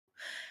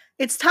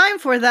It's time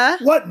for the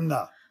What in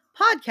the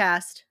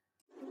podcast.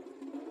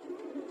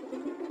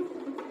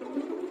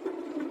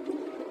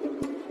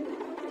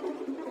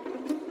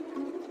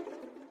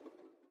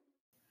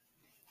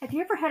 Have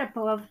you ever had a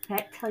beloved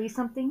pet tell you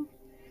something?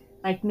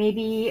 Like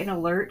maybe an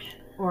alert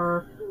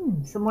or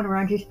someone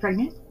around you is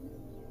pregnant?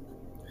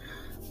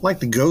 Like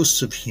the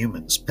ghosts of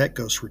humans, pet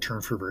ghosts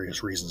return for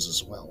various reasons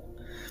as well.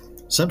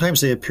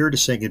 Sometimes they appear to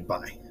say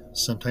goodbye.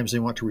 Sometimes they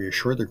want to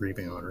reassure their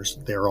grieving owners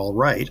that they are all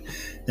right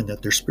and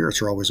that their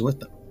spirits are always with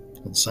them.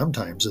 And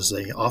sometimes, as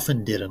they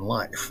often did in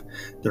life,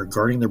 they're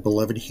guarding their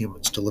beloved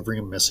humans, delivering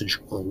a message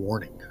or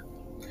warning.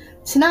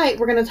 Tonight,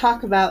 we're going to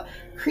talk about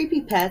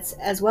creepy pets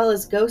as well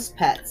as ghost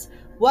pets.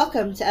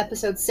 Welcome to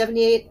episode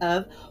 78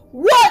 of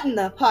What in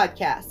the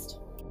Podcast.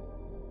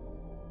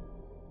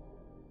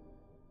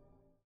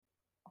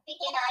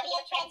 Begin audio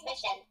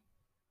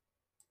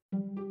transmission.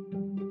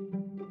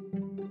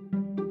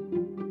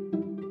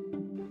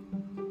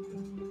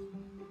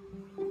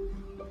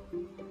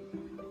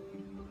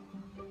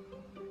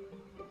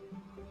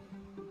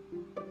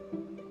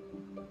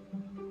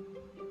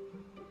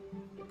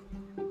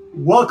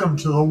 Welcome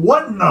to the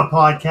What in the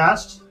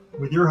Podcast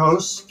with your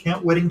hosts,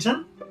 Kent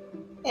Whittington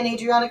And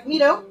Adriana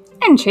Camito.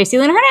 And Tracy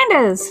Lynn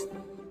Hernandez.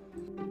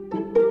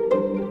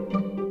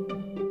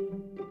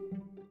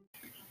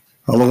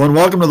 Hello and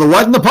welcome to the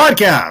What in the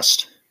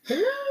Podcast.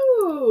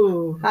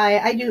 Ooh. Hi,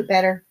 I do it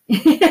better.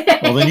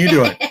 Well, then you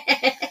do it.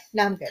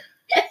 No, I'm good.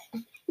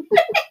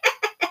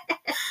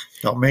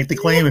 Don't make the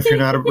claim if you're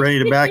not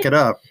ready to back it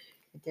up.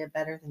 I did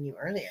better than you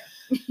earlier.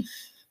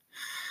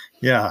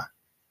 Yeah.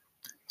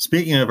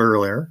 Speaking of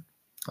earlier,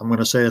 I'm going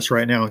to say this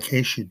right now in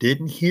case you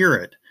didn't hear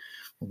it.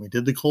 When we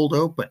did the cold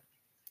open,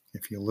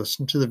 if you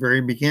listen to the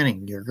very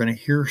beginning, you're going to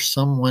hear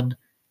someone.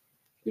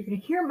 You're going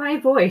to hear my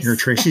voice. Hear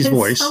Tracy's and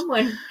voice.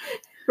 Someone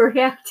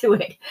react to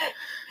it.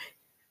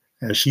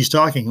 As she's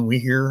talking, and we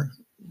hear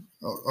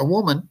a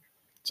woman.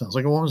 Sounds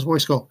like a woman's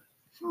voice go,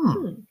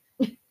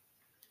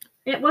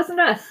 It wasn't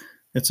us.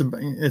 It's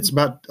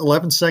about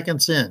 11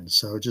 seconds in,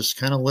 so just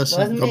kind of listen.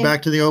 Wasn't Go me.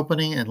 back to the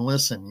opening and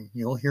listen.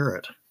 You'll hear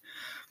it.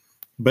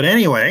 But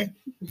anyway,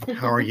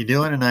 how are you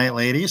doing tonight,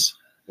 ladies?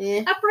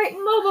 Eh. Upright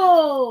and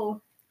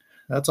mobile.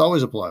 That's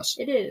always a plus.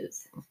 It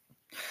is.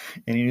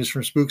 Any news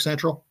from Spook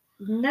Central?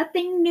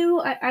 Nothing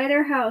new at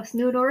either house.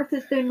 New North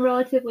has been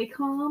relatively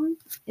calm.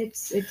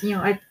 It's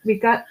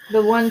we've got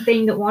the one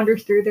thing that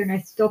wanders through there, and I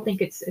still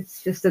think it's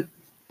just a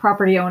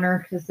property owner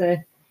because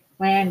the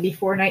land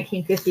before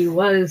 1950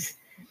 was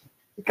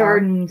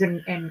gardens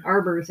and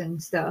arbors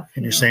and stuff.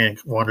 And you're you know. saying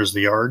it wanders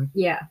the yard?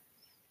 Yeah.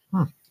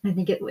 Hmm. I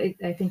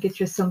think it's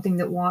just something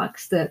that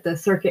walks the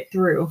circuit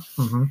through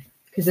Mm-hmm.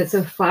 because it's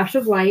a flash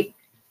of light,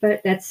 but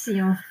that's,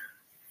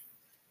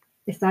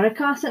 it's not a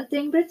constant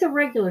thing, but it's a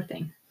regular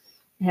thing.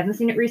 I haven't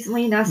seen it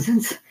recently, not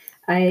since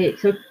I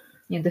took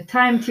the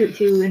time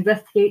to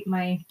investigate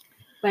my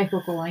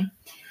bifocal line.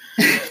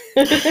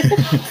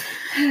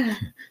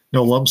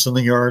 No lumps in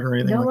the yard or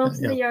anything No like lumps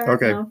that? in the Yeah. yard.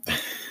 Okay. No.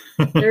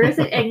 There is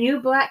a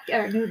new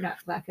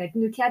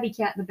new tabby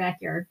cat in the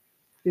backyard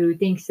who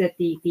thinks that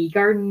the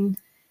garden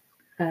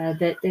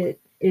that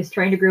is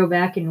trying to grow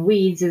back in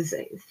weeds is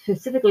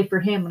specifically for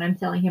him. When I'm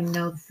telling him,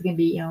 no, this is going to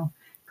be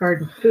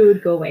garden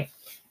food, go away.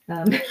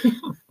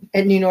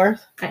 At New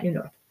North? At New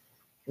North.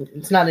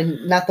 It's not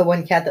the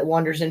one cat that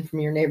wanders in from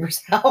your neighbor's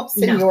house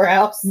in No. your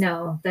house?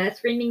 No, that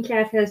screaming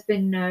cat has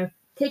been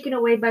taken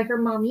away by her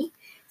mommy.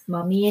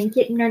 Mommy and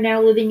kitten are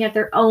now living at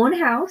their own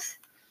house.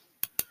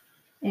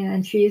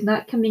 And she is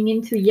not coming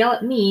in to yell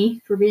at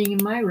me for being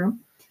in my room.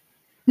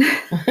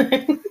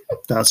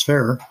 That's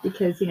fair.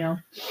 Because,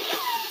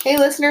 Hey,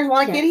 listeners,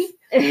 want a kitty?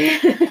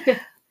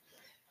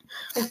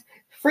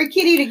 Free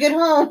kitty to good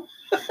home.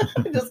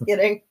 Just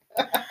kidding.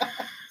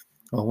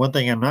 Well, one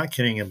thing I'm not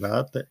kidding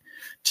about, that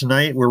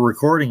tonight we're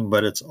recording,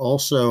 but it's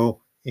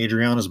also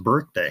Adriana's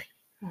birthday.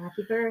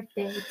 Happy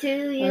birthday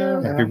to you.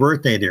 Oh. Happy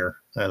birthday, dear.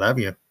 I love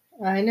you.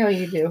 I know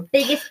you do.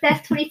 Biggest,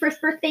 best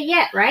 21st birthday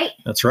yet, right?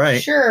 That's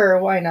right. Sure,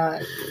 why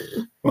not?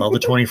 Well, the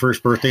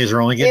 21st birthdays are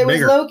only getting It was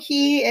bigger. low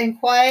key and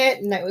quiet,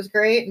 and it was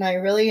great, and I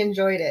really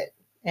enjoyed it.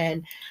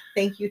 And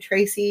thank you,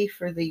 Tracy,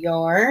 for the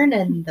yarn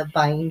and the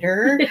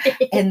binder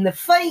and the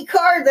funny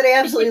card that I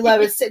absolutely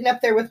love. Is sitting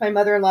up there with my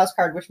mother-in-law's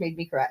card, which made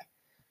me cry.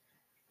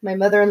 My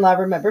mother-in-law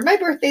remembered my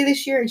birthday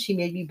this year, and she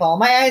made me bawl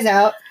my eyes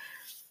out.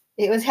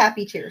 It was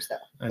happy tears,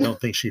 though. I don't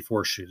think she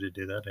forced you to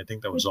do that. I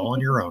think that was all on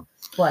your own.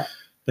 What?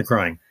 The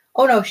crying.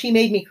 Oh no, she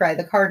made me cry.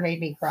 The card made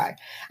me cry.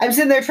 I'm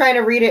sitting there trying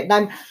to read it,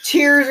 and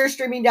tears are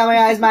streaming down my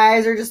eyes. My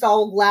eyes are just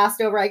all glassed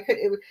over.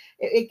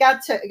 It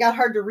got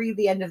hard to read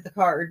the end of the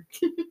card.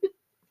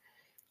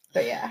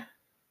 But yeah.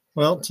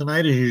 Well,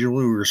 tonight, as usual,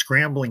 we were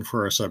scrambling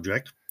for a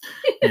subject.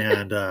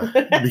 And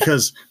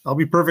because I'll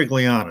be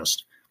perfectly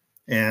honest,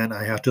 and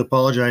I have to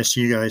apologize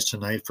to you guys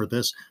tonight for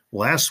this.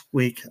 Last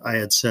week, I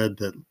had said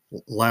that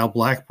Lyle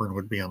Blackburn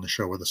would be on the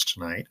show with us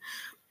tonight.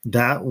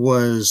 That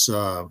was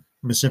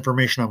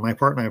misinformation on my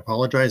part, and I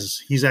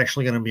apologize. He's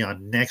actually going to be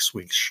on next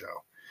week's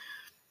show.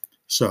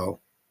 So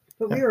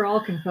But we were all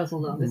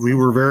confuzzled on this. we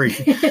were very,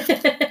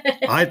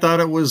 I thought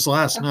it was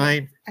last Okay.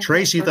 night. I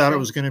Tracy thought thought it perfect.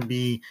 was going to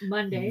be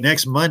Monday.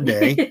 next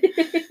Monday.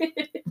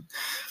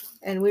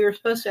 And we were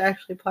supposed to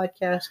actually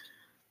podcast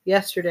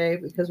yesterday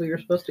because we were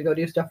supposed to go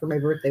do stuff for my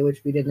birthday,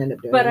 which we didn't end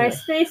up doing. But I anyway,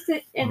 spaced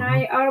it and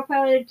I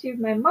autopiloted to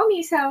my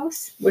mommy's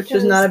house. which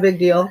is not a big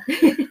deal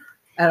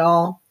at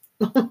all.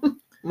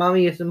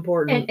 Mommy is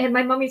important. and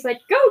my mommy's like,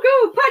 go,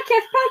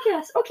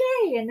 podcast,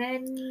 okay. And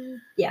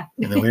then, yeah.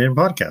 And then we didn't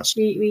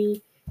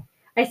podcast.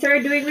 I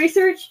started doing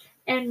research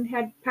and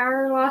had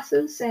power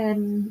losses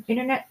and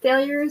internet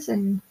failures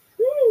and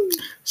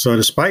So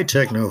despite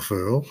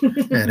techno-foo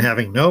and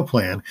having no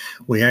plan,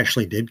 we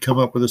actually did come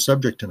up with a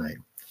subject tonight.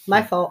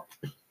 My fault.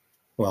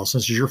 Well,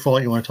 since it's your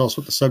fault, you want to tell us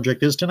what the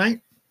subject is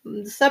tonight?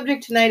 The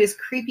subject tonight is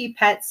creepy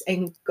pets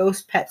and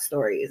ghost pet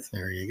stories.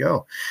 There you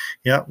go.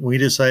 Yeah, we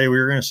decided we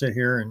were going to sit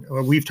here and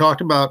we've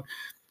talked about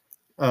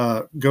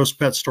ghost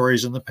pet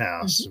stories in the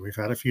past. We've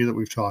had a few that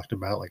we've talked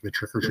about, like the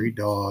trick or treat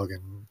dog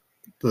and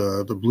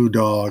the blue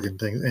dog and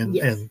things, and,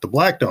 Yes. and the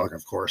black dog,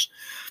 of course.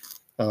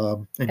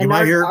 And you And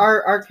might hear,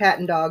 our cat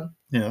and dog.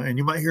 and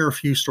you might hear a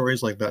few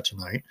stories like that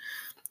tonight.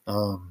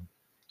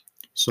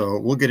 So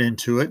we'll get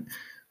into it.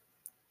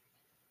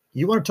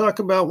 You want to talk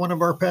about one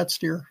of our pets,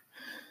 dear?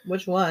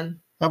 Which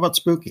one? How about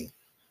Spooky?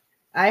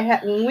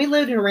 When we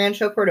lived in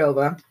Rancho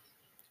Cordova,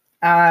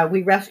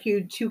 we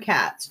rescued two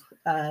cats,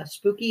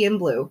 Spooky and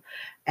Blue,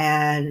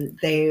 and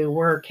they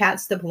were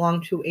cats that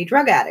belonged to a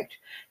drug addict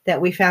that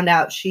we found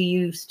out she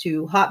used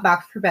to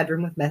hotbox her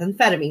bedroom with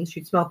methamphetamine.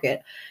 She'd smoke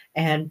it,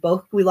 and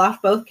we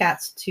lost both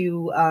cats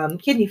to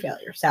kidney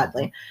failure.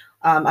 Sadly,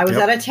 I was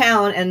Yep. out of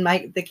town, and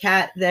the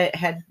cat that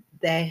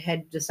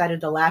had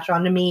decided to latch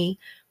onto me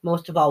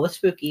most of all was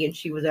Spooky, and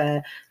she was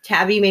a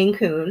tabby Maine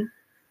Coon,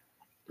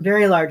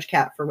 very large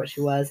cat for what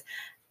she was,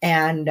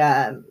 and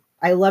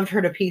I loved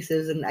her to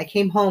pieces. And I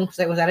came home because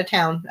I was out of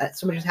town at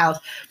somebody's house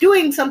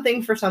doing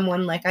something for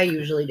someone like I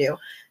usually do.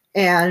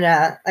 And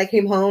I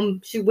came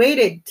home. She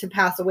waited to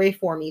pass away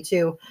for me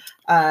too.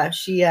 I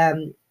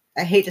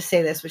hate to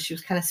say this, but she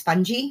was kind of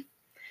spongy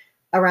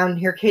around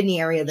her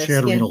kidney area. She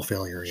had renal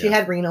failure. She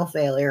had renal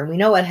failure, and we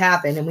know what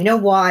happened, and we know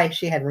why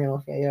she had renal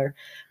failure.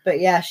 But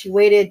yeah, she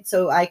waited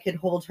so I could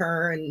hold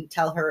her and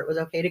tell her it was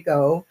okay to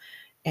go.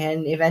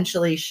 And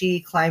eventually she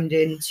climbed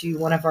into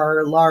one of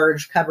our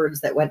large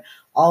cupboards that went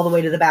all the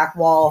way to the back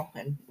wall,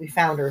 and we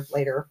found her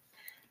later.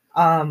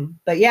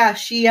 But yeah,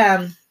 she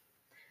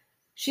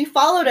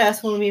followed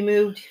us when we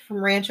moved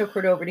from Rancho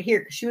Cordova to here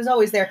because she was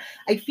always there.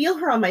 I'd feel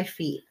her on my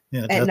feet.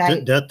 Yeah, at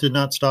night. Death did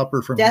not stop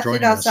her from Death joining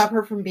did not us. stop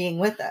her from being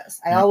with us.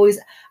 Yeah.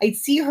 I'd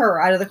see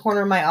her out of the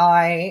corner of my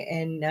eye,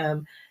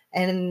 and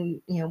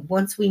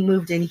once we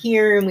moved in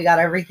here and we got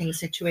everything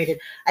situated,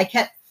 I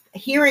kept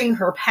hearing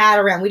her pad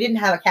around. We didn't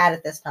have a cat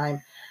at this time.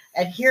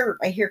 I hear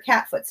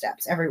cat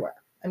footsteps everywhere.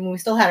 I mean, we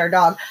still had our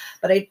dog,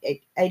 but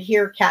I'd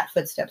hear cat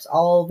footsteps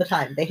all the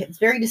time. It's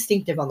very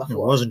distinctive on the It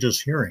floor. wasn't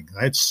just hearing.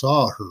 I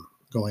saw her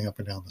going up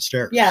and down the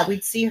stairs. Yeah,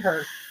 we'd see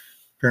her.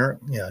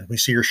 We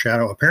see her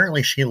shadow.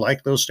 Apparently, she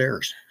liked those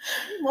stairs.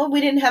 Well, we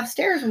didn't have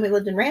stairs when we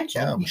lived in Rancho.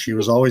 Yeah, she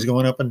was always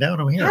going up and down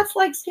them here. Cats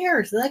like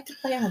stairs. They like to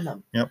play on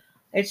them. Yep.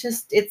 It's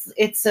just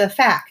it's a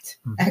fact,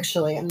 Mhm.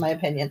 actually, in my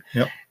opinion.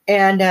 Yep.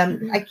 And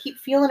I keep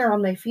feeling her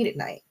on my feet at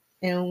night.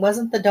 And it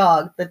wasn't the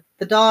dog.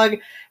 The dog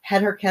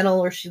had her kennel,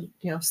 or she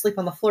sleep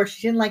on the floor.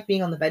 She didn't like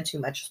being on the bed too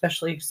much,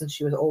 especially since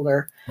she was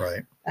older.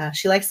 Right.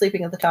 She liked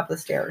sleeping at the top of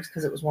the stairs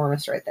because it was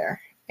warmest right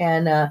there.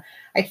 And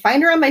I'd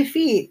find her on my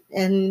feet,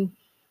 and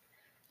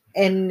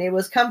it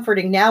was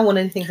comforting. Now, one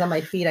of the things on my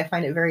feet, I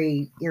find it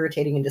very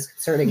irritating and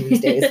disconcerting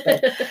these days.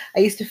 But I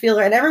used to feel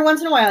her, and every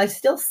once in a while, I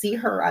still see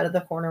her out of the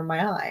corner of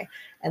my eye,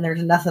 and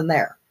there's nothing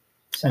there.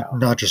 So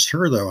Not just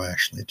her, though,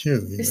 actually,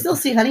 too. you still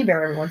see Honey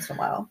Bear every once in a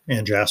while.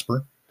 And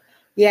Jasper.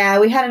 Yeah,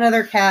 we had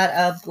another cat,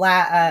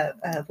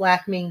 a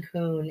black Maine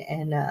Coon,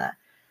 and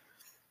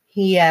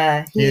he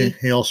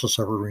He also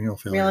suffered renal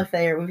failure. renal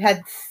failure. We've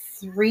had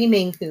 3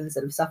 Maine Coons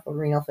that have suffered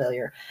renal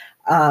failure.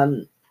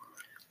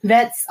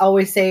 Vets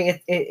always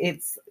say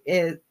it's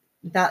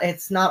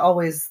not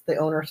always the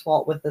owner's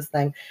fault with this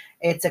thing.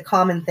 It's a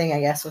common thing, I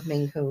guess, with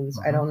Maine Coons.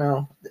 I don't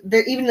know.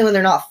 Even when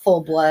they're not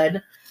full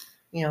blood,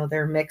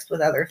 they're mixed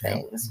with other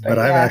things. But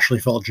yeah. I've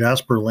actually felt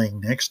Jasper laying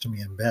next to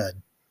me in bed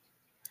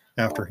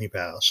after he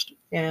passed.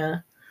 Yeah.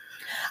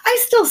 I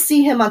still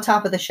see him on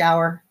top of the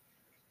shower.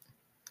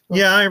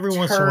 Yeah, every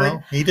once in a turd.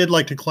 while. He did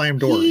like to climb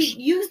doors. He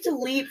used to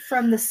leap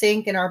from the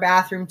sink in our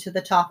bathroom to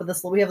the top of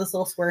this. We have this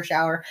little square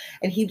shower,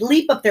 and he'd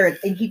leap up there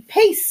and he'd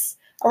pace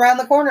around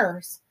the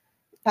corners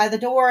by the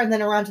door and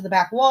then around to the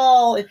back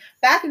wall.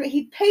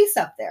 He'd pace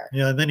up there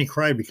Yeah, and then he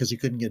cried because he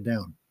couldn't get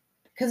down.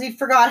 because he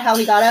forgot how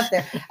he got up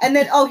there. And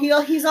then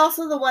he's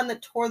also the one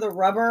that tore the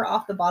rubber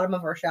off the bottom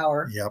of our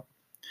shower. Yep.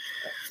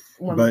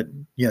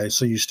 When- Yeah,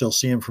 so you still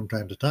see him from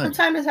time to time. From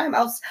time to time,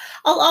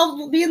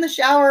 I'll be in the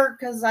shower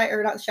not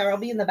the shower. I'll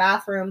be in the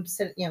bathroom,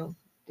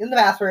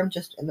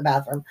 just in the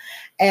bathroom,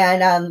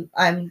 and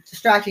I'm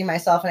distracting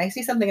myself, and I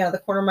see something out of the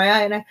corner of my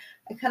eye, and I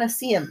kind of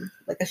see him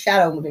like a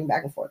shadow moving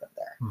back and forth up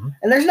there, Mhm.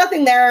 and there's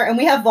nothing there, and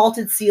we have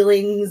vaulted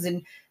ceilings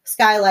and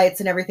skylights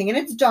and everything, and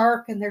it's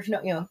dark, and there's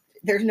no,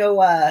 there's no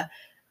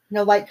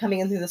light coming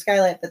in through the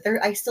skylight, but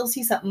I still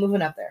see something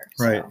moving up there.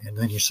 Right. So. And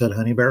then you said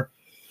honey bear.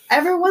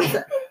 Everyone's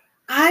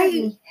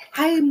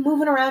I'm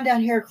moving around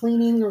down here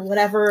cleaning or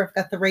whatever. I've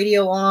got the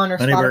radio on or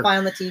Honey Spotify bear.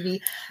 on the TV.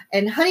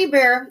 And honey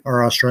bear,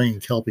 Or Australian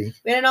kelpie.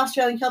 we had an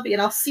Australian kelpie,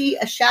 and I'll see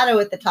a shadow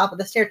at the top of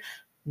the stairs.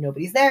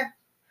 Nobody's there.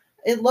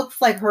 It looks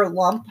like her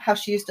lump, how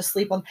she used to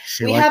sleep on.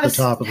 She We liked have the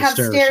top of the have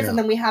stairs. stairs, Yeah. and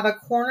then we have a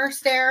corner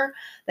stair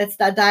that's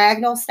the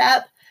diagonal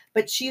step.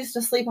 But she used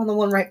to sleep on the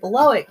one right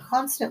below it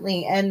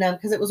constantly, and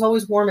because it was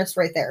always warmest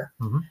right there.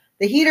 Mhm.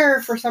 The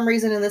heater, for some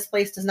reason, in this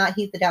place does not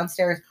heat the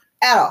downstairs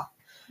at all.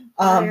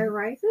 Air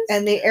rises.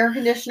 And the air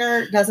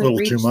conditioner doesn't Little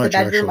reach too the much,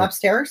 bedroom actually.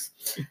 upstairs.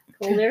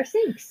 Cold air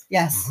sinks.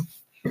 Yes.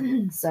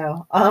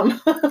 So,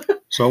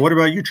 So what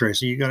about you,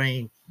 Tracy? You got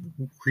any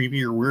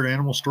creepy or weird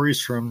animal stories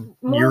from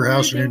More your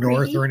house in weird New than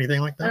North creepy. or anything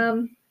like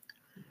that?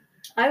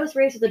 I was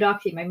raised with a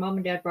Dachshund. My mom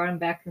and dad brought him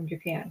back from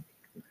Japan,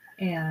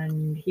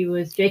 and he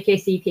was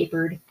JKC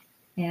tapered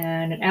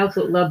and an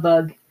absolute love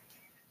bug.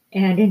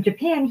 And in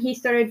Japan, he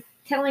started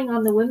telling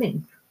on the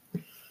women.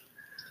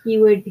 He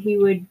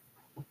would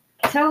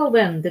tell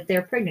them that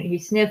they're pregnant. He'd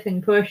sniff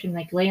and push and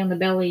like lay on the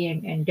belly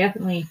and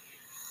definitely,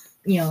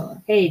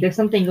 hey, there's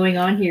something going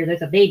on here.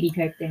 There's a baby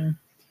type thing.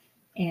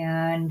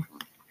 And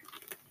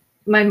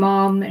my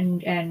mom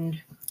and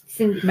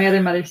Cindy, my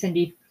other mother,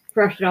 Cindy,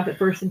 brushed it off at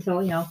first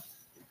until,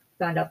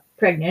 found out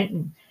pregnant.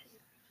 And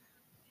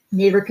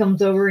neighbor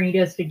comes over and he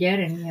does it again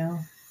and,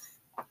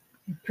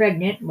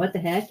 pregnant, what the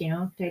heck,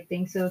 type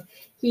thing. So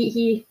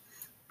he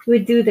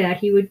would do that.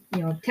 He would,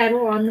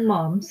 tattle on the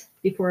moms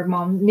before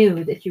mom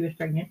knew that she was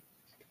pregnant.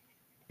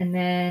 And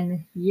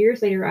then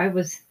years later, I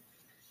was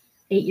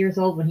 8 years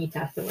old when he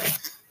passed away.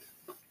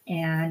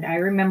 And I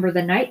remember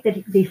the night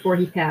before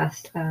he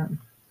passed,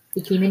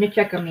 he came in to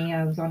check on me.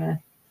 I was on a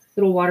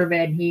little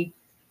waterbed. He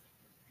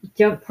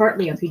jumped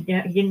partly up. He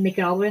didn't make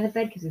it all the way on the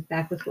bed because his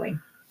back was going.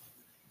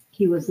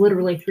 He was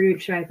literally 3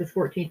 weeks shy of his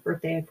 14th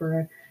birthday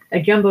for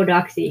a jumbo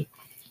Dachshund.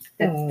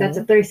 That's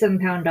a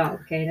 37-pound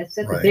dog. Okay, that's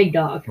a Right. big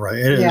dog Right.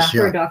 It is. Yeah.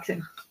 for a Yeah.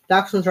 Dachshund.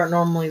 Dachshunds aren't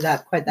normally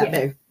quite that Yeah.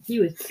 big. He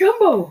was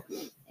jumbo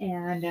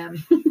and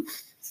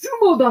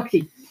sumo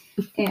Dachshund.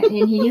 And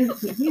he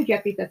knew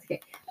Japanese. That's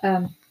okay.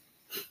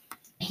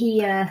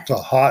 It's a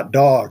hot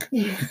dog.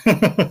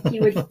 He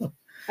would.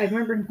 I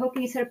remember him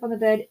poking his head up on the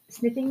bed,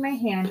 sniffing my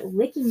hand,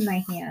 licking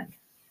my hand.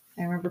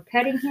 I remember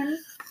petting him,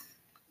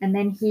 and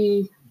then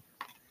he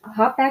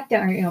hopped back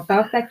down,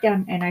 bounced back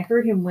down, and I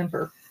heard him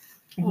whimper.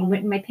 And he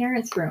went in my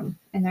parents' room,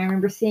 and I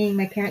remember seeing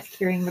my parents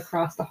carrying him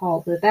across the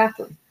hall to the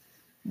bathroom.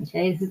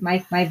 Okay, this is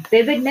my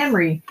vivid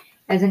memory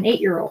as an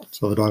 8-year-old.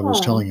 So the dog was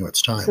Oh. telling you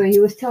it's time. So he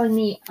was telling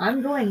me,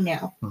 "I'm going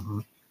now."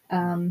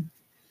 Mhm.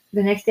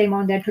 The next day,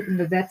 mom and dad took him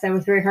to the vets. I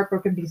was very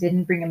heartbroken because they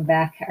didn't bring him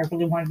back. I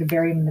really wanted to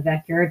bury him in the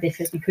backyard. They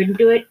said we couldn't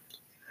do it.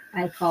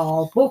 I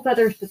called both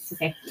others, but it's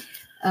okay.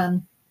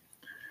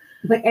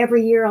 But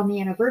every year on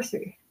the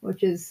anniversary,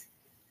 which is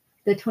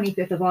the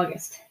 25th of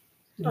August,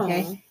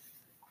 okay,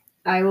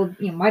 Aw. I will,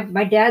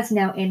 my dad's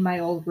now in my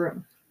old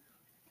room.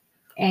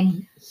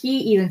 And he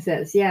even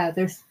says, yeah,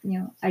 there's,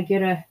 I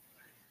get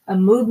a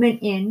movement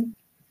in,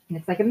 and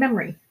it's like a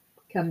memory.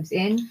 Comes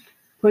in,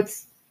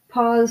 puts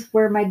paws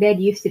where my bed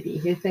used to be.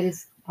 His bed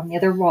is on the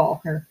other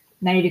wall, or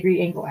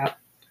 90-degree angle out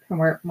from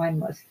where mine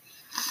was.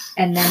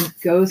 And then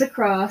goes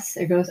across,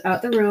 or goes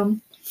out the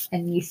room,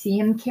 and you see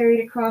him carried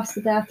across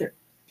the bathroom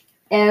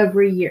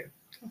every year.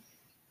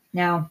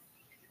 Now,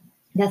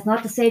 that's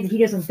not to say that he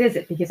doesn't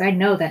visit, because I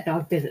know that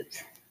dog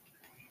visits.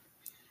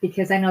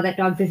 Because I know that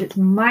dog visits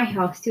my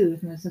house too.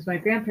 This is my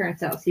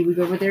grandparents' house. He would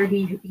go over there,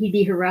 he'd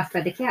be harassed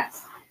by the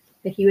cats.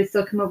 But he would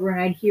still come over and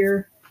I'd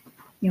hear,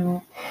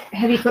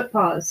 heavy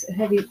footpaws,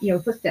 heavy,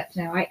 footsteps.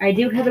 Now, I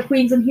do have a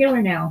Queensland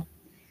Heeler now.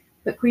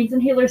 But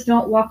Queensland Heelers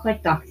don't walk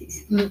like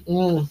Dachshunds.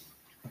 Mm-mm.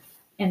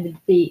 And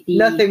the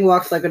Nothing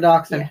walks like a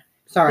dachshund. Yeah.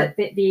 Sorry.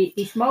 The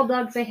small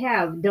dogs I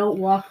have don't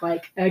walk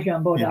like a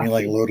jumbo You dog. mean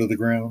like low to the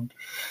ground?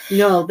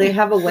 No, they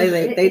have a way.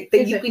 It's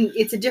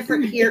It's a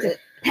different here.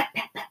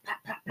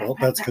 Well,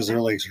 that's because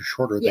their legs are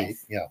shorter.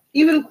 Yes.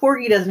 Even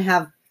Corgi doesn't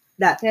have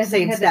that Doesn't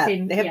same have the step.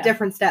 same- They have yeah.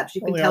 different steps.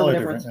 You Well, can they tell all the are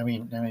difference.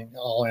 different. I mean,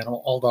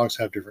 all dogs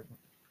have different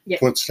Yep.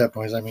 footstep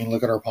noise. I mean,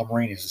 look at our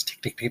Pomeranians. It's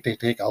tick, tick, tick, tick,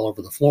 tick all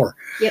over the floor.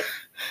 Yep.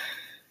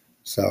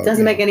 So It doesn't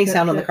you make know, any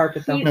sound on the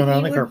carpet though. He, No, on he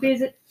the would carpet.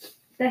 visit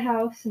the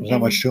house. And, There's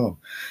not much to them.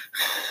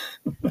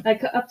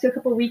 up to a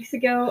couple of weeks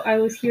ago, I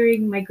was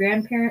hearing my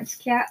grandparents'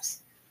 cats,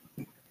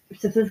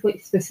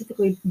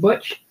 specifically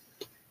Butch.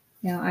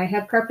 I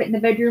have carpet in the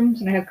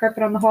bedrooms and I have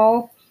carpet on the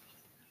hall.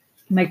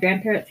 My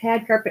grandparents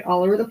had carpet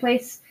all over the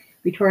place.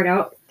 We tore it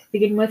out to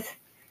begin with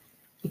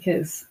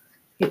because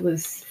it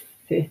was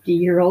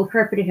 50-year-old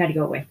carpet. It had to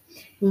go away.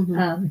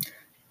 Mhm.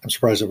 I'm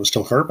surprised it was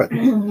still carpet.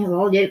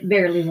 Well, it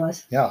barely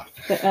was. Yeah.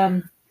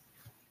 But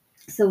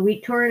so we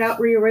tore it out,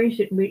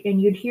 rearranged it,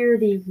 and you'd hear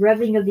the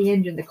revving of the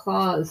engine, the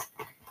claws,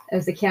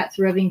 as the cat's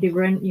revving to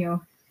run. You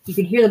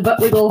could hear the butt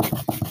wiggle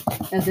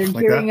as they're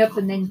Like gearing up,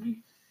 and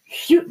then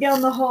shoot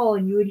down the hall,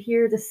 and you would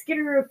hear the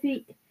skitter of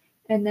feet,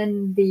 and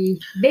then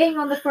the bang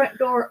on the front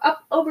door,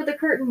 up over the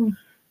curtain,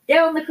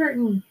 down the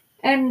curtain,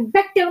 and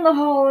back down the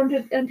hall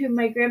into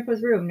my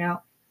grandpa's room.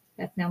 Now,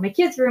 that's now my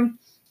kid's room,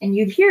 and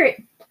you'd hear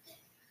it.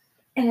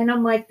 And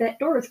I'm like, that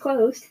door is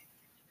closed.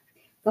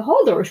 The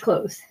hall door is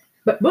closed.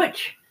 But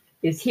Butch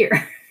is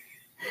here.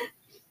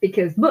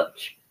 Because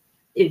Butch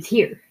is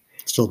here.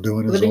 Still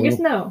doing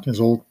his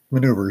old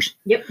maneuvers.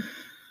 Yep.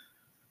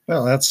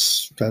 Well,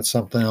 that's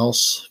something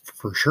else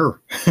for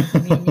sure. I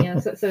mean, yeah,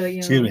 so you know.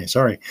 Excuse me,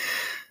 sorry.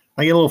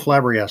 I get a little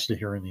flabbergasted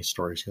hearing these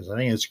stories because I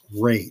think it's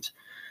great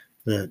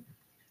that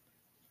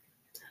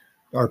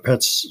our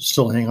pets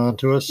still hang on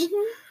to us,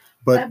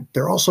 but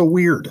they're also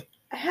weird.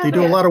 They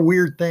do a lot of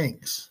weird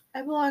things.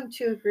 I belong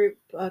to a group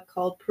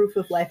called Proof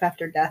of Life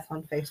After Death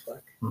on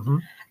Facebook.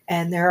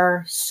 And there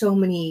are so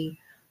many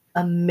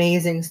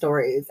amazing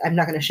stories. I'm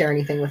not going to share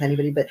anything with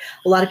anybody, but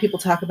a lot of people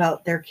talk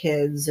about their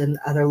kids and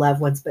other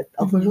loved ones, but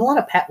there's a lot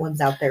of pet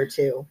ones out there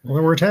too.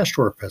 Well, we're attached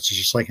to our pets. It's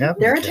just like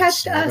having They're kids.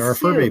 attached to us They're our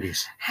fur too.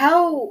 babies.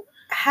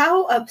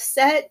 How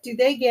upset do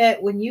they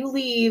get when you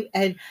leave,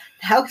 and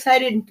how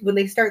excited when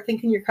they start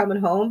thinking you're coming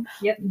home?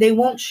 Yep. They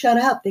won't shut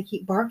up. They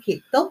keep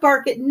barking. They'll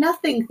bark at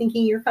nothing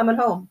thinking you're coming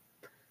home.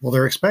 Well,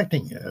 they're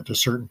expecting you at a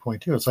certain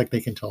point too. It's like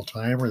they can tell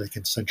time or they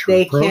can sense your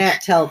They approach. can't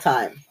tell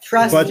time.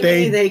 Trust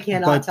me, they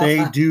cannot But tell they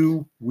time.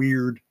 do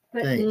weird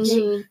things.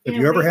 Mhm. Have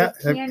you ever had?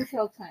 They can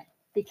tell time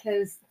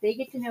because they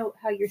get to know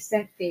how your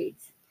scent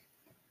fades.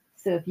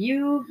 So if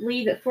you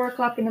leave at 4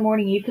 o'clock in the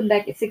morning, you come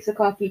back at 6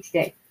 o'clock each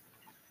day,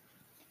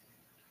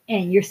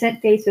 and your scent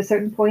fades to a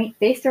certain point,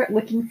 they start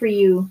looking for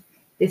you.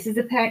 This is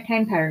the time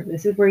pattern.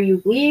 This is where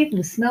you leave.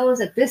 The smell is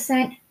at this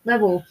scent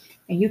level,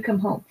 and you come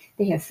home.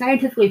 They have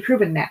scientifically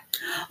proven that.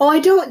 Oh, I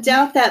don't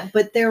doubt that,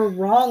 but they're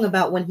wrong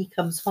about when he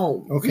comes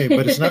home. Okay,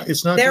 but it's not.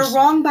 It's not. They're just,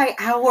 wrong by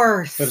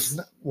hours. But it's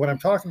not, what I'm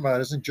talking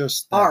about isn't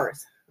just that.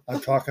 Ours. I'm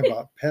talking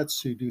about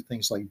pets who do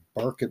things like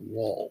bark at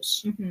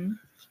walls, Mm-hmm.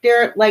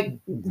 They're like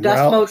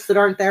dust motes that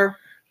aren't there.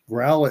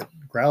 growl at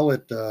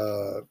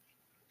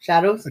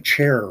Shadows. a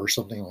chair or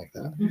something like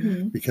that,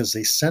 Mm-hmm. because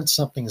they sense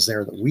something's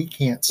there that we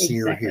can't see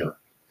Exactly. or hear.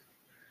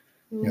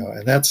 You know,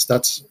 and that's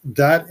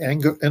that,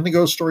 and the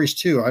ghost stories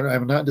too.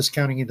 I'm not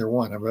discounting either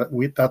one.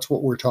 That's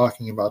what we're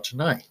talking about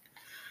tonight.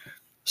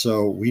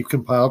 So we've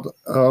compiled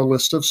a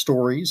list of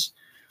stories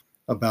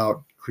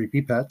about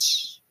creepy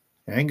pets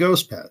and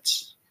ghost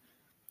pets,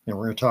 and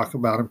we're going to talk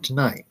about them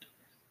tonight.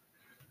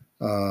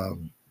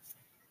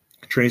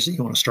 Tracy,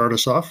 you want to start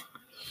us off?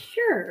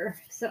 Sure.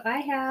 So I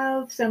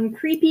have some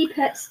creepy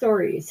pet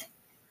stories.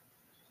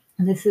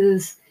 And this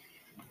is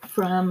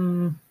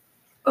from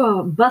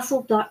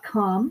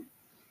bustle.com,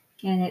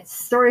 and it's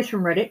stories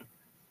from Reddit.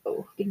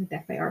 Oh, give me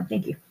back my arm.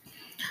 Thank you.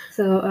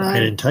 So I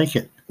didn't take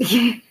it.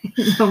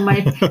 no,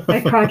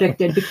 my project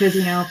did, because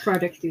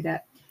projects do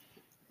that.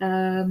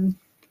 Come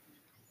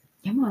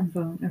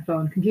on,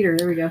 phone, computer.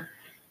 There we go.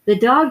 The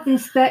dog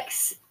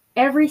inspects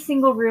every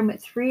single room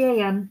at 3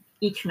 a.m.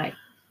 each night,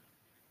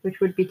 which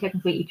would be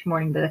technically each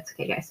morning, but that's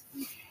okay, guys.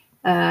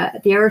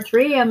 The hour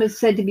 3 a.m. is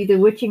said to be the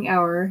witching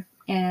hour,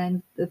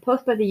 and the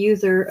post by the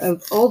user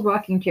of Old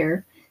Rocking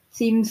Chair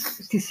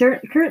seems to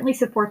currently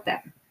support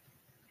that.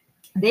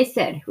 They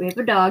said, "We have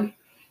a dog.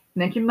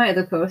 Mentioned my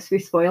other posts. We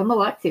spoil him a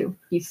lot too.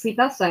 He sleep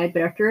outside,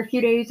 but after a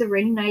few days of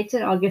rainy nights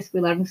in August, we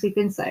let him sleep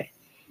inside.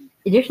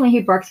 Additionally,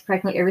 he barks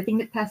practically everything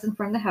that passes in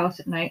front of the house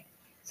at night,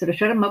 so to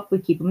shut him up, we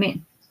keep him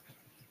in.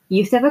 He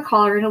used to have a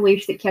collar and a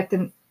leash that kept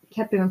him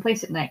in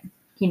place at night.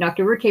 He knocked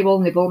over a table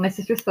and nibbled my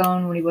sister's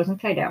phone when he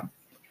wasn't tied down.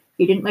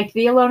 He didn't like to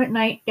be alone at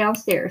night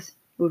downstairs.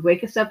 He would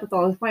wake us up with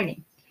all his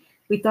whining.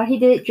 We thought he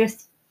did it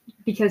just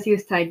because he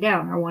was tied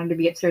down or wanted to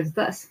be upstairs with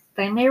us.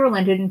 Finally, I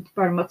relented and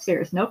brought him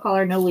upstairs. No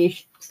collar, no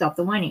leash. Stop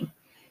the whining.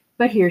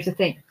 But here's the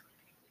thing.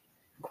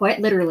 Quite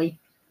literally,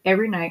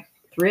 every night,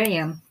 3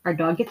 a.m., our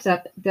dog gets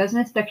up, does an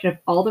inspection of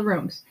all the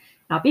rooms.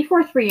 Not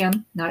before 3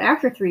 a.m., not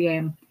after 3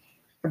 a.m.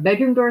 Our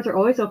bedroom doors are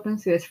always open,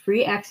 so he has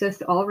free access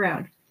to all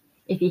around.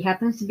 If he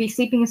happens to be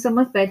sleeping in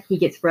someone's bed, he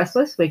gets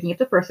restless, waking up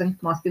the person,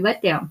 wants to be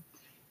let down.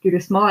 Due to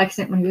a small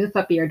accident when he was a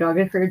puppy, our dog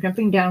had started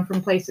jumping down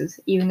from places,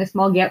 even a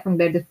small gap from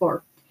bed to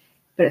floor.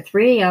 But at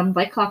 3 a.m.,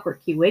 like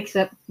clockwork, he wakes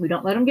up. We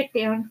don't let him get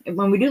down. And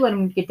when we do let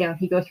him get down,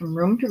 he goes from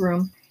room to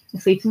room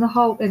and sleeps in the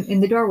hall, in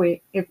the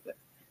doorway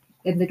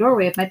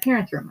of my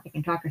parents' room. I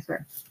can talk, I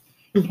swear.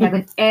 It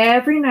happened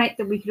every night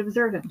that we could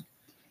observe him.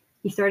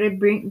 He started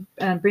bringing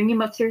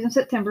him upstairs in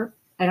September.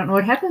 I don't know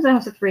what happens in the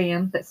house at 3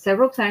 a.m., but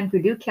several times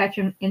we do catch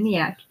him in the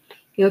act.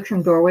 He looks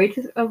from doorway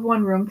of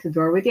one room to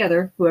doorway of the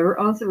other. Whoever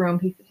owns the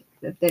room,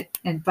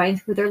 and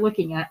finds who they're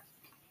looking at,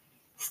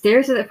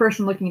 stares at that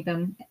person looking at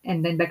them,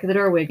 and then back at the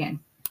doorway again.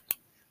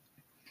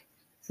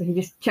 So he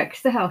just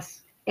checks the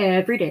house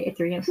every day at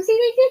 3 a.m. So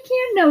see, they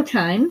can't know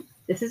time.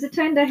 This is the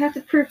time that I have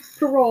to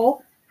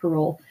patrol.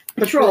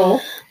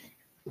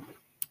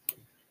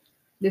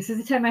 This is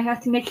the time I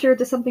have to make sure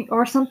that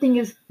something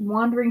is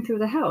wandering through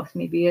the house.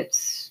 Maybe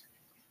it's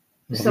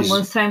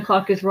someone's time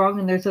clock is wrong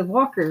and there's a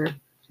walker.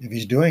 If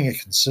he's doing it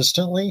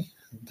consistently,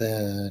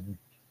 then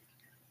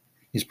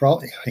he's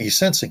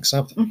sensing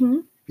something, Mm-hmm.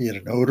 be it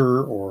an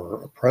odor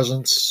or a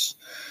presence,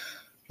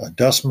 a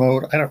dust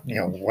mote. I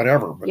don't,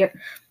 whatever. But Yep.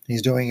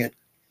 he's doing it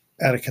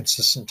at a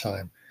consistent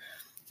time.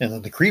 And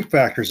then the creep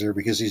factor is there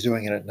because he's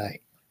doing it at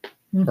night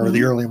or Mhm.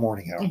 the early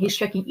morning hours. And he's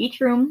checking each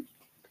room,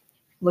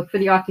 look for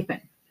the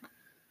occupant,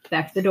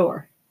 back to the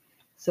door.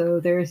 So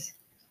there's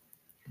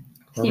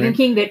Or Stephen maybe-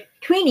 King that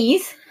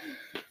tweenies,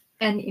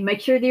 and you make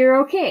sure they're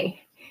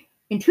okay.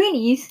 And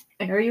tweenies,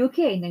 and are you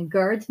okay? And then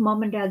guards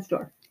mom and dad's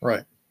door.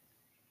 Right.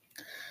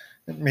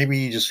 Maybe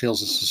he just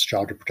feels it's his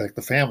job to protect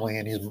the family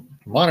and he's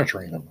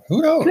monitoring them.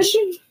 Who knows? Could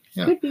be.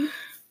 Yeah. Could be.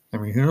 I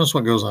mean, who knows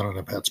what goes on in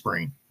a pet's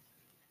brain?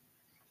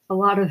 A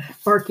lot of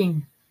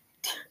barking,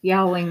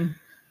 yowling.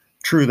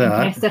 True And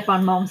can't that. step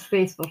on mom's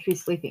face while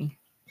she's sleeping.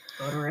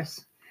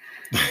 Odorous.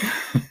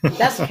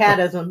 That's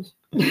catisms.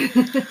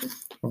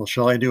 Well,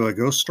 shall I do a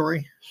ghost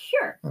story?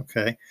 Sure.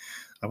 Okay.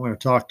 I'm going to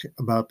talk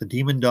about the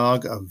demon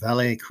dog of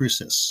Valle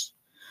Crucis,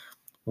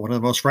 one of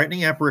the most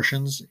frightening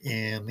apparitions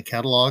in the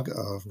catalog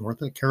of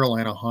North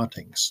Carolina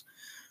hauntings.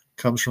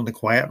 Comes from the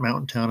quiet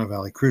mountain town of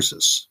Valle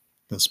Crucis.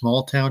 The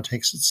small town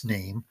takes its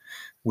name,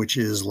 which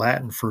is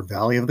Latin for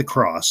Valley of the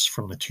Cross,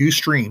 from the two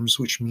streams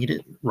which meet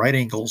at right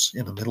angles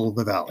in the middle of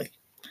the valley.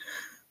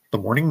 The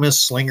morning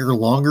mists linger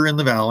longer in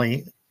the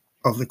Valley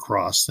of the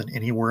Cross than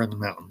anywhere in the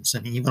mountains,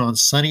 and even on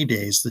sunny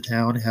days, the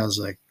town has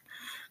a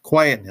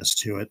quietness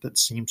to it that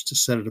seems to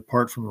set it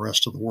apart from the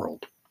rest of the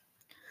world.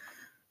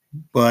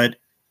 But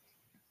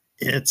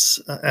it's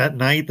at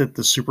night that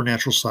the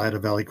supernatural side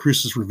of Valle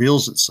Crucis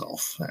reveals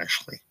itself,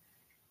 actually.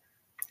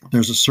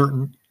 There's a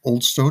certain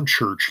old stone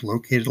church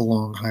located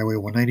along Highway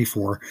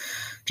 194,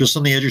 just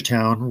on the edge of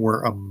town,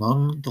 where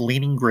among the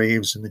leaning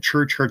graves in the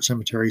churchyard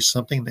cemetery,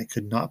 something that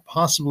could not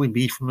possibly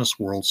be from this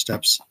world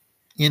steps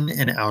in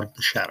and out of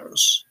the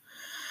shadows.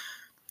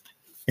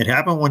 It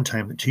happened one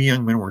time that two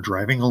young men were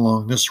driving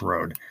along this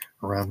road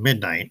around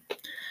midnight.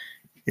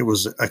 It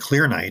was a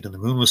clear night, and the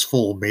moon was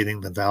full,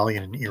 bathing the valley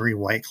in an eerie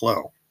white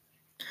glow.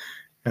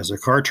 As the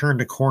car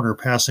turned a corner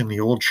passing the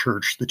old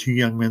church, the two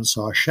young men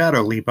saw a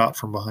shadow leap out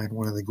from behind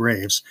one of the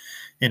graves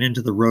and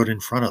into the road in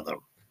front of them.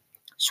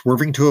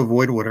 Swerving to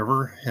avoid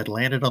whatever had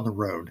landed on the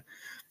road,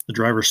 the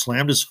driver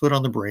slammed his foot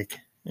on the brake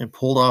and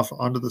pulled off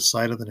onto the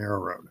side of the narrow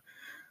road.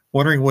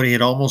 Wondering what he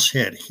had almost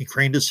hit, he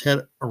craned his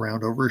head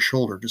around over his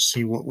shoulder to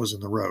see what was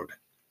in the road.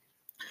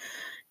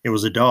 It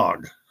was a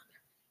dog,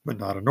 but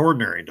not an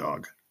ordinary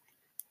dog.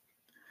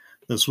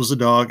 This was a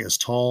dog as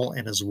tall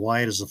and as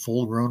wide as a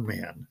full-grown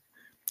man,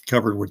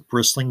 covered with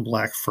bristling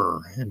black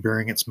fur and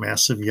bearing its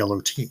massive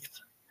yellow teeth.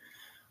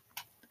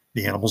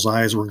 The animal's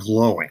eyes were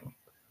glowing,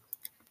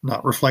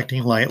 not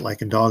reflecting light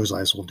like a dog's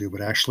eyes will do,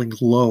 but actually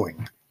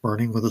glowing,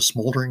 burning with a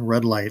smoldering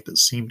red light that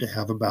seemed to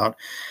have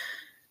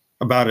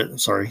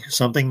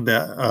something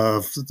that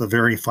of the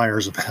very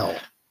fires of hell.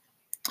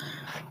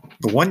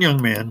 The one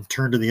young man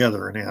turned to the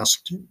other and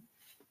asked,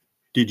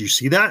 "Did you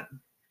see that?"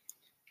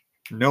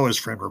 "No," his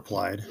friend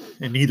replied,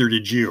 "and neither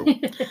did you."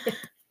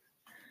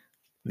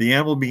 The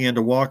animal began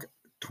to walk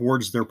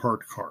towards their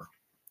parked car.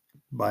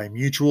 By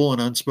mutual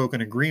and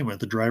unspoken agreement,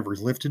 the driver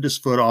lifted his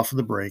foot off of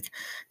the brake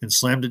and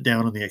slammed it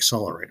down on the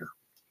accelerator.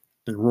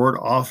 They roared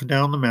off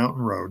down the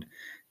mountain road,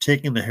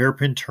 taking the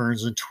hairpin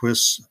turns and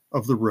twists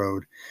of the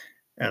road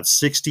at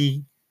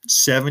 60,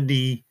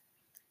 70,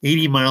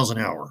 80 miles an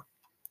hour.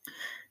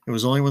 It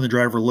was only when the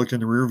driver looked in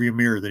the rearview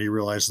mirror that he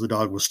realized the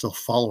dog was still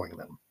following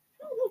them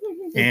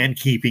and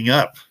keeping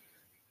up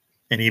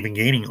and even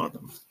gaining on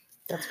them.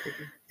 That's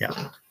creepy.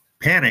 Yeah.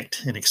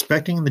 Panicked and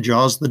expecting the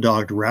jaws of the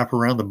dog to wrap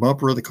around the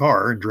bumper of the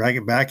car and drag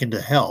it back into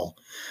hell,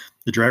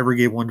 the driver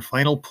gave one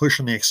final push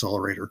on the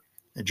accelerator,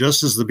 and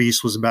just as the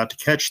beast was about to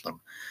catch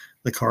them,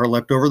 the car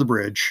leapt over the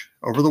bridge,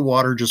 over the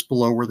water just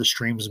below where the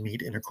streams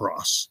meet and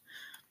across,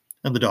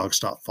 and the dog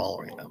stopped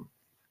following them.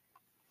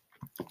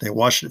 They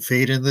watched it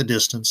fade into the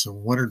distance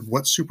and wondered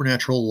what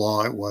supernatural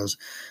law it was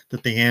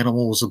that the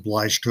animal was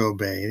obliged to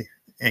obey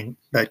and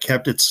that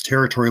kept its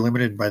territory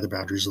limited by the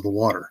boundaries of the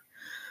water.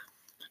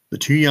 The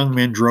two young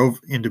men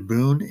drove into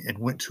Boone and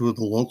went to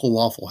the local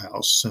Waffle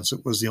House, since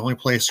it was the only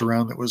place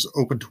around that was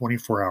open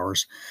 24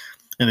 hours,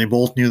 and they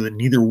both knew that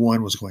neither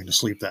one was going to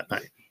sleep that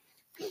night.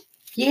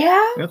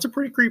 Yeah, That's a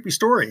pretty creepy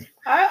story.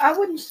 I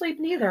wouldn't sleep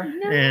neither.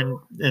 And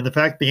the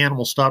fact the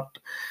animal stopped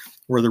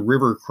where the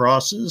river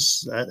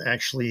crosses, that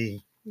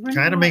actually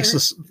kind of makes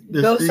this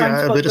Ghosts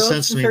a bit of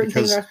sense to me, certain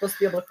things because are supposed to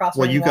be able to cross.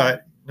 well, running you water.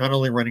 got not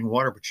only running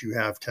water, but you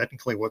have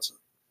technically what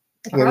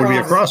A would be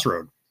a cross.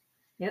 crossroad.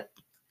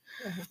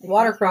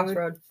 Water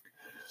crossroad.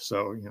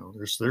 So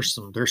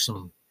there's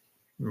some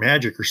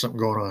magic or something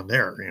going on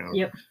there.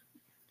 Yep.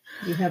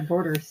 You have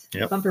borders.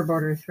 Yep. Bumper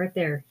borders right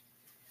there.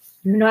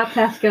 Do not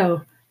pass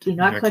go. Do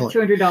not Yeah, collect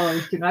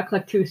 $200. Do not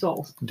collect 2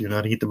 souls. Do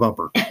not eat the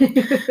bumper.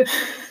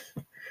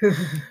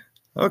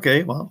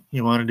 Okay, well,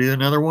 you want to do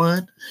another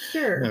one?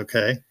 Sure.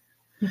 Okay.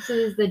 This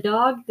is the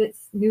dog that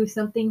knew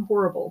something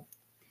horrible.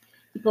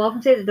 People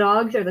often say that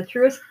dogs are the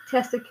truest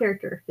test of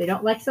character. If they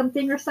don't like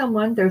something or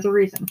someone, there's a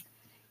reason.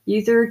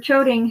 User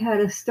Choding had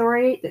a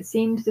story that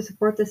seems to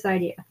support this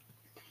idea.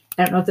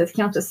 I don't know if this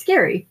counts as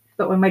scary,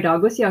 but when my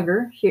dog was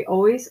younger, she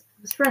always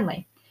was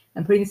friendly.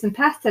 I'm putting this in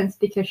past tense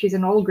because she's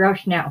an old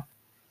grouch now.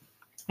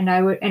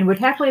 And would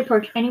happily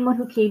approach anyone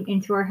who came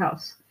into our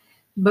house.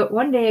 But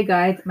one day, a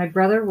guy that my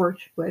brother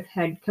worked with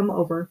had come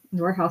over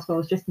to our house while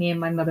it was just me and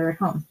my mother at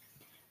home.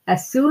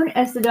 As soon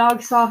as the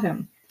dog saw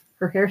him,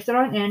 her hair stood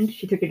on end,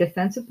 she took a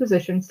defensive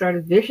position,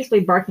 started viciously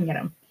barking at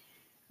him.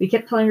 We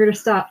kept telling her to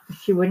stop, but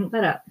she wouldn't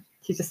let up.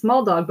 She's a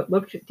small dog, but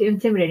looked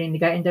intimidating. The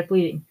guy ended up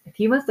bleeding. A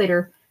few months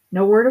later,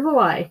 no word of a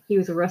lie, he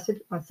was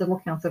arrested on several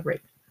counts of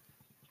rape.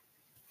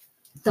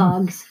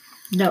 Dogs,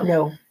 no.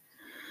 No.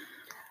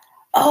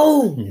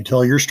 Oh, You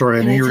tell your story.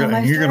 I Can knew I you were tell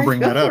going my to story? bring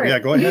Go that up. for it. Yeah,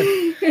 go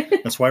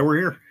ahead. That's why we're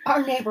here.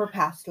 our neighbor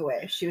passed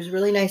away. She was a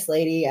really nice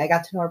lady. I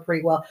got to know her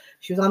pretty well.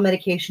 She was on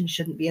medication,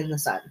 shouldn't be in the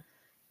sun.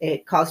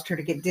 It caused her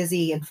to get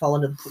dizzy and fall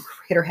into the pool,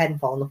 hit her head and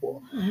fall in the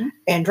pool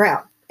and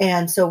drown.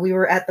 And so we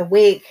were at the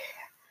wake,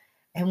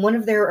 and one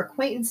of their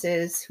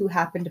acquaintances, who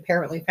happened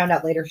apparently found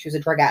out later she was a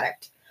drug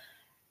addict.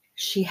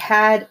 She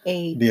had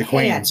a The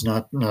acquaintance, pan.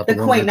 not The the woman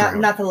acquaintance, that not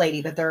drowned. not the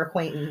lady, but their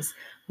acquaintance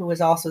who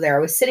was also there.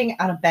 I was sitting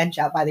on a bench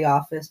out by the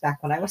office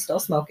back when I was still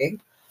smoking.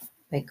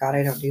 Thank God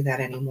I don't do that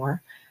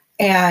anymore.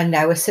 And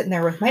I was sitting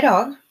there with my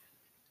dog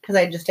because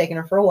I had just taken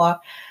her for a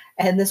walk.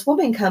 And this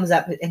woman comes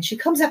up, and she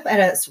comes up at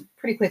us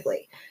pretty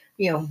quickly,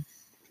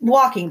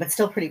 walking, but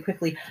still pretty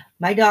quickly.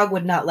 My dog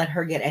would not let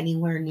her get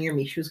anywhere near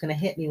me. She was going to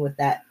hit me with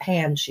that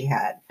pan she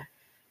had.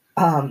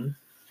 I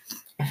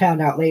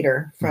found out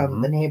later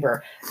from the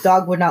neighbor.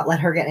 Dog would not let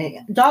her get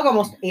any. Dog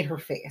almost ate her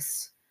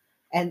face.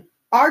 And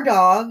our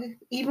dog,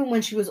 even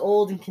when she was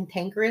old and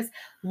cantankerous,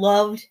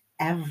 loved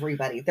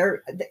everybody.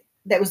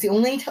 That was the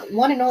only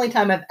one and only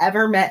time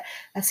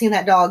I've seen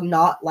that dog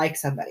not like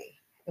somebody.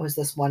 It was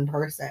this one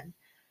person.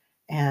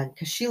 And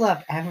because she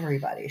loved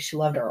everybody. She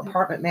loved our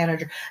apartment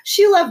manager.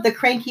 She loved the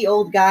cranky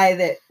old guy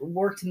that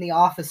worked in the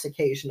office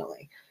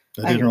occasionally.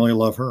 I didn't really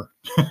love her.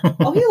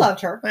 Oh, he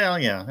loved her. Well,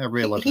 yeah,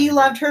 everybody loved her. He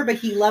loved her, but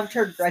he loved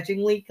her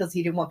grudgingly because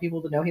he didn't want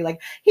people to know.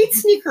 He'd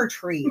sneak her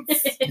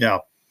treats. Yeah.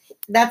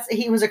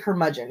 He was a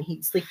curmudgeon.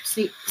 He'd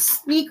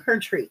sneak her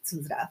treats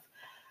and stuff.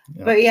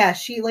 Yeah. But yeah,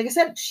 she, like I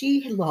said,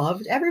 she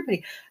loved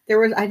everybody.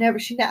 I'd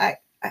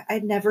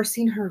never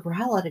seen her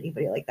growl at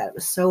anybody like that. It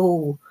was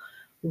so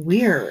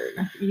weird.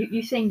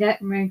 You saying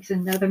that makes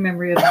another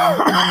memory of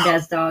mom and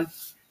dad's dog.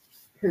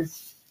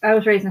 Because I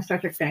was raised in a Star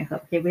Trek fan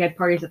club. Okay, we had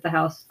parties at the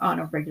house on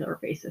a regular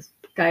basis.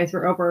 Guys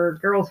were over,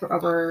 girls were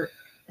over,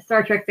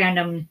 Star Trek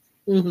fandom,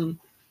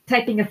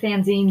 typing of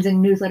fanzines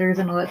and newsletters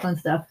and all that fun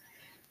stuff.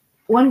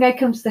 One guy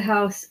comes to the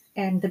house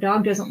and the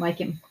dog doesn't like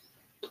him.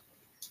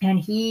 And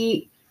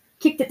he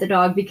kicked at the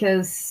dog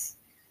because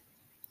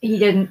he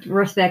didn't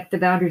respect the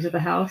boundaries of the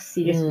house.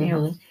 He just,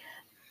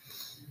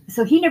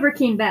 So he never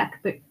came back,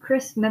 but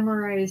Chris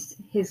memorized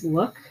his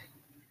look,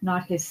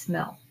 not his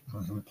smell.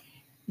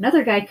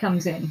 Another guy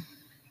comes in.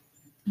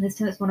 This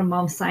time it's one of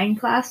Mom's sign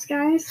class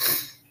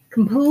guys.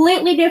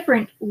 Completely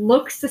different.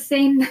 Looks the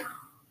same.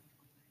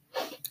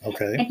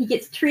 Okay. And he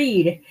gets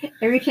treed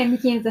every time he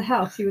came to the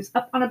house. He was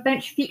up on a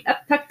bench, feet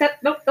up, tucked up.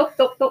 Nope.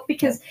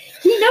 Because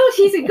he knows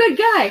he's a good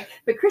guy.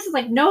 But Chris is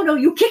like, no,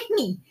 you kicked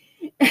me.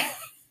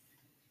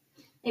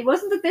 It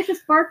wasn't the vicious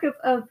bark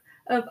of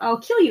I'll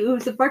kill you. It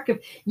was the bark of,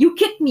 you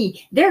kicked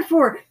me.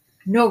 Therefore,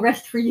 no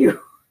rest for you.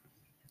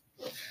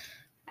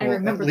 I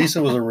remember at least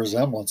that. it was a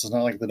resemblance. It's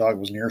not like the dog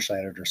was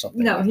nearsighted or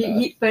something. No,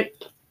 like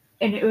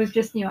and it was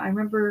just, I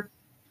remember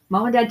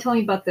Mom and Dad telling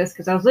me about this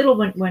because I was little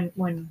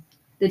when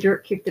the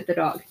dirt kicked at the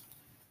dog.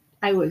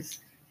 I was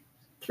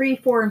 3,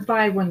 4, and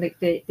 5 when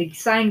the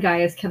sign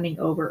guy is coming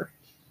over,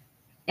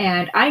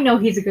 and I know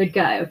he's a good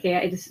guy.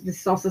 Okay, this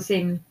is also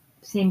the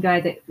same guy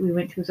that we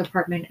went to his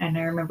apartment, and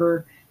I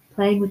remember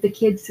playing with the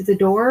kids to the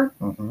door.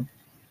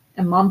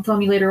 And Mom told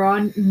me later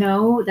on,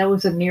 no, that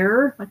was a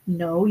mirror. Like,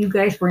 no, you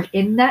guys weren't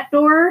in that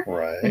door.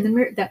 Right. And the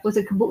mirror, that was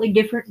a completely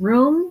different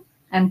room.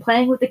 I'm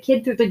playing with the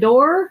kid through the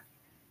door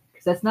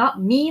because that's not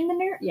me in the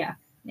mirror. Yeah.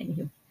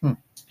 Anywho,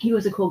 he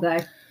was a cool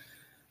guy.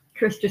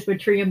 Chris just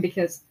would treat him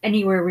because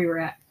anywhere we were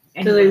at.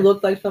 Because he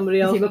looked like somebody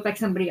else. He looked like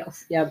somebody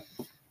else. Yep.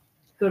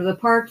 Go to the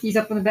park. He's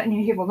up on the bed and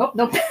he's well,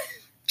 nope. Well,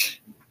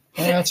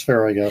 that's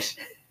fair, I guess.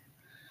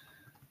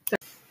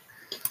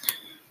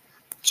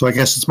 So I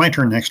guess it's my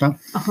turn next, huh?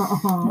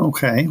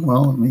 Okay,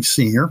 well, let me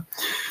see here.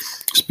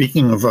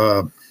 Speaking of,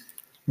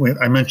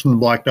 I mentioned the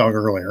black dog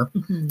earlier.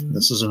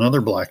 This is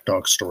another black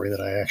dog story that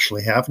I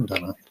actually haven't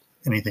done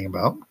anything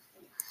about.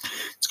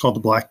 It's called The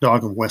Black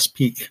Dog of West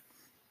Peak.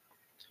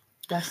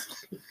 West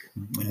Peak.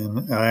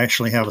 And I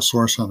actually have a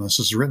source on this.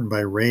 This is written by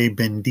Ray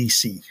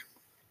Bendici.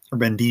 Or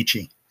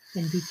Bendici.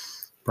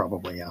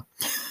 Probably, yeah.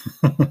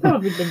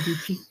 Probably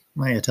Bendici.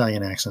 My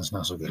Italian accent's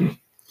not so good.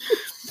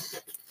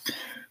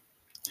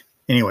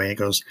 Anyway, it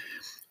goes,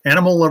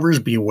 animal lovers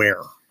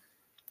beware.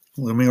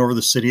 Looming over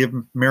the city of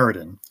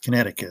Meriden,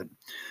 Connecticut,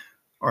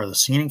 are the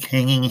scenic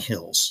Hanging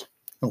Hills,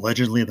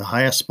 allegedly the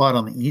highest spot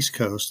on the East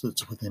Coast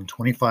that's within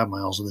 25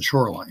 miles of the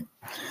shoreline.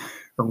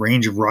 A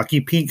range of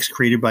rocky peaks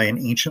created by an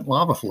ancient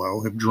lava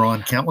flow have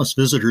drawn countless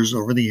visitors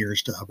over the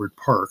years to Hubbard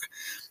Park,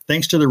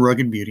 thanks to their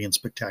rugged beauty and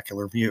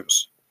spectacular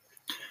views.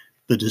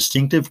 The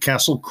distinctive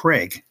Castle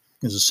Craig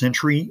is a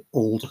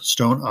century-old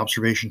stone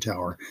observation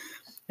tower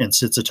and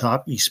sits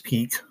atop East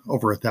Peak,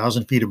 over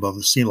 1,000 feet above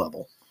the sea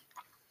level.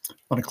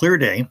 On a clear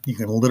day, you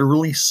can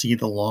literally see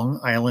the Long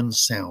Island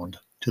Sound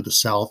to the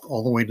south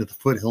all the way to the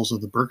foothills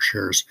of the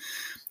Berkshires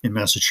in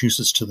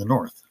Massachusetts to the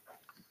north.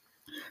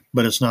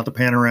 But it's not the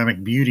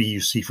panoramic beauty you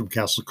see from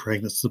Castle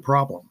Craig that's the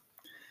problem.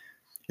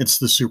 It's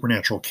the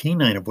supernatural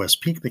canine of West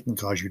Peak that can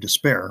cause you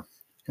despair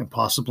and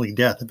possibly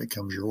death if it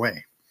comes your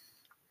way.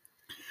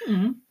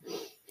 Mm-hmm.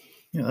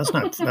 Yeah, that's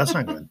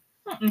not good.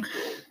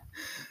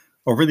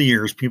 Over the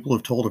years, people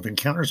have told of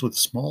encounters with a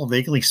small,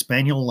 vaguely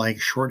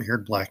spaniel-like,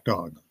 short-haired black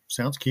dog.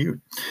 Sounds cute.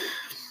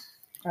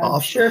 I'm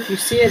sure if you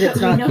see it, it's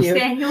We not know cute.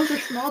 spaniels are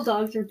small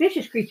dogs or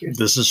vicious creatures.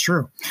 This is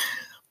true.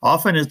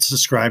 Often it's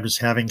described as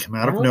having come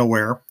out of Well.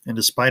 nowhere, and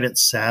despite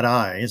its sad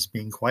eyes,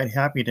 being quite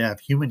happy to have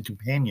human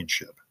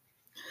companionship.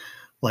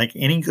 Like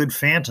any good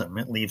phantom,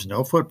 it leaves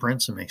no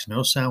footprints and makes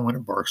no sound when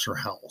it barks or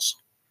howls.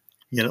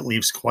 Yet it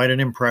leaves quite an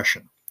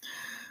impression.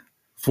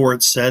 For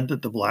it's said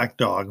that the black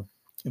dog,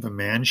 if a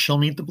man shall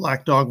meet the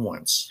black dog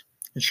once,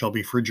 it shall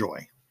be for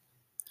joy.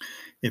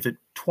 If it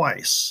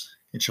twice,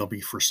 it shall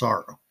be for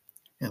sorrow.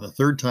 And the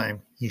third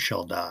time, he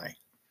shall die.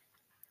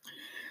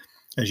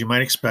 As you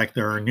might expect,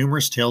 there are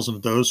numerous tales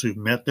of those who've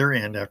met their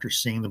end after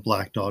seeing the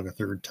black dog a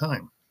third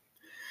time.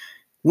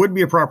 Would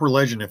be a proper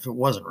legend if it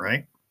wasn't,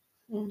 right?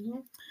 Mm-hmm.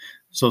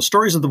 So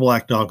stories of the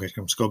black dog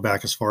victims go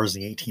back as far as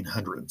the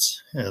 1800s.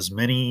 As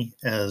many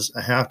as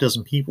a half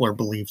dozen people are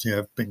believed to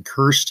have been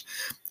cursed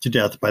to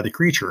death by the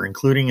creature,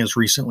 including as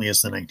recently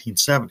as the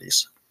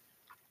 1970s.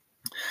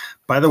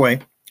 By the way,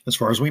 as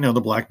far as we know,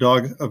 the black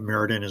dog of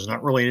Meriden is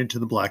not related to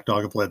the black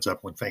dog of Led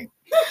Zeppelin fame.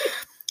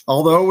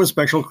 Although with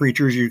spectral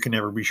creatures, you can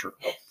never be sure.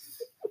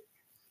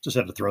 Just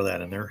had to throw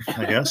that in there,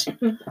 I guess.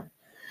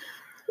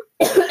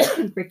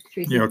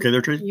 You okay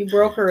there, Tracy? You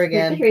broke her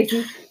again.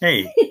 Tracy.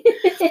 Hey,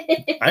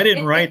 I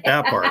didn't write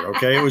that part,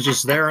 okay? It was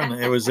just there, and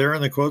it was there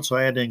in the quote, so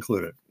I had to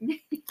include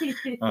it.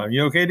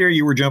 You okay, dear?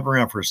 You were jumping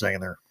around for a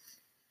second there.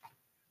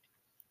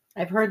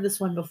 I've heard this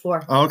one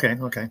before. Oh, okay.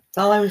 That's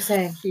all I was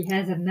saying. She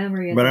has a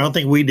memory of But I that. don't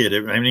think we did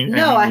it. I mean,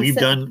 No, I we've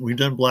said-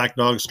 done black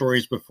dog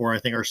stories before. I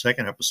think our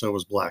second episode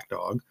was black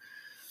dog.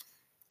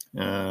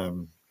 But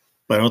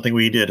I don't think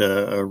we did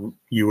a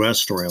U.S.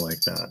 story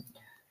like that.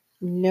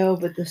 No,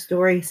 but the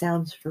story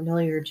sounds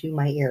familiar to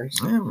my ears.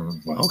 Well,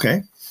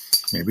 okay,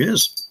 maybe it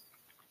is.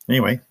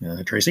 Anyway,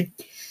 Tracy.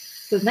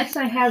 So the next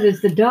one I have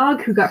is the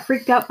dog who got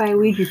freaked out by a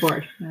Ouija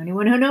board. Now,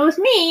 anyone who knows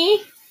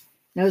me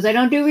knows I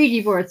don't do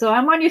Ouija boards, so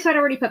I'm on your side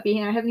already, puppy,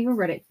 and I haven't even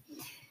read it.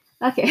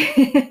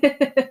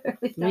 Okay.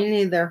 At least Me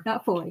neither.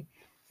 not fully.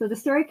 So the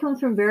story comes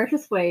from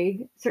Veritas Way.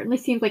 It certainly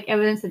seems like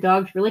evidence that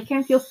dogs really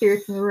can feel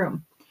spirits in the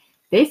room.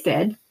 They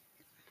said,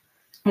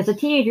 as a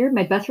teenager,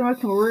 my best friend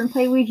would come over and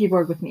play Ouija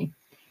board with me.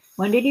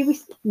 One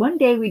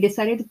day we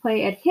decided to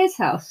play at his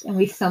house, and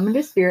we summoned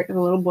a spirit of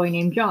a little boy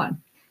named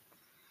John.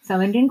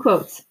 Summoned in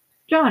quotes.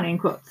 John in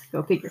quotes.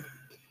 Go figure.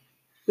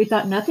 We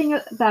thought nothing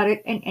about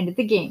it and ended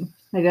the game.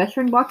 My best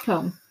friend walked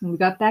home. When we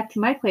got back to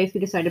my place, we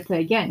decided to play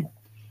again.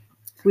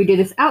 We did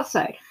this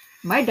outside.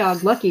 My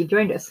dog, Lucky,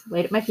 joined us,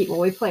 laid at my feet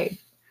while we played.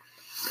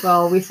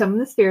 Well, we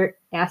summoned the spirit,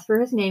 asked for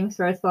his name,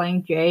 started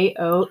spelling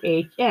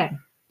John.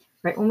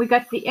 Right when we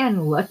got to the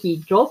end,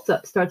 Lucky jolts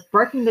up, starts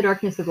barking in the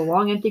darkness of the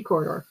long, empty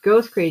corridor,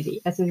 goes crazy,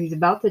 as if he's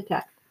about to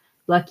attack.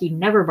 Lucky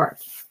never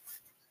barked.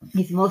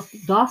 He's the most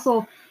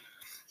docile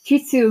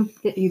Shih Tzu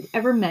that you've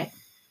ever met.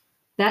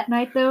 That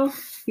night, though,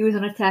 he was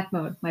in attack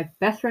mode. My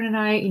best friend and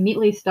I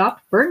immediately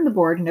stopped, burned the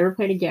board, and never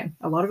played again.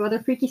 A lot of other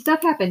freaky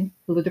stuff happened.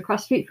 We lived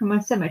across the street from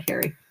a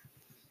cemetery.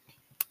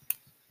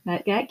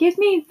 That gives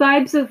me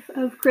vibes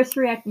of Chris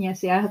reacting. Yeah,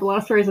 see, I have a lot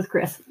of stories with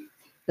Chris.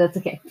 That's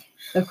okay.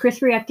 Of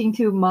Chris reacting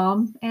to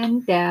mom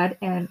and dad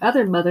and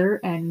other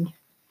mother and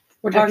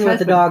We're talking about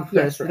the dog,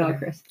 Chris. Yes, the dog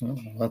Chris. Well,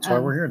 that's why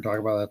we're here to talk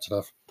about that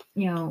stuff.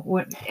 You know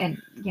what? And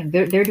you know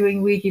they're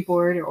doing Ouija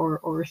board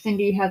or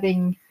Cindy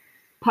having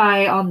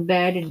Pie on the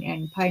bed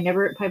and Pie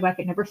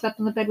Blackett never slept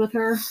on the bed with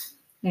her.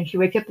 And she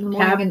wakes up in the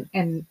morning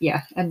and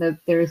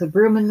there's a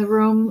broom in the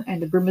room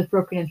and the broom is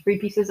broken in 3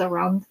 pieces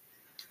around.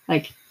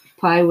 Like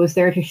Pie was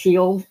there to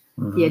shield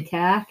the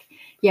attack.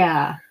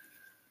 Yeah.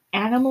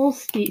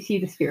 Animals see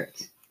the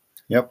spirits.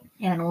 Yep.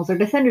 Animals are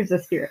defenders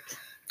of spirits.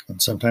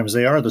 And sometimes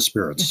they are the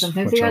spirits,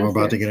 Sometimes which they are I'm the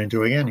about to spirits. get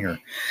into again here.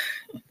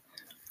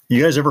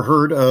 You guys ever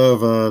heard of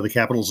the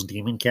Capitol's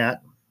demon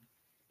cat?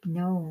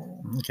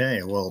 No.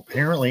 Okay, well,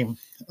 apparently,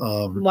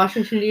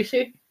 Washington,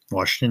 D.C.?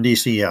 Washington,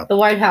 D.C., yeah. The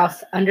White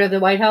House. Under the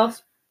White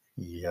House?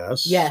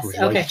 Yes. Yes, Would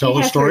you like okay. to tell the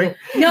She has story? heard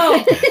No.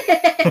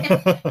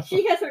 it.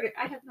 She has heard it.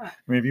 I have not.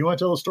 I mean, if you want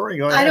to tell the story,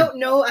 go ahead. I don't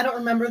know. I don't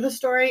remember the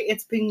story.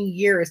 It's been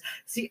years.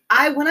 See,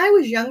 when I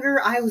was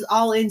younger, I was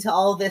all into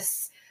all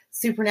this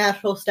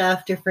supernatural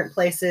stuff, different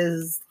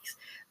places,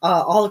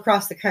 all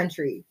across the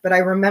country. But I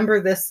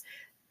remember this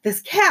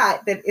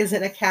cat that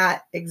isn't a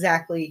cat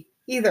exactly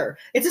either.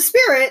 It's a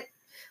spirit,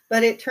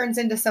 but it turns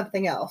into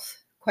something else.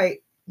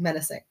 Quite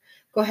menacing.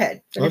 Go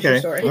ahead. Finish your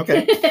story.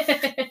 Okay.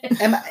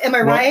 Am I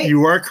Well, right?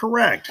 you are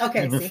correct.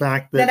 Okay, in the see,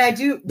 fact then that I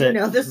do that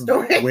know this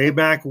story. way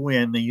back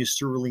when they used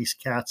to release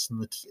cats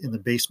in the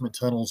basement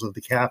tunnels of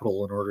the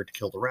Capitol in order to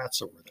kill the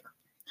rats over there.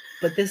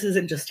 But this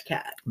isn't just a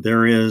cat.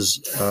 There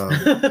is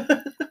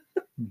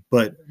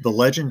But the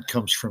legend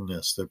comes from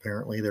this. That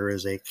apparently there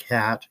is a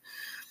cat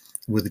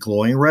with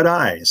glowing red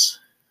eyes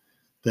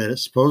that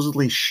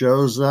supposedly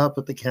shows up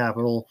at the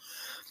Capitol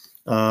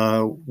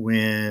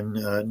when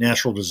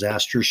natural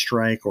disasters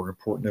strike or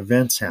important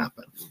events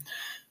happen.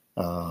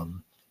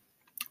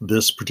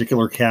 This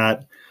particular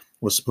cat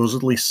was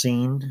supposedly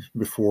seen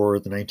before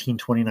the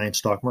 1929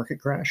 stock market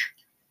crash.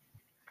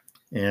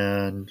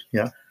 And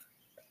yeah.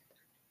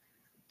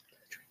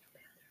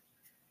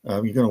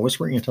 You're going to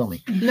whisper and tell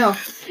me. No.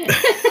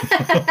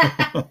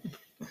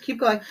 Keep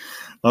going.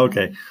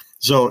 Okay.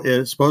 So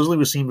it supposedly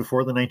was seen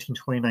before the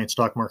 1929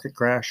 stock market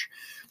crash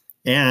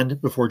and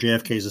before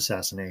JFK's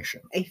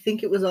assassination. I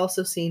think it was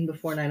also seen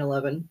before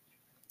 9/11.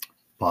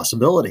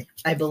 Possibility.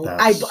 I believe.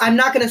 That's I'm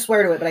not going to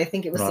swear to it, but I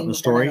think it was Not seen in the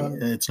before story.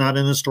 9/11. It's not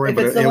in the story, If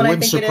but it's it the one I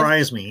wouldn't think it is-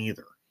 surprise me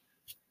either.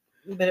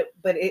 But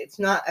it's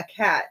not a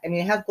cat. I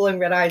mean, it has glowing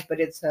red eyes, but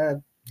it's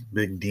a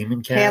Big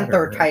demon cat. panther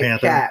or a type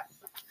panther. cat.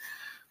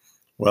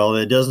 Well,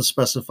 it doesn't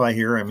specify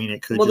here. I mean,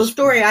 it could Well, the just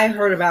story I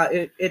heard about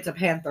it's a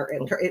panther.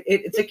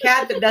 It's a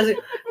cat that doesn't.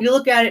 You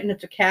look at it and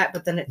it's a cat,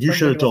 but then it. You turns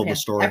should have into a told the panther.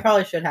 story. I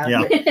probably should have.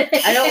 Yeah.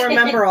 I don't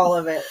remember all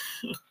of it.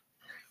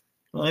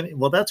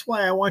 Well, that's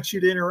why I want you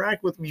to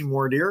interact with me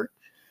more, dear.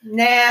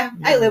 Nah,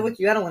 I live with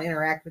you. I don't want to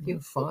interact with you.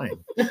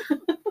 Fine.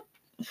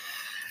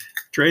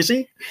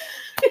 Tracy?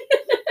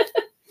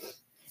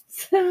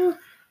 So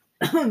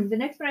the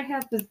next one I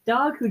have is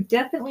dog who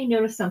definitely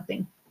noticed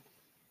something.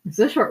 This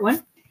is a short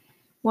one.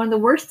 One of the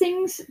worst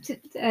things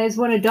is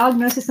when a dog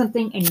notices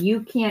something and you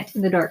can't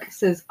in the dark. It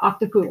says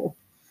Octopoodle,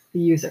 the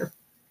user.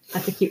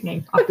 That's a cute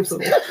name,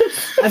 Octopoodle.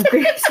 I'm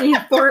crazy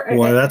for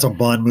Boy, that's a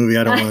Bond movie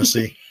I don't want to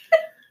see.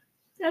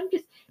 I'm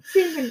just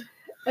seeing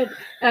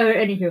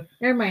anywho,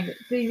 never mind.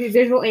 The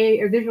visual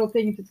aid or visual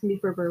thing, if it's gonna be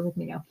for bear with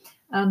me now.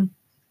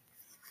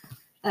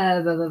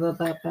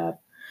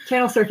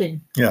 Channel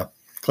surfing.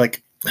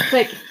 Click.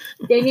 Click.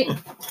 Dang it.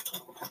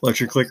 Let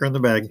your clicker in the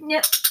bag.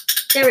 Yep.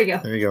 There we go.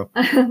 There you go.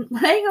 I'm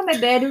lying on my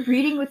bed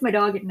reading with my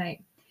dog at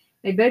night.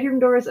 My bedroom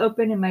door is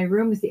open and my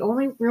room is the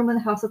only room in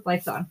the house with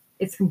lights on.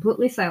 It's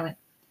completely silent.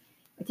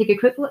 I take a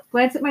quick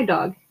glance at my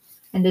dog,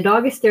 and the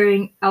dog is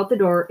staring out the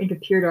door into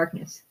pure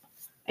darkness.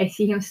 I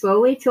see him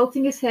slowly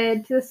tilting his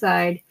head to the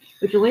side,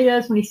 which only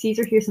does when he sees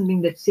or hears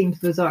something that seems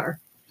bizarre.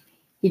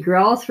 He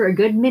growls for a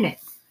good minute,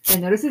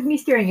 then notices me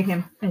staring at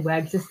him and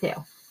wags his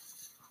tail.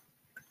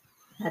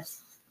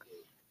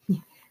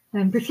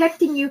 I'm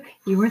protecting you.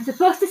 You weren't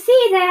supposed to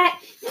see that.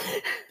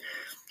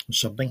 There's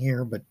something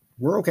here, but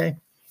we're okay.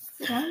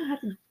 I don't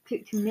have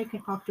to make an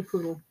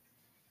octopoodle,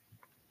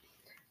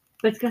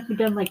 but it's got to be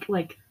done like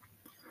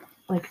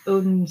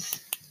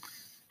Odin's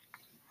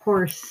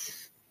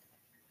horse.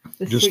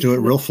 Just do it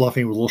real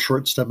fluffy with little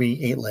short,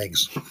 stubby 8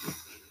 legs.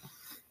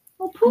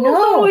 Well, poodles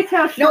No. always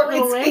have No, short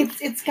little legs,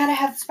 it's got to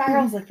have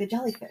spirals like the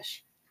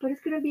jellyfish. but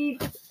it's gonna be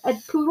a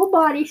poodle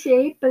body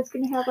shape, but it's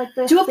gonna have like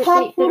the Do a the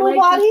plump poodle legs.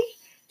 body.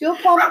 Do a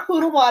plump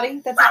poodle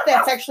body. That's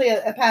actually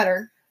a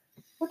pattern.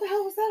 What the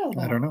hell was that all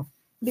about? I don't know.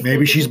 Because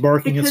Maybe she's it's-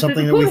 barking at because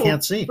something it's that a we poodle.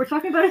 can't see. We're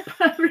talking about a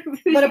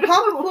But a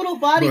plump poodle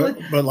body with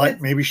But like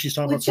with- maybe she's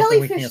talking about with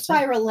something we jellyfish can't see.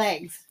 spiral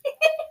legs.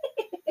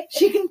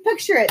 She can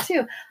picture it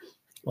too.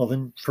 Well,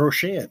 then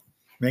crochet it.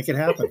 Make it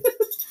happen.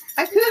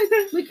 I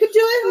could. We could do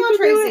it, huh,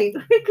 Tracy?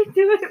 We could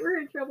do it. We're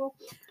in trouble.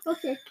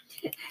 Okay.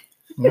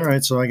 All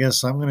right, so I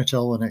guess I'm going to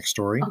tell the next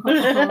story.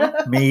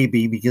 Uh-huh.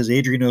 Maybe because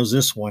Adri knows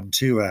this one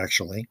too,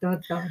 actually.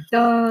 Dun, dun,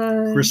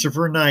 dun.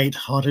 Christopher Knight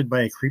haunted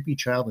by a creepy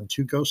child and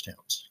 2 ghost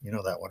towns. You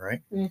know that one,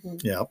 right? Mhm.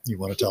 Yeah. You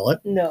want to tell it?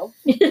 No,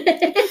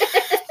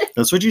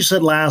 That's what you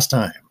said last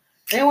time.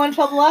 I didn't want to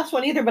tell the last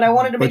one either, but I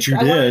wanted to But make sure.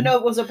 you I wanted to did. know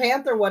it was a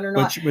panther one or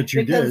not. But you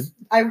did. because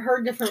I've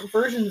heard different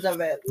versions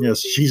of it. Yes,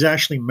 she's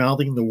actually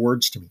mouthing the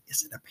words to me.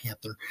 Is it a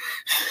panther?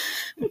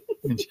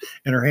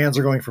 and her hands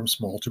are going from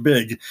small to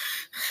big.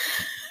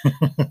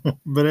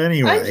 But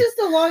anyway, I'm just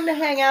along to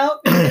hang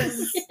out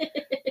because,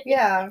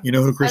 yeah. you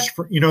know who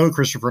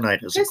Christopher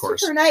Knight is, of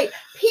course. Christopher Knight,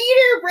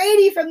 Peter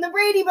Brady from the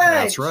Brady Bunch.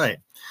 That's right.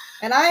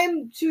 And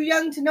I'm too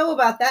young to know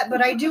about that,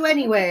 but I do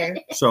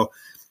anyway. So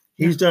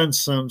he's done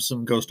some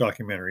ghost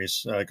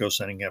documentaries, ghost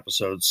hunting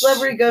episodes.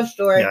 Celebrity Ghost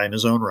Story. Yeah, in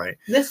his own right.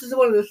 This is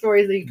one of the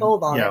stories that he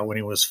told on Yeah, it. when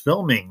he was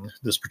filming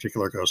this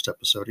particular ghost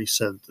episode, he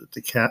said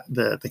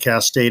that the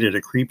cast stayed at a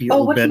creepy Oh,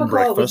 old bed and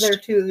whatchamacallit was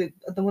breakfast. there too?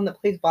 The one that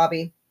plays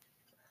Bobby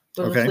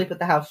was Okay. asleep at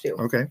the house too.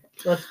 Okay,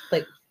 Let's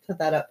set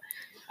that up.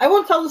 I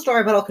won't tell the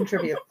story, but I'll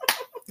contribute.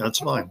 that's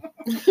fine.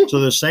 So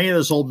they're staying at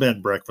this old bed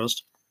and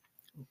breakfast,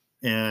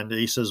 and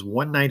he says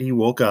one night he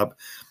woke up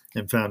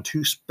and found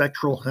 2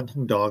 spectral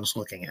hunting dogs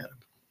looking at him.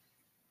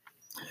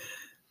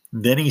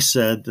 Then he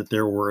said that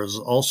there was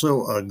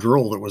also a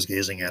girl that was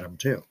gazing at him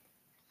too.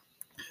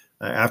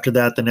 After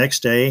that, the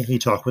next day, he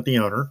talked with the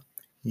owner.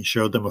 He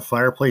showed them a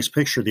fireplace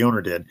picture, the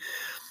owner did.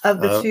 Of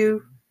the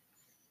 2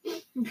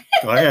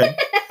 Go ahead.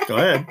 Go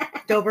ahead.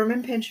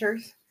 Doberman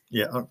Pinschers.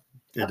 Yeah.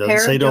 It A doesn't pair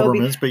say of Dobie.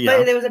 Dobermans, but yeah.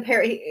 But there was a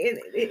pair.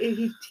 He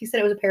said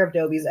it was a pair of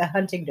Dobies, a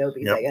hunting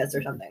Dobies, Yep. I guess,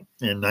 or something.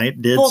 And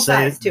Knight did Full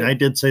say size, too.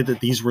 that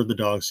these were the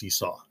dogs he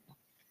saw.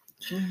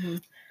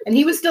 And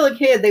he was still a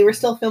kid. They were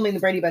still filming the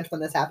Brady Bunch when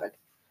this happened.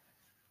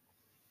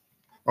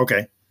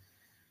 Okay.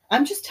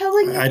 I'm just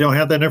telling you. I don't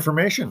have that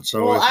information.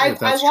 So Well, if I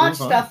that's watch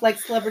true, stuff like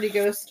Celebrity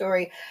Ghost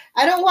Story.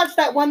 I don't watch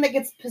that one that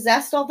gets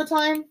possessed all the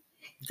time.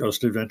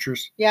 Ghost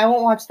Adventures. Yeah, I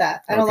won't watch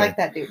that. I don't Okay. like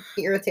that dude.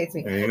 He irritates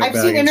me. There you go, I've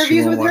seen Baggins. She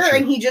interviews won't with her, watch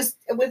and he just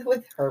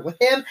with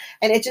him,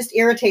 and it just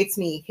irritates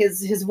me.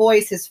 His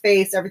voice, his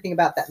face, everything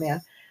about that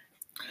man.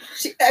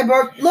 I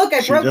broke She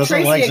Tracy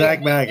doesn't like Zach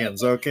again.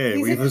 Baggins. Okay,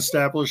 He's we've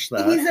established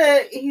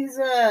that. He's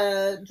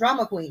a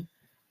drama queen.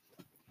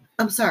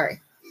 I'm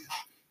sorry.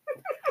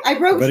 I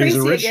broke But Tracy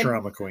he's a rich again.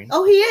 drama queen.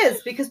 Oh, he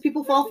is, because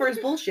people fall for his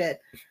bullshit.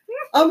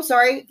 I'm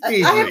sorry.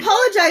 Easy. I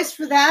apologize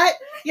for that.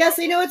 Yes,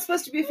 I know it's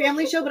supposed to be a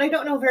family show, but I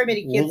don't know very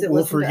many kids that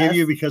We'll listen to forgive us.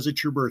 you because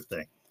it's your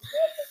birthday.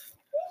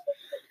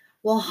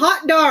 Well,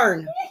 hot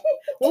darn.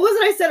 What was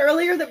it I said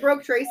earlier that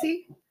broke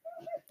Tracy?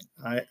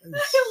 I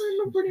don't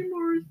remember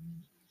anymore.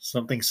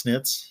 something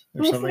snits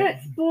or Bullshit.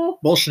 something.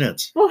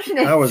 Bullschnitz. Bullshit.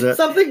 That was it.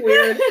 Something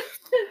weird.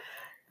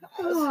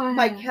 Oh,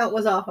 My count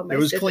was off on my It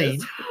was stitches.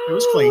 clean. It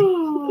was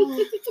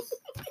clean.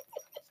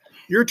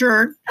 Your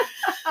turn.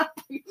 Are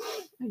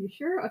you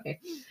sure? Okay.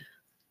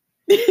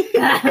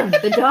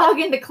 The dog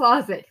in the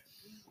closet.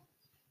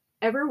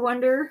 Ever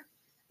wonder?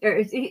 Or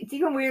it's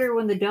even weirder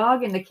when the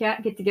dog and the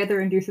cat get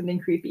together and do something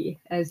creepy.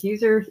 As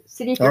user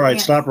City. All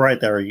right, stop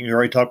right there. You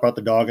already talked about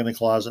the dog in the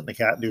closet and the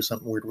cat do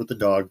something weird with the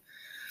dog.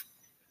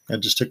 That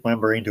just took my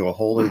brain to a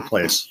whole other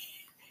place.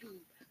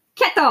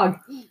 Cat dog.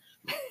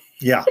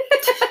 Yeah.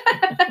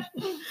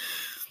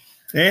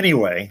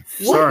 Anyway,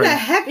 What sorry. the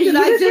heck did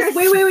I just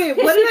wait?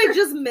 What did I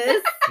just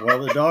miss?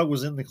 Well, the dog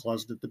was in the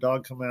closet. Did the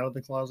dog come out of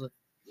the closet?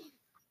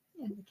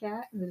 And the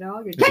cat and the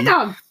dog. And Is cat he-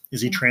 dog.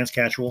 Is he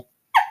transcasual?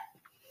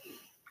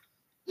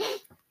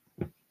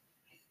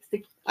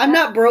 I'm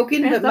not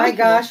broken, but my Transsexual.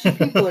 gosh, you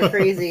people are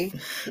crazy.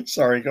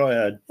 Sorry, go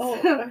ahead.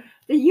 Oh,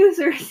 The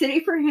user City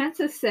for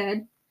Francis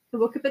said he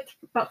woke up at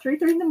about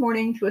 3:30 in the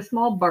morning to a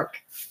small bark,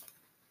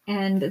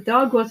 and the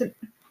dog wasn't.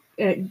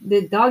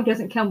 The dog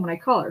doesn't come when I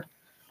call her.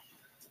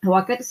 I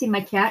walk out to see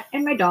my cat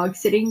and my dog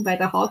sitting by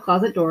the hall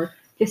closet door,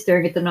 just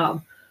staring at the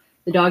knob.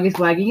 The dog is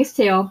wagging his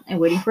tail and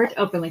waiting for it to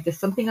open like there's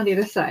something on the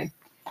other side.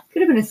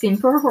 Could have been a scene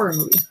for a horror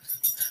movie.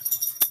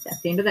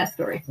 That's the end of that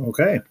story.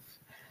 Okay.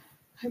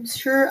 I'm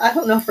sure. I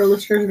don't know if our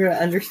listeners are going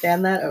to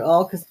understand that at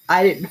all because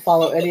I didn't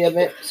follow any of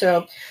it.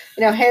 So,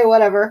 hey,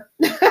 whatever.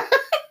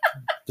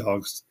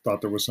 Dogs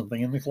thought there was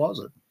something in the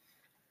closet.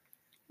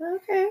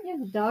 Okay. Yeah,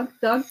 the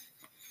dog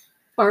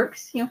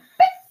barks,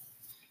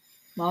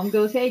 Mom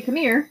goes, hey, come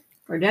here.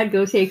 Or dad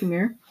goes, hey, come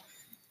here.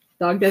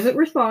 Dog doesn't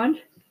respond.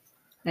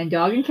 And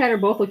dog and cat are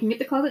both looking at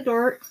the closet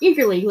door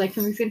eagerly, like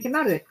something's going to come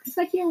out of it. It's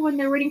like, when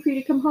they're waiting for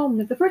you to come home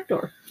at the front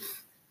door.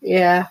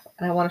 Yeah,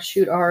 and I want to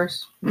shoot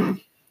ours.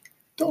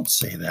 Don't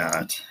say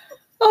that.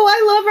 Oh,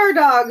 I love our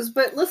dogs,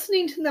 but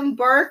listening to them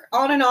bark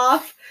on and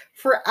off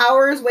for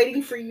hours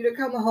waiting for you to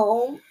come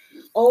home.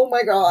 Oh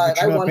my God.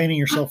 But you're not painting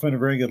yourself in a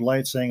very good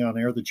light saying on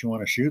air that you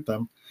want to shoot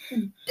them.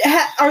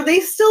 Are they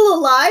still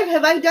alive?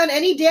 Have I done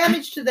any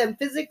damage to them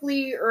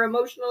physically or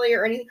emotionally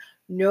or anything?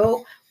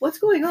 No. What's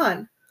going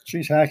on?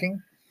 She's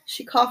hacking. Is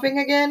she coughing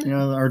again?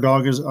 Yeah, our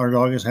dog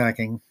is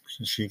hacking.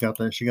 She got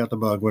the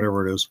bug,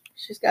 whatever it is.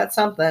 She's got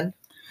something.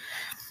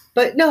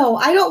 But no,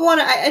 I don't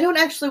want to. I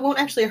won't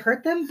actually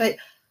hurt them. But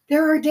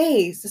there are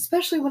days,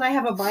 especially when I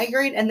have a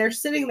migraine, and they're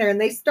sitting there and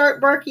they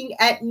start barking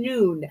at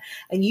noon,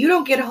 and you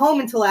don't get home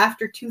until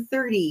after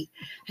 2:30,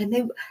 and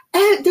there's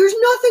nothing going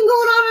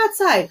on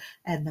outside,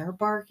 and they're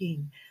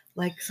barking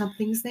like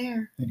something's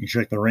there. And you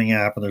check the Ring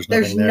app, and there's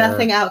There's nothing there.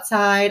 nothing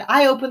outside.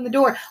 I open the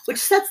door, which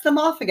sets them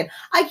off again.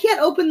 I can't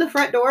open the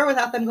front door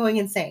without them going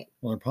insane.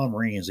 Well, the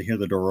Pomeranians, they hear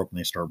the door open,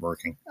 they start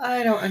barking.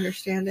 I don't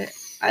understand it.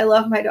 I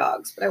love my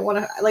dogs, but I want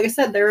to, like I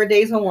said, there are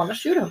days when I want to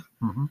shoot them.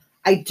 Mm-hmm.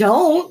 I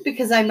don't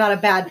because I'm not a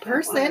bad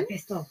person.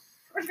 Pistol.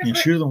 You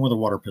shoot them with a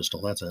water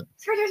pistol. That's it.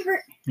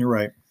 You're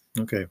right.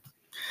 Okay.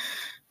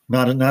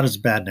 Not as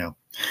bad now.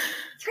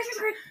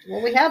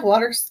 Well, we have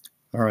waters.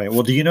 All right.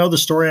 Well, do you know the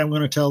story I'm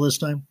going to tell this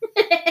time?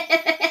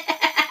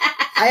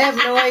 I have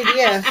no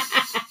idea.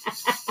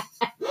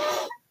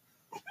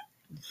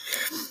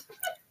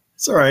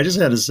 Sorry, I just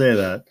had to say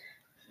that.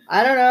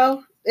 I don't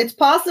know. It's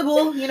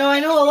possible. I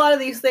know a lot of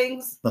these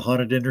things. The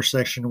haunted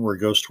intersection where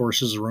ghost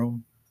horses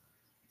roam.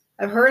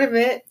 I've heard of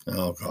it.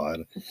 Oh,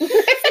 God.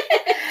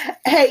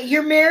 Hey,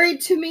 you're married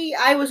to me.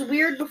 I was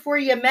weird before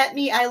you met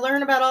me. I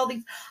learn about all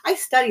these. I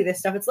study this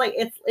stuff. It's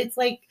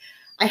like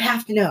I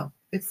have to know.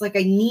 It's like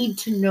I need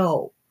to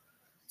know.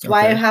 That's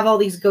why I Okay. have all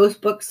these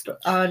ghost books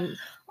on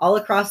all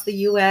across the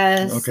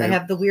U.S. Okay. I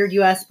have the weird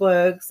U.S.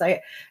 books. Well,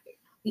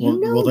 then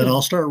me.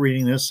 I'll start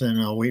reading this, and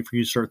I'll wait for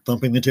you to start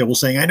thumping the table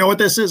saying, I know what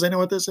this is. I know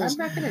what this is. I'm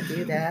not going to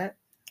do that.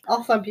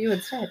 I'll thump you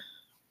instead.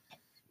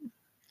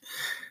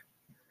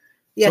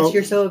 Yes, So-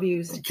 you're so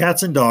abused.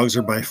 Cats and dogs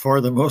are by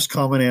far the most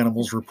common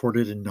animals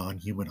reported in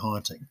non-human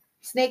haunting.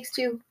 Snakes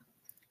too.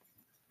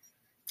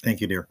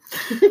 Thank you, dear.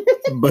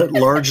 But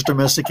large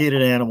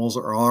domesticated animals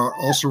are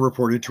also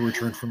reported to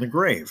return from the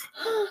grave.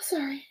 Oh,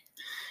 sorry.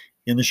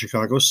 In the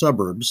Chicago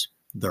suburbs,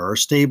 there are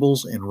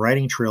stables and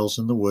riding trails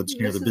in the woods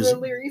near the Mrs. busy.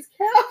 O'Leary's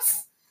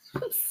house.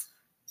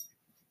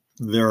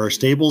 There are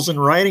stables and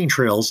riding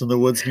trails in the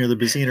woods near the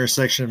busy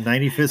intersection of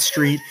 95th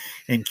Street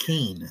and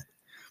Keene.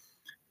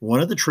 One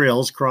of the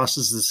trails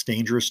crosses this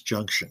dangerous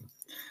junction.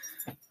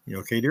 You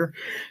okay, dear?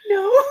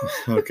 No.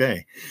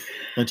 Okay.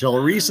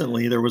 Until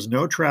recently, there was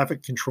no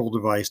traffic control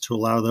device to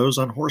allow those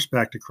on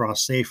horseback to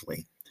cross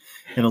safely,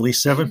 and at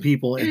least 7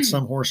 people and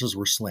some horses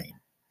were slain.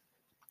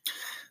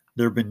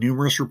 There have been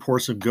numerous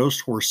reports of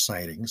ghost horse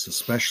sightings,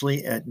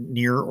 especially at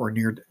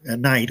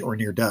night or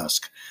near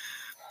dusk.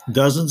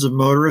 Dozens of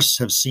motorists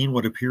have seen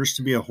what appears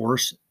to be a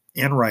horse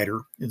and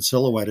rider in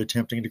silhouette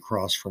attempting to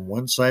cross from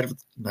one side of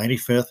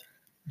 95th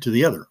to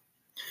the other.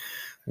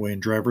 When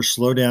drivers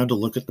slow down to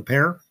look at the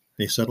pair,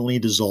 they suddenly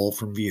dissolve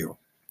from view.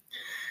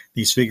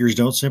 These figures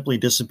don't simply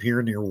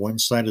disappear near one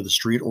side of the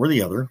street or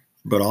the other,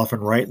 but often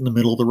right in the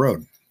middle of the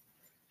road.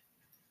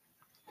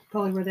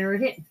 Probably where they were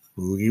hit.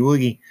 Woogie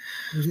woogie.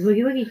 Woogie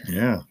woogie woogie.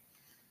 Yeah.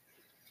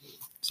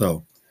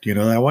 So, do you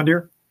know that one,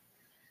 dear?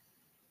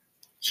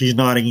 She's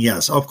nodding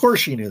yes. Of course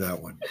she knew that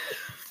one.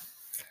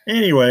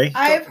 Anyway.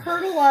 I've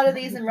heard a lot of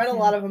these and read a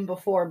lot of them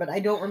before, but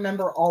I don't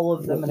remember all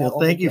of them. Well,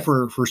 thank you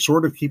for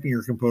sort of keeping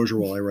your composure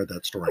while I read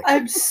that story.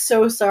 I'm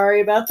so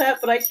sorry about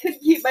that, but I couldn't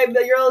keep my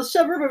million-year-old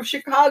suburb of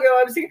Chicago.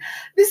 I was thinking,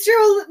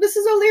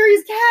 Mrs.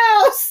 O'Leary's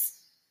cows.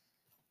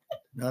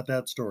 Not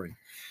that story.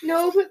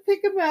 No, but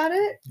think about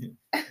it.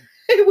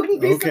 It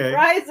wouldn't be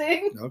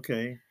surprising.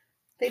 Okay.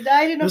 They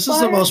died in a fire. This is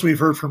the most we've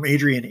heard from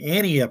Adrian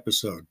any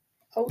episode.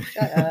 Oh,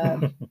 shut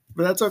up.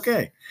 But that's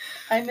okay.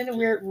 I'm in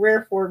a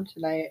rare form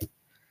tonight.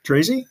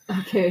 Tracy?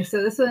 Okay,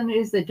 so this one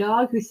is the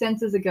dog who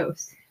senses a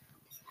ghost.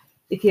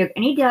 If you have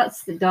any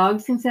doubts that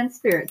dogs can sense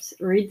spirits,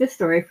 read the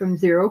story from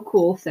Zero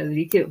Cool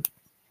 72.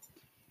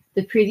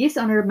 The previous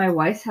owner of my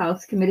wife's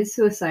house committed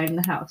suicide in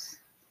the house.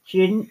 She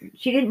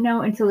didn't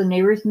know until the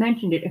neighbors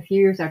mentioned it a few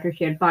years after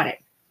she had bought it.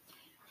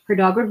 Her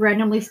dog would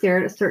randomly stare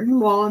at a certain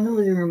wall in the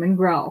living room and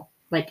growl,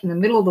 like in the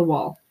middle of the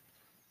wall.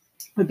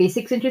 It would be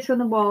 6 inches from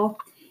the wall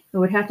and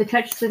would have to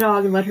touch the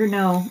dog and let her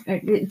know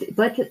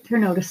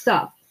to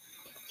stop.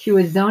 She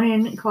would zone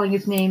in, calling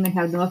his name, and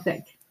have no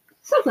effect.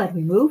 So glad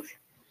we moved.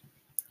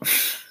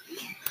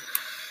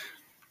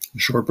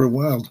 Short but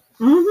wild.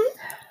 Mm-hmm.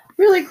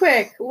 Really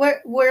quick, I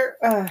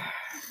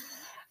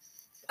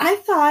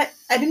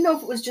didn't know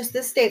if it was just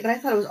this state, but I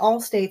thought it was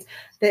all states,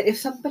 that if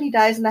somebody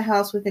dies in the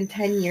house within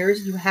 10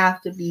 years, you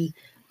have to be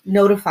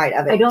notified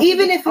of it.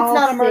 Even if it's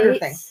not a murder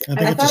thing.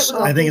 I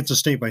think it's a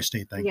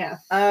state-by-state thing. Yeah.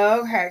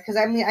 Okay, because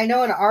I mean, I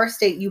know in our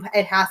state,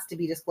 it has to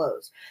be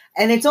disclosed.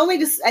 And it's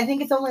only I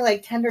think it's only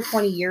like 10 or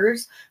 20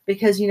 years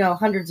because,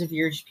 hundreds of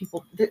years,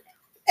 people,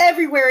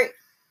 everywhere,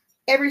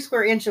 every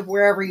square inch of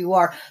wherever you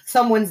are,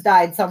 someone's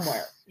died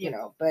somewhere,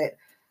 but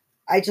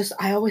I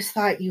always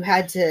thought you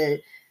had to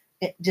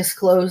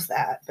disclose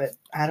that, but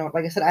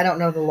like I said, I don't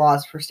know the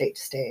laws for state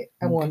to state.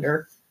 I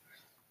wonder.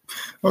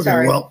 Okay,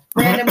 sorry. well,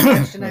 Random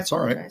question. That's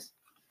all right.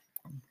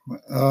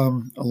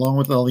 Along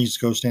with all these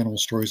ghost animal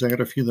stories, I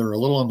got a few that are a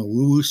little on the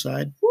woo-woo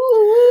side.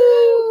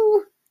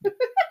 Woo!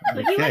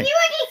 Okay.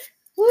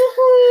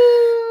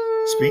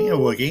 Woo-hoo! Speaking of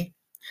Woogie,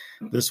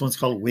 this one's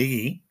called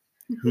Wiggy,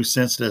 who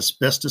sensed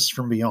asbestos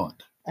from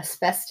beyond.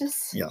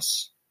 Asbestos?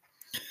 Yes.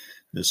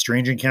 This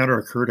strange encounter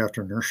occurred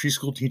after nursery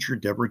school teacher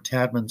Deborah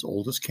Tadman's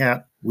oldest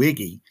cat,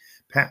 Wiggy,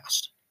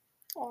 passed.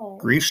 Oh.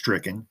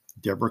 Grief-stricken,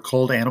 Deborah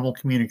called animal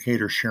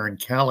communicator Sharon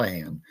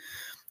Callahan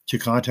to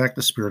contact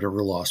the spirit of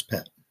her lost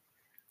pet.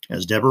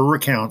 As Deborah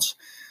recounts,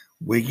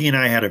 Wiggy and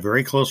I had a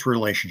very close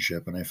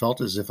relationship, and I felt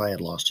as if I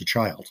had lost a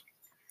child.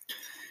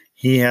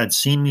 He had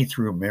seen me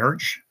through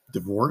marriage,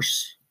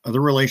 divorce,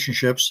 other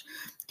relationships,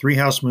 3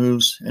 house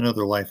moves, and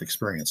other life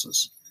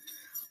experiences.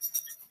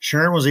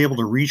 Sharon was able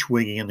to reach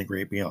Wiggy in the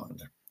great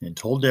beyond and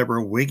told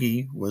Deborah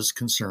Wiggy was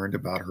concerned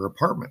about her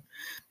apartment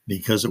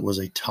because it was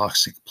a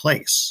toxic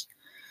place.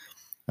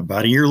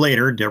 About a year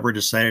later, Deborah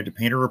decided to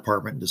paint her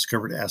apartment and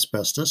discovered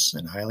asbestos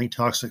and highly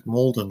toxic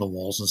mold in the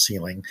walls and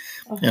ceiling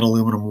and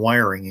aluminum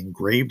wiring in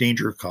grave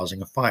danger of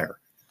causing a fire.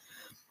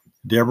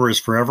 Deborah is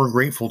forever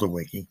grateful to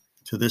Wiggy.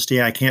 To this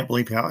day, I can't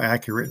believe how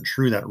accurate and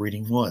true that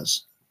reading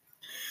was.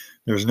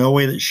 There's no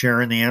way that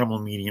Sharon, the animal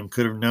medium,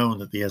 could have known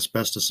that the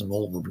asbestos and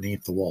mold were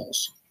beneath the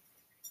walls.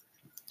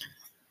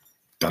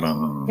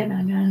 Ta-da!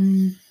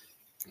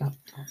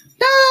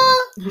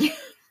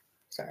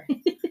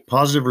 Sorry.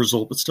 Positive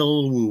result, but still a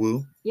little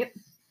woo-woo. Yep.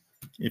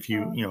 If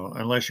you,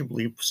 unless you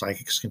believe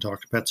psychics can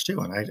talk to pets too.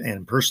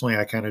 And personally,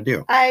 I kind of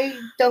do. I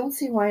don't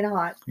see why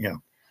not. Yeah.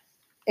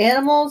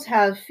 Animals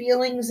have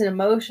feelings and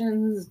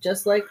emotions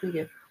just like we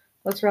do.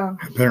 What's wrong?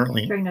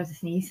 Apparently. Trying not to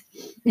sneeze.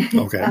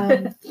 Okay.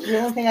 The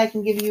only thing I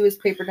can give you is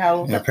paper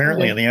towels. And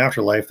apparently in the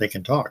afterlife, they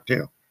can talk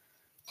too.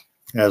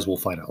 As we'll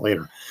find out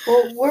later.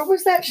 Well, where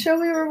was that show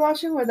we were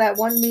watching where that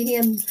one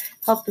medium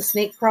helped the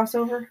snake cross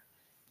over?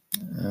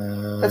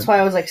 That's why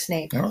I was like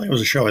snake. I don't think it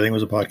was a show. I think it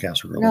was a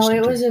podcast. No,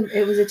 it was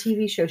a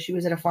TV show. She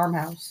was in a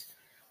farmhouse.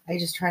 I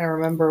just trying to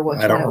remember what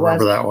I don't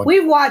remember that one.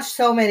 We've watched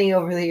so many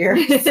over the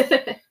years.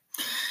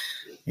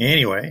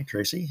 Anyway,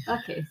 Tracy.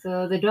 Okay,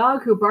 so the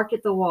dog who barked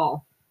at the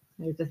wall.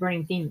 There's a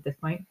running theme at this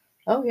point.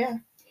 Oh, yeah.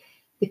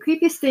 The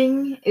creepiest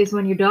thing is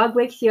when your dog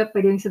wakes you up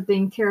by doing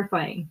something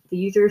terrifying. The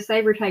user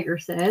Cyber Tiger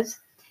says,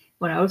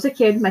 when I was a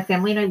kid, my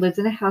family and I lived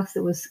in a house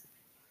that was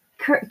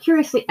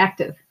curiously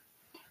active.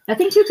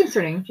 Nothing too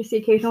concerning, just the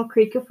occasional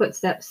creak of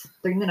footsteps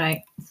during the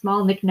night,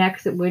 small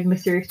knickknacks that would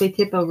mysteriously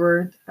tip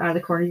over out of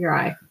the corner of your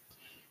eye.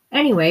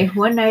 Anyway,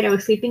 one night I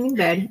was sleeping in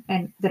bed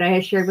and that I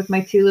had shared with my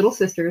 2 little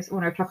sisters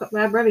when our chocolate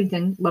lab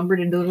Remington lumbered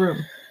into the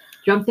room,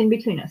 jumped in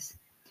between us.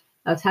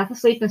 I was half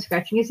asleep and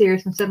scratching his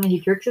ears when suddenly he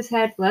jerks his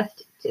head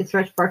left and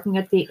starts barking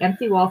at the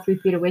empty wall 3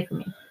 feet away from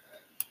me.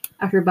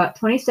 After about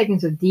 20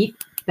 seconds of deep,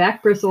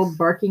 back-bristled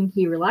barking,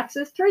 he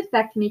relaxes, turns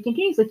back to me,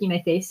 continues licking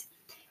my face.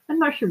 I'm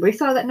not sure what he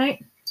saw that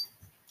night,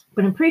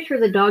 but I'm pretty sure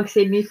the dog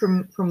saved me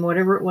from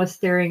whatever it was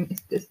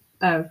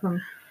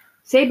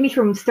saved me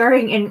from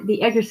starring in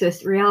the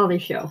Exorcist reality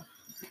show.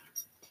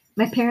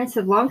 My parents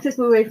have long since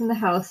moved away from the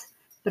house,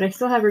 but I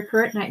still have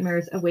recurrent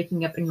nightmares of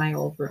waking up in my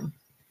old room.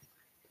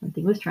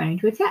 Something was trying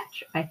to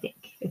attach, I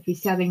think. If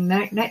he's having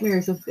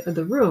nightmares of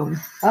the room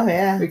Oh,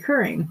 yeah.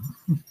 recurring.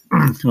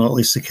 Well, at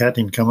least the cat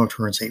didn't come up to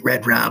her and say,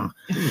 "Red rum,"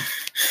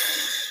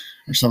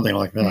 or something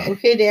like that.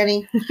 Okay,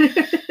 Danny. The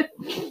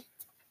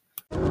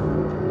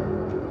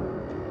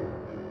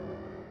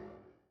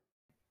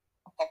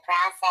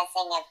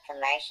processing of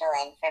commercial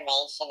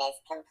information is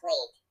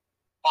complete.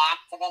 Back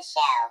to the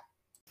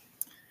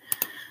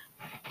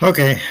show.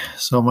 Okay,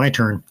 so my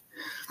turn.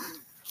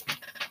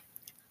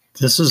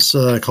 This is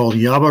called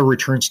Yaba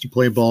Returns to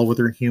Play Ball with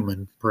Her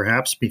Human,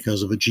 perhaps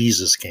because of a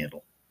Jesus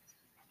candle.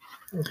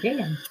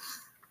 Okay.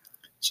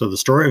 So the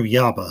story of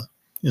Yaba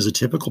is a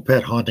typical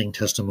pet haunting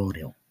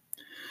testimonial.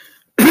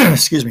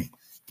 Excuse me.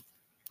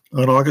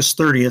 On August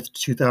 30th,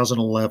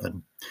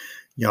 2011,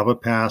 Yaba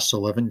passed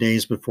 11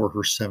 days before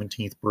her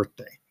 17th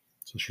birthday.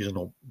 So she's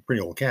a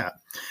pretty old cat.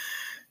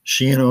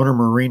 She and owner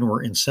Maureen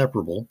were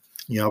inseparable.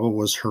 Yaba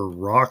was her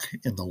rock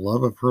and the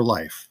love of her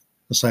life,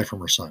 aside from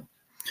her son.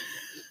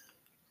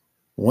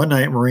 One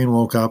night, Maureen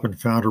woke up and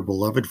found her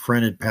beloved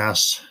friend had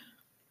passed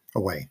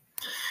away.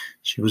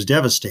 She was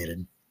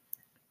devastated.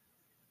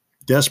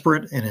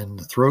 Desperate and in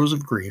the throes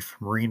of grief,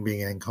 Maureen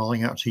began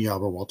calling out to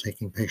Yaba while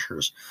taking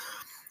pictures,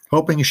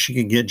 hoping she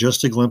could get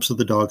just a glimpse of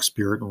the dog's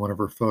spirit in one of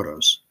her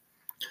photos.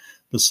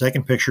 The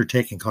second picture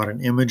taken caught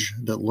an image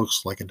that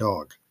looks like a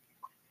dog.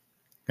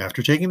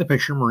 After taking the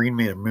picture, Maureen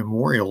made a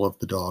memorial of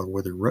the dog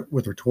with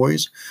her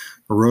toys,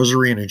 a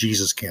rosary, and a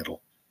Jesus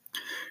candle.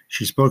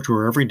 She spoke to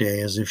her every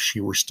day as if she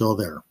were still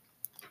there.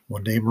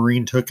 One day,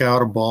 Maureen took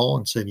out a ball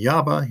and said,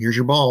 "Yaba, here's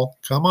your ball.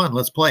 Come on,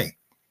 let's play."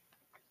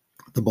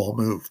 The ball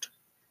moved.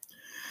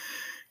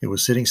 It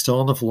was sitting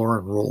still on the floor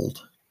and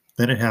rolled.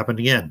 Then it happened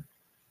again.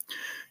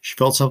 She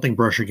felt something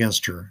brush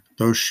against her,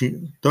 though she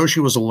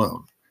was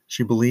alone.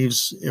 She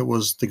believes it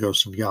was the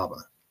ghost of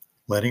Yaba,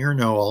 letting her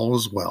know all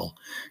was well,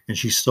 and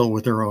she's still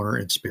with her owner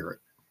in spirit.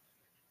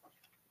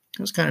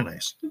 It was kind of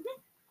nice. Mm-hmm.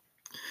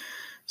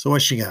 So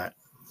what she got?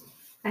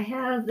 I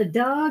have the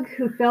dog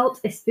who felt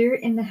a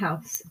spirit in the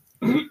house.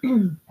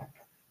 And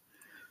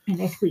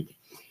I squeak.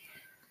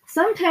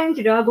 Sometimes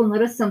your dog will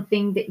notice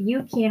something that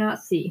you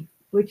cannot see,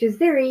 which is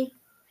very,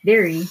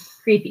 very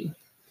creepy.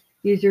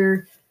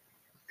 User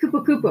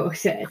Kupo Kupo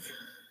says,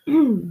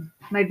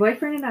 my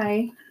boyfriend and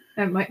I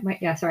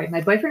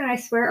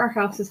swear our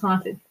house is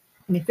haunted.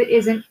 And if it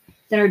isn't,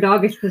 then our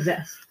dog is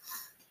possessed.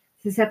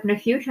 This has happened a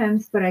few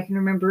times, but I can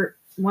remember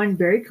one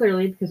very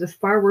clearly because it's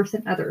far worse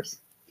than others.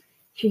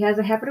 She has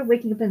a habit of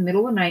waking up in the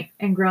middle of the night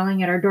and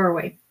growling at our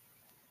doorway.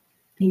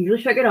 I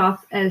usually shut it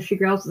off as she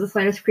growls at the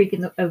slightest creak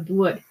of the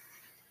wood.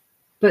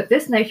 But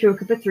this night she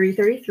woke up at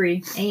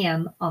 3:33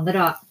 a.m. on the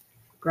dot,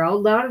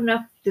 growled loud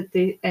enough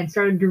and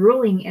started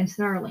drooling and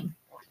snarling.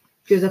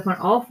 She was up on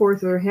all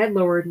fours with her head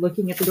lowered,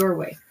 looking at the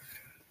doorway.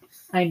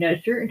 I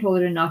nudged her and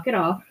told her to knock it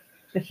off,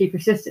 but she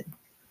persisted.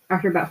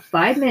 After about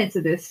 5 minutes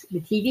of this,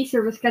 the TV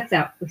service cuts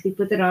out, so she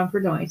put it on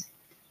for noise,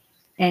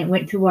 and it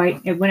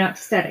went out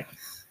to static.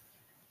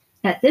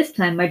 At this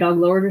time, my dog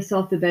lowered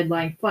herself to bed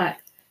lying flat,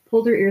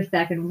 pulled her ears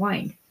back, and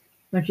whined.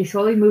 When she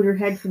slowly moved her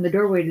head from the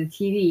doorway to the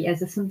TV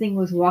as if something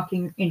was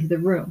walking into the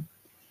room.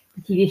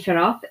 The TV shut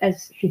off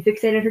as she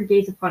fixated her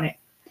gaze upon it.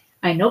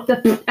 I noped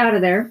up out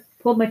of there,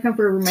 pulled my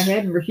comforter over my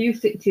head, and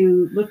refused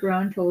to look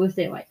around until it was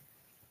daylight.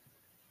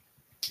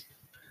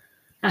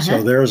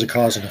 So there is a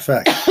cause and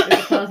effect.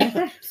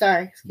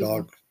 Sorry.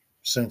 Dog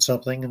sent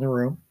something in the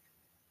room.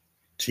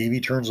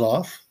 TV turns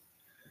off.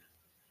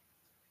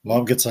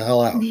 Mom gets the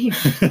hell out.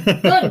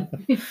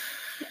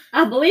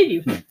 I believe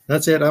you.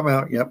 That's it. I'm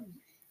out. Yep.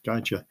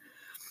 Gotcha.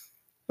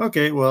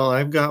 Okay. Well,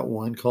 I've got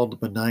one called the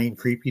Benign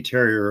Creepy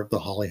Terrier of the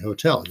Holly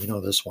Hotel. You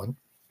know this one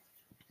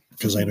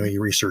because I know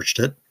you researched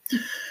it.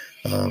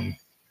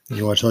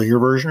 You want to tell your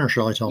version or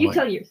shall I tell mine? You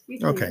tell yours.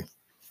 Okay.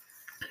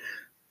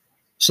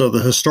 So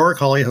the historic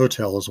Holly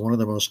Hotel is one of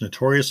the most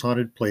notorious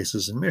haunted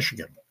places in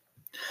Michigan.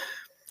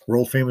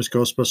 World-famous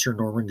Ghostbuster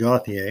Norman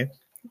Gauthier,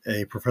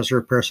 a professor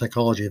of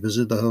parapsychology,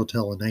 visited the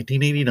hotel in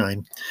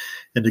 1989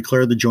 and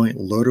declared the joint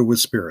loaded with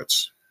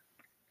spirits.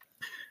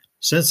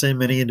 Since then,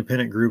 many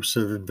independent groups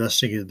have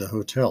investigated the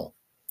hotel.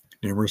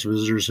 Numerous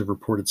visitors have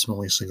reported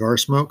smelling cigar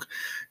smoke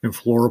and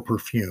floral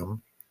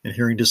perfume and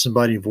hearing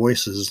disembodied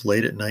voices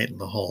late at night in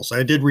the halls.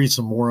 I did read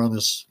some more on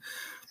this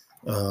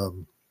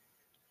in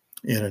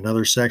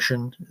another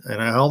section,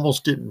 and I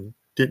almost didn't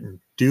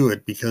do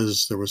it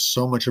because there was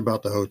so much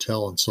about the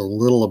hotel and so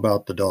little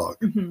about the dog.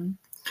 Mm-hmm.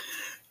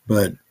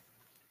 But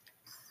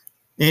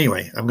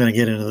anyway, I'm going to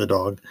get into the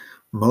dog.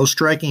 Most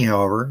striking,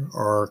 however,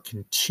 are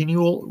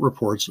continual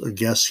reports of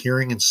guests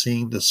hearing and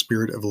seeing the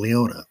spirit of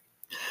Leona,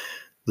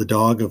 the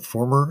dog of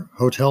former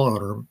hotel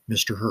owner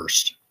Mr.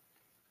 Hurst.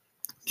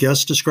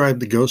 Guests describe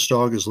the ghost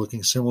dog as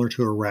looking similar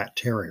to a rat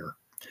terrier.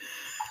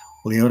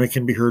 Leona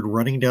can be heard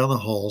running down the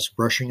halls,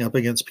 brushing up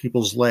against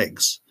people's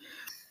legs.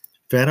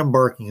 Phantom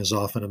barking is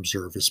often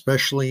observed,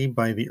 especially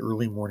by the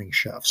early morning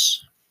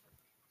chefs.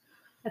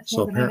 That's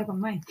So more than I have on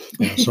mine.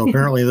 So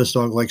apparently this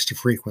dog likes to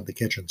frequent the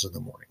kitchens in the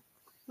morning.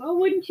 Well,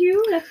 wouldn't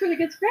you? That's where the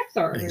good scraps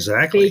are. There's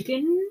Exactly.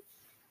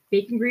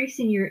 bacon grease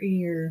in your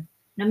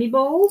nummy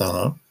bowls.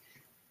 Uh-huh.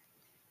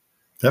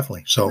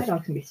 Definitely. So My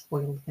dog can be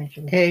spoiled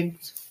eventually.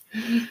 Eggs.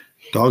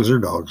 dogs are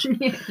dogs.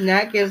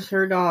 Nat gives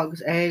her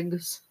dogs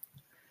eggs.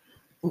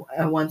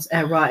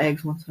 Raw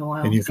eggs once in a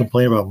while. And you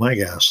complain about my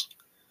gas.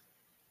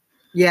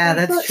 Yeah,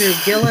 that's true.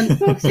 Gil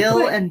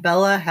But- and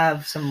Bella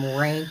have some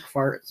rank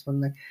farts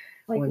when they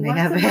Like when they once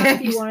have a month,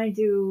 eggs. you want to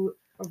do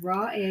a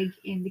raw egg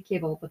in the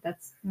kibble, but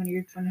that's when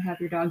you're going to have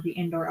your dog be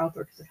indoor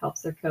outdoor because it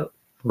helps their coat.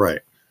 Right.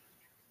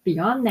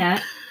 Beyond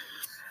that,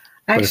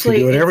 But if you actually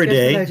do it it's every good for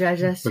day, their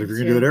digestion, But if you're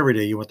going to do it too. every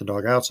day, you want the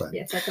dog outside.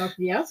 yes, that dog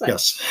can be outside.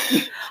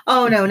 Yes.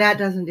 Oh no, Nat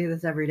doesn't do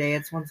this every day.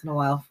 It's once in a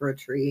while for a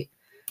treat,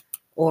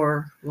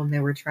 or when they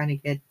were trying to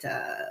get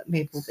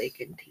maple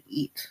bacon to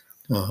eat.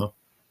 Uh-huh.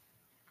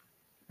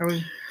 Are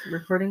we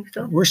recording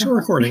still? We're still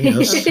recording.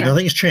 Yes. Okay.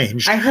 Nothing's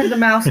changed. I heard the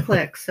mouse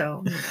click,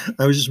 so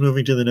I was just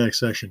moving to the next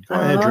section. Go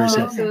ahead, Oh.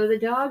 Tracy. Okay. So the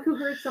dog who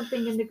heard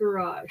something in the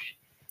garage.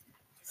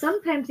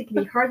 Sometimes it can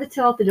be hard to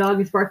tell if the dog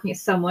is barking at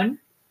someone,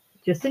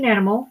 just an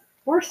animal,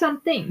 or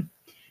something.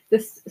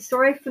 This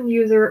story from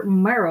user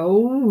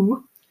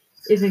Maro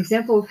is an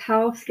example of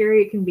how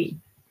scary it can be.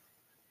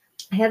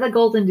 I have a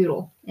golden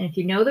doodle, and if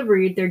you know the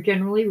breed, they're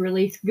generally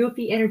really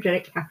goofy,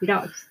 energetic, happy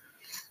dogs.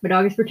 My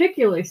dog is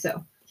particularly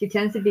so. She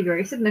tends to be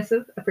very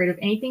submissive, afraid of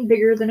anything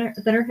bigger than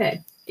her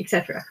head,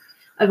 etc.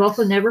 I've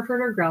also never heard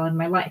her growl in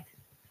my life.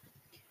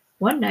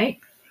 One night,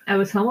 I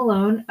was home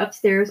alone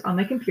upstairs on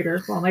my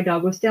computer while my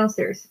dog was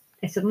downstairs.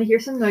 I suddenly hear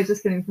some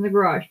noises coming from the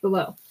garage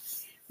below.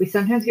 We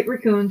sometimes get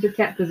raccoons or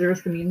cat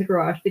visitors coming in the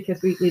garage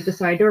because we leave the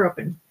side door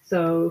open,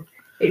 so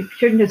it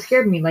shouldn't have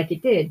scared me like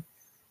it did.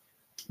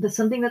 But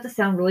something about the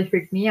sound really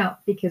freaked me out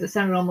because it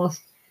sounded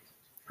almost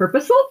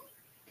purposeful.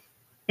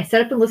 I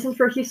sat up and listened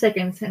for a few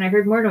seconds, and I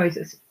heard more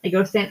noises. I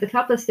go stand at the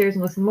top of the stairs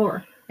and listen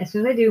more. As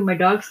soon as I do, my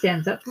dog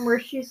stands up from where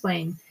she's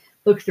laying,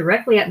 looks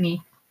directly at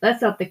me,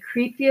 lets out the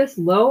creepiest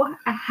low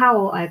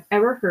howl I've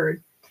ever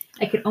heard.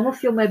 I could almost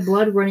feel my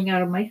blood running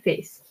out of my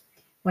face.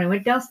 When I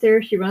went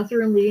downstairs, she runs the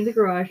room leading the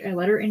garage. I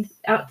let her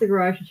out the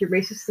garage, and she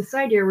races to the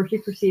side yard where she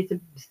proceeds to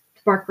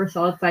bark for a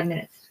solid 5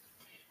 minutes.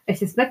 I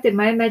suspected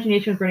my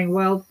imagination was running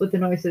wild with the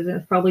noises, and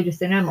it's probably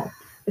just an animal.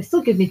 It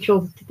still gives me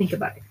chills to think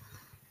about it.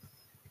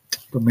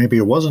 But maybe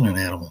it wasn't an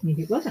animal.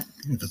 Maybe it wasn't.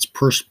 If it's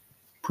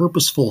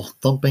purposeful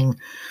thumping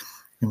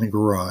in the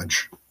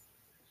garage,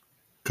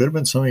 could have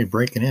been somebody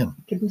breaking in.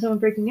 Could have been someone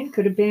breaking in.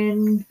 Could have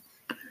been.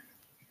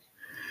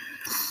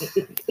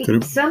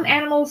 Could've- Some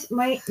animals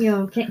might,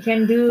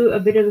 can do a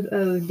bit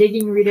of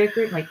digging,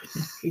 redecorate, like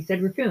you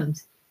said,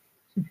 raccoons.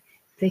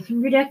 They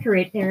can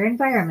redecorate their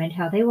environment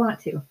how they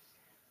want to.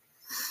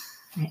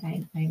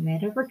 I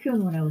met a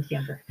raccoon when I was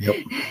younger. Yep.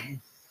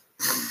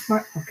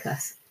 Smart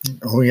cuss.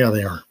 Oh, yeah,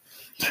 they are.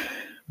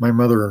 My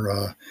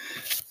mother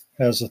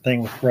has a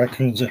thing with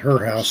raccoons at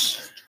her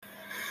house.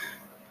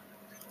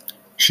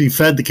 She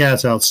fed the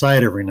cats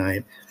outside every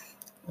night,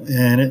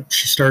 and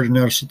she started to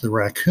notice that the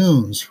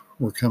raccoons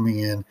were coming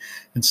in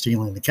and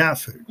stealing the cat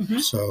food. Mhm.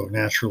 So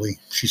naturally,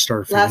 she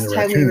started feeding last the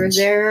time raccoons. we were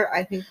there,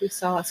 I think we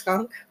saw a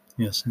skunk.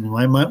 Yes, and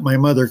my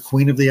mother,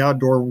 queen of the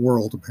outdoor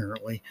world,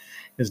 apparently,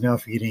 is now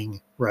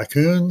feeding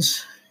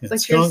raccoons and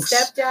But your skunks.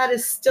 stepdad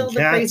is still and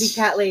the crazy cats.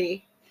 cat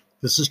lady.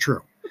 This is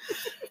true.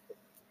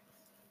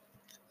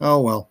 Oh,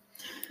 well.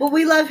 Well,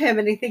 we love him,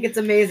 and I think it's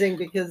amazing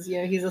because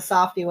he's a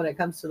softie when it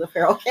comes to the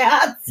feral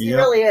cats. He Yep,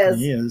 really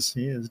is.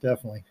 He is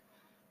definitely.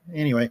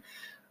 Anyway,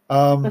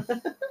 I'll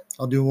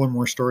do one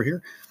more story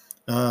here.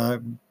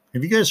 Have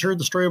you guys heard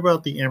the story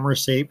about the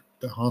Amherst ape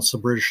that haunts the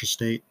British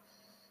estate?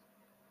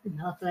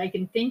 Not that I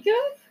can think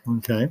of.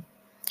 Okay.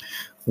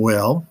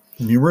 Well,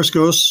 numerous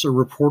ghosts are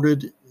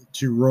reported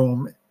to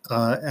roam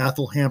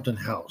Athelhampton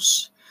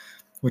House,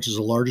 which is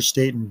a large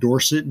estate in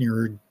Dorset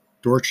near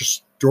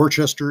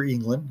Dorchester,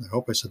 England. I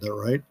hope I said that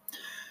right.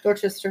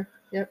 Dorchester.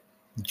 Yep.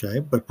 Okay,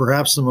 but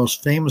perhaps the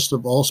most famous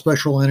of all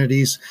spectral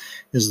entities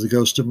is the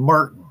ghost of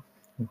Martin,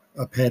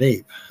 a pet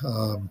ape.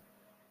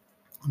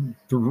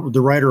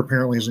 The writer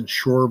apparently isn't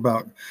sure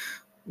about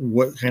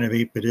what kind of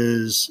ape it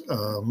is.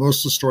 Most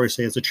of the stories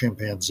say it's a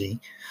chimpanzee.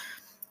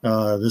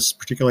 This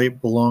particular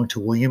ape belonged to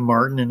William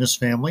Martin and his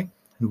family.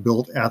 who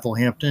built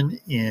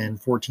Athelhampton in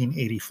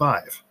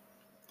 1485.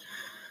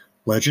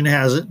 Legend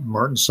has it,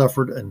 Martin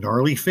suffered a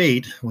gnarly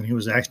fate when he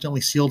was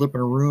accidentally sealed up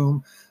in a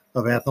room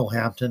of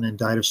Athelhampton and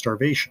died of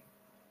starvation.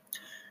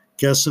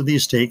 Guests of the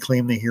estate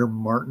claim they hear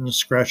Martin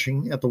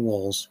scratching at the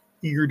walls,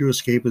 eager to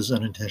escape his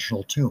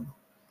unintentional tomb.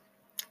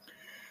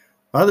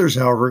 Others,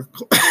 however,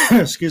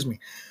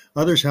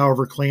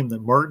 claim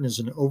that Martin is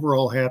an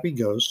overall happy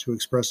ghost who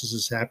expresses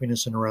his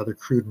happiness in a rather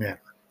crude manner.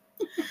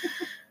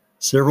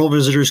 Several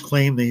visitors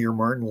claim they hear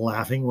Martin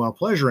laughing while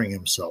pleasuring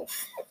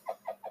himself.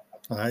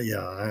 I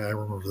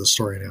remember the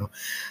story now.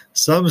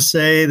 Some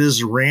say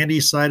this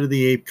randy side of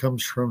the ape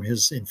comes from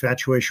his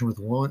infatuation with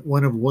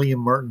one of William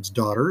Martin's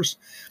daughters,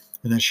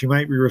 and that she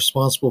might be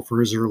responsible for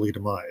his early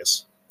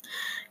demise.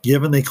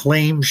 Given they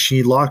claim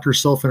she locked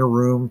herself in a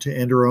room to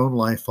end her own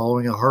life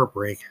following a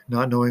heartbreak,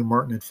 not knowing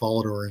Martin had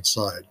followed her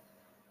inside.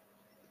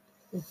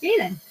 Okay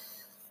then.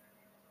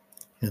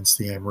 Hence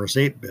the amorous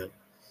ape bit.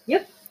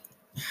 Yep.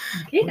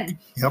 Okay then.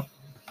 Yep.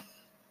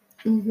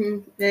 Mm-hmm.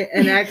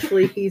 And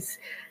actually, he's.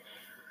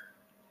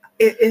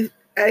 It's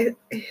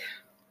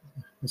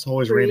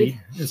always Randy.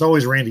 It's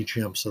always Randy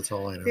Chimps. That's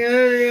all I know.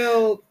 You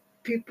know,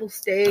 people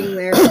staying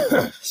there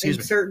Excuse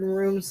in me. certain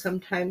rooms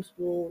sometimes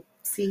will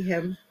see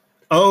him.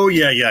 Oh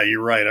yeah,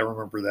 you're right. I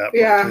remember that.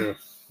 Yeah. One too.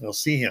 They'll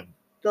see him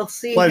They'll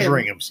see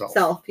pleasuring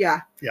himself.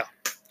 Yeah. Yeah.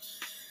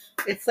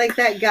 It's like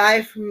that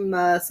guy from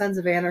Sons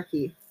of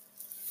Anarchy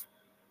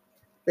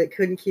that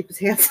couldn't keep his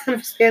hands out of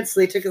his pants, so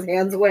they took his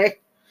hands away.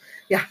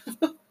 Yeah.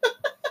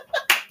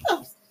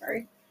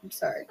 I'm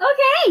sorry.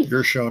 Okay.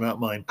 Your show, not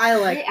mine. I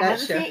like I that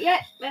haven't show. seen it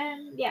yet.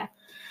 Yeah.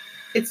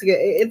 It's good.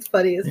 It's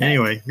funny as heck.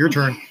 Anyway, your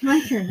turn.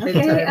 My turn. Same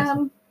Okay.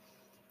 time.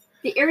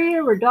 The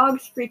area where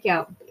dogs freak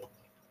out.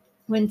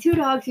 When two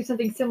dogs do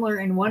something similar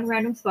in one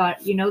random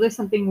spot, you know there's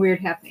something weird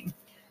happening.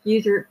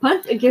 User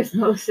Punt a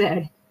Gizmo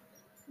said.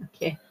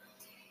 Okay.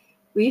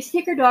 We used to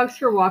take our dogs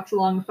for walks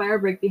along a fire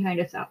break behind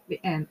us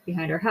and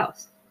behind our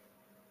house.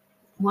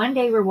 One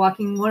day we're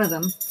walking one of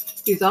them.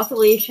 He was off the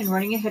leash and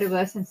running ahead of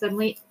us, and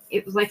suddenly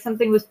it was like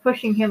something was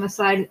pushing him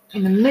aside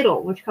in the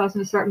middle, which caused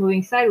him to start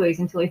moving sideways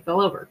until he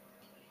fell over.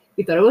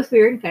 We thought it was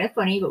weird and kind of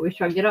funny, but we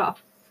shrugged it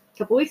off. A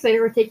couple weeks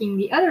later, we're taking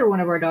the other one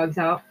of our dogs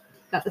out.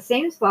 Got the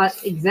same spot,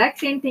 exact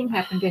same thing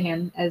happened to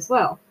him as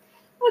well.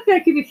 What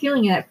got a creepy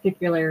feeling in that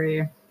particular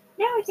area?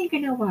 Now I think I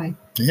know why.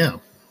 Yeah.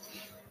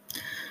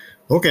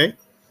 Okay.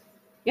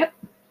 Yep.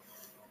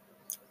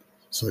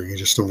 So you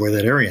just avoid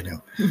that area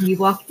now. You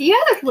walk the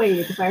other way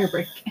to the fire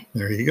break.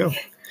 There you go.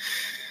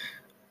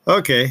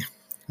 Okay.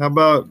 How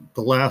about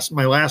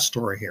my last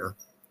story here?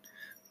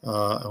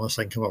 Unless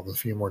I can come up with a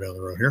few more down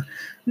the road here,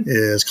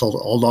 is called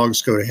All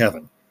Dogs Go to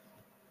Heaven.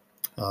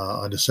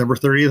 On December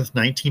 30th,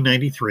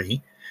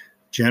 1993,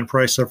 Jan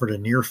Price suffered a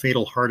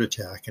near-fatal heart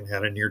attack and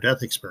had a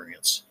near-death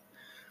experience.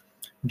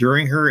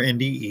 During her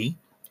NDE,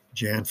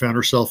 Jan found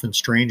herself in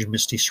strange,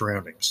 misty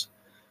surroundings.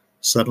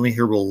 Suddenly,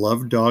 her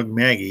beloved dog,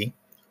 Maggie,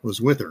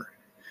 was with her.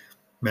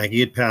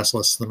 Maggie had passed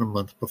less than a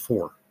month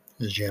before.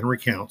 As Jan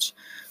recounts,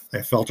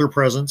 I felt her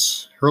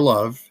presence, her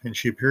love, and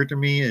she appeared to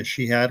me as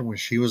she had when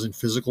she was in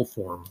physical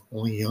form,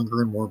 only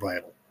younger and more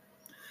vital.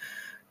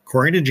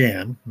 According to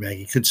Jan,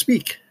 Maggie could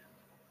speak,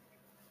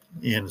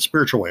 in a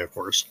spiritual way, of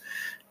course,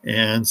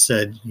 and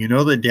said, "You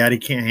know that Daddy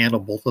can't handle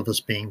both of us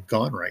being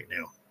gone right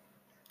now."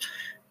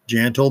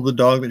 Jan told the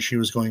dog that she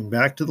was going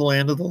back to the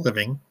land of the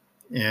living,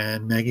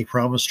 and Maggie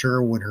promised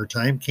her when her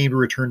time came to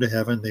return to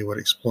heaven, they would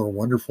explore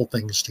wonderful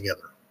things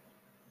together.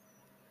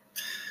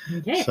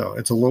 Okay. So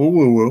it's a little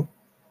woo-woo,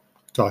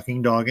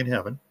 talking dog in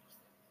heaven,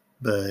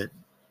 but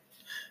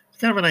it's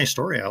kind of a nice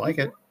story. I like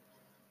it.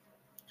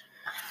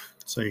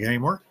 So you got any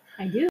more?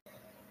 I do.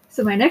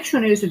 So my next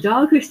one is a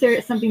dog who stared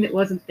at something that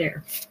wasn't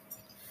there.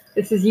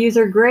 This is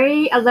user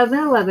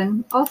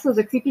Gray1111. Also is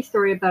a creepy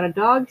story about a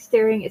dog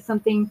staring at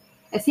something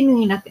at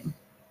seemingly nothing.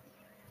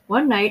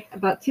 One night,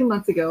 about 2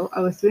 months ago, I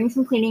was doing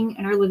some cleaning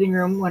in our living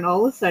room when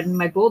all of a sudden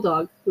my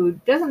bulldog, who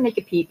doesn't make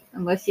a peep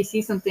unless she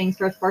sees something,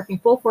 starts barking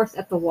full force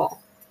at the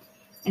wall.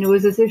 And it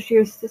was as if she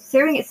was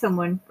staring at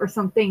someone or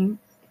something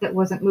that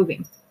wasn't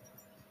moving.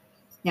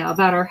 Now,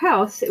 about our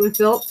house, it was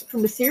built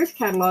from the Sears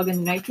catalog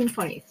in the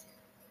 1920s.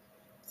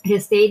 It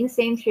has stayed in the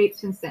same shape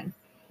since then.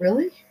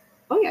 Really?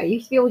 Oh yeah, you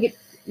used to be able to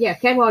get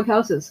catalog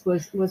houses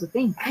was a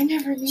thing. I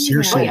never knew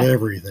Sears that. sold yeah.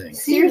 everything.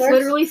 See, Sears learn-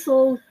 literally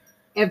sold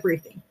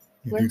everything.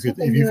 Learn If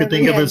something you new could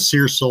think every of it, day.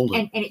 Sears sold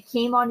it. And it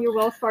came on your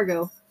Wells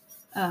Fargo.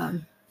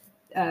 Sears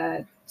and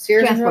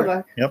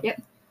Transport. Roebuck.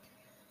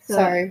 So,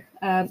 Sorry.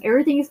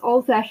 Everything is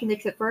old-fashioned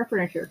except for our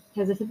furniture. It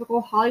has a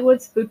typical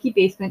Hollywood spooky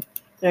basement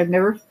that I've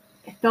never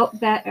felt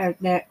that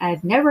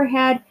I've never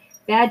had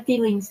bad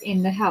feelings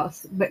in the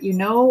house. But you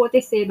know what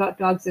they say about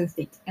dogs'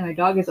 instinct, and my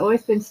dog has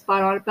always been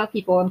spot on about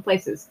people and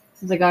places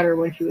since I got her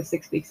when she was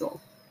 6 weeks old.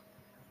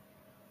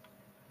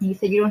 You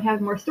said you don't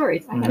have more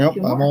stories. I have Nope,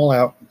 two more. I'm all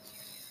out.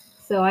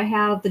 So I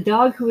have the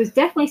dog who is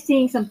definitely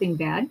seeing something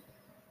bad.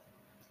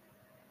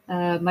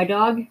 My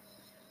dog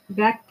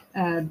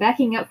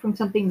backing up from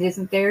something that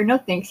isn't there. No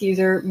thanks,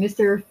 user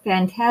Mr.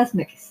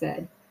 Fantasmic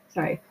said.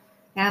 Sorry,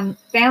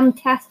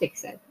 Fantastic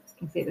said.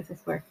 can say this, I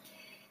swear.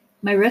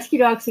 My rescue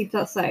dog sleeps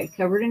outside,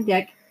 covered in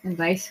deck and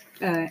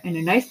in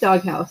a nice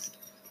doghouse.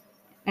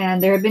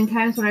 And there have been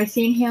times when I've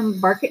seen him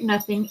bark at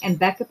nothing and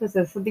back up as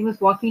if something was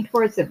walking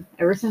towards him.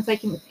 Walking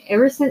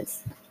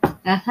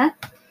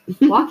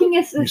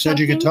as You if said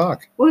you could something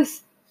talk.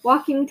 was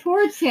walking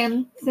towards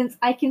him since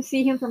I can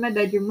see him from my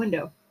bedroom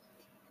window.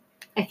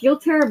 I feel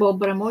terrible,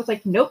 but I'm always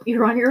like, nope,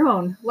 you're on your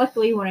own.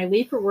 Luckily, when I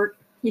leave for work,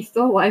 he's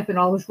still alive and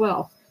all is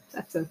well.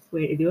 That's a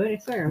way to do it, I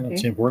swear. Okay.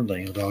 That's the important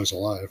thing. The dog's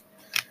alive.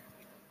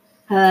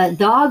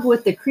 Dog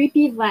with the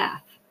creepy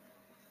laugh.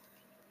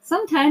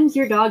 Sometimes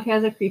your dog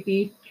has a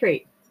creepy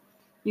trait.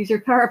 User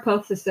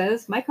Powerpuff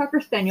says, my Cocker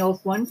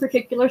Spaniel's one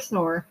particular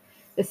snore.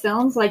 It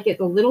sounds like it's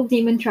a little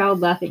demon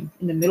child laughing.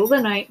 In the middle of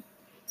the night,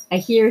 I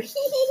hear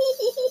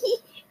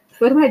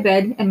foot of my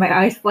bed and my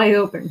eyes fly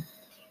open.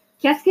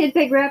 Cats get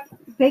big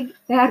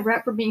bad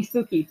rap for being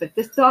spooky, but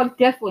this dog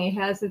definitely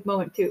has his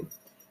moment too.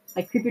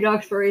 Like creepy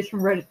dog stories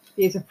from Reddit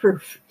days of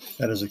proof.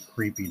 That is a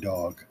creepy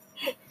dog.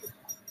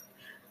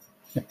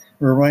 It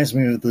reminds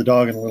me of the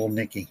dog in Little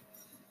Nicky.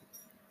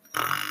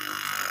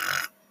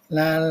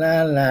 La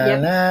la la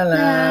Yep. la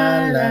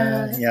la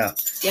la. Yeah,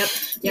 Yep.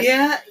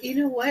 Yeah, you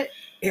know what?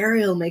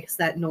 Ariel makes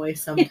that noise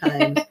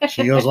sometimes.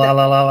 she goes la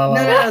la la la la.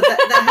 No, the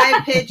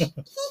high pitch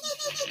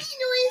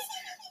noise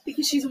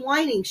because she's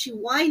whining. She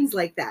whines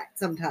like that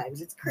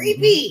sometimes. It's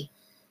creepy.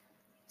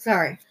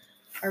 Sorry.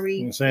 Are we?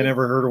 You say I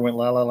never heard her went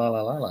la la la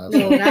la la la.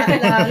 No,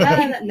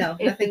 not, no,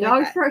 If the nothing dog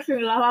like that. starts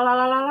doing la la la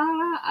la la la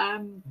la,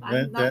 I'm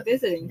not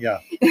visiting. Yeah,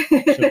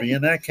 she'll be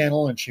in that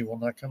kennel and she will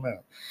not come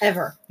out.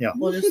 Ever. Yeah.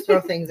 We'll just throw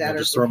things at I'll her.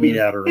 just for throw meat food.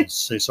 at her and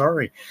say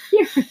sorry.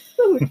 Here,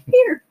 food.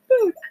 Here,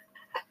 food.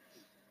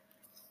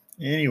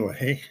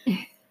 Anyway,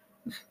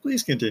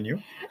 please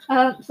continue.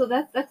 So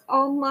that's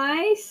all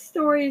my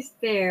stories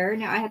there.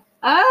 Now I have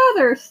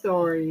other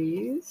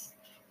stories.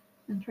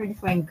 I'm trying to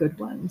find good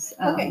ones.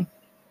 Okay.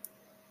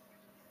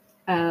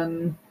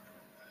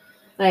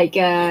 Like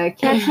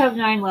cats have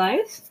 9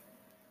 lives.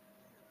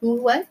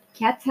 What?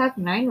 Cats have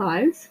 9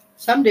 lives.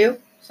 Some do.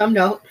 Some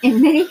don't.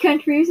 In many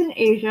countries in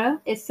Asia,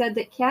 it's said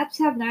that cats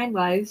have 9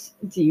 lives.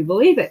 Do you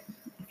believe it?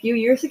 A few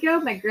years ago,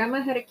 my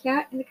grandma had a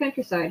cat in the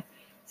countryside.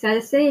 Sad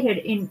to say, it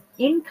had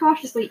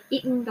incautiously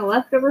eaten the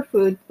leftover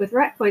food with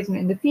rat poison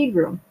in the feed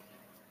room.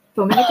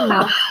 Foaming at the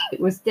mouth, it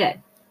was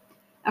dead.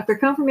 After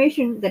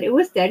confirmation that it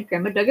was dead,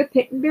 Grandma dug a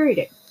pit and buried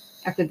it.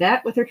 After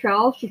that, with her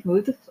trowel, she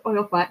smoothed the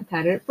oil flat and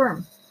patted it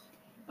firm.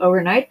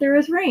 Overnight, there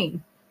was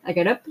rain. I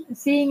got up and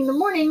seeing in the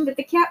morning that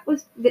the cat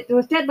that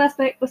was dead last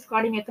night was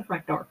squatting at the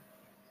front door.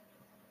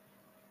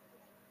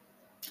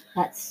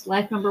 That's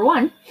life number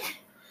 1.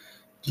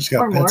 Just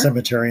got Or Pet more.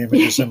 Cemetery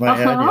images in my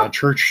head. Uh-huh. Yeah,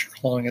 church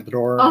clawing at the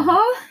door.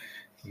 Uh-huh.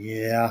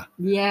 Yeah,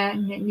 Yeah,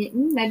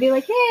 I'd be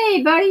like,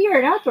 hey, buddy, you're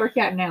an outdoor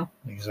cat now.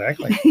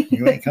 exactly.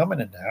 You ain't coming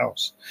in the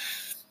house.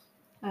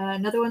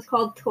 Another one's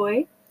called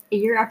Toy. A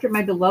year after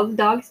my beloved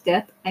dog's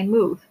death, I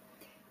moved.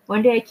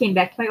 One day I came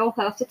back to my old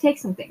house to take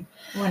something.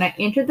 When I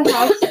entered the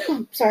house,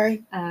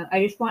 Sorry.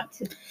 I just went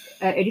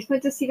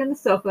to sit on the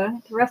sofa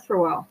to rest for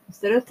a while,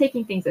 instead of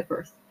taking things at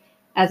first.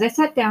 As I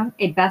sat down,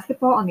 a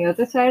basketball on the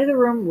other side of the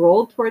room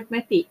rolled towards my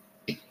feet.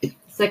 The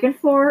second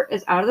floor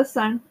is out of the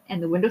sun,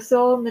 and the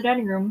windowsill in the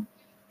dining room,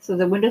 so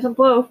the wind doesn't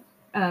blow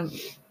so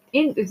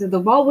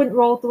the ball wouldn't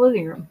roll at the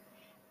living room.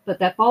 But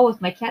that ball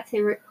was my cat's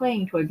favorite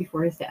playing toy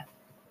before his death.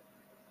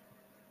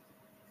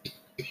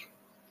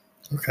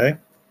 Okay.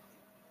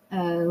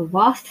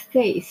 Lost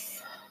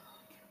face.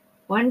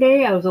 One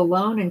day I was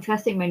alone and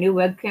testing my new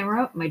web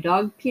camera. My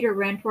dog Peter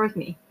ran towards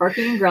me,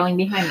 barking and growling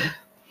behind me.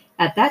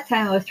 At that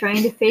time I was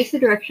trying to face the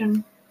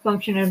direction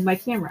function of my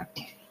camera.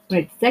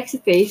 When it detects a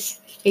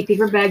face, a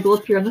paper bag will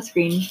appear on the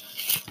screen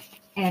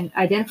and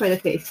identify the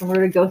face,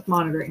 similar to ghost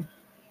monitoring.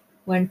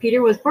 When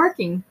Peter was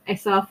barking, I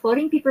saw a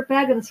floating paper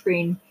bag on the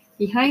screen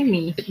behind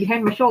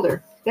my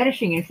shoulder,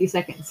 vanishing in a few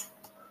seconds.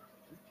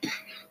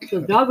 So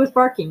the dog was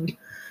barking,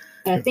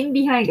 and a thing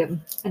behind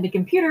him, and the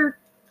computer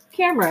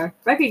camera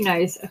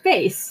recognized a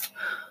face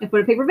and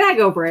put a paper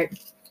bag over it,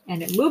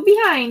 and it moved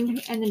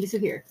behind and then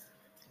disappeared.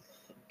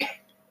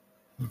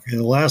 Okay.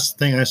 The last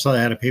thing I saw that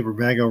had a paper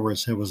bag over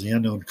its head was the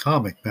Unknown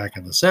comic back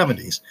in the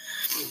 70s.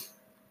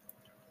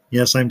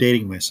 Yes, I'm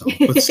dating myself,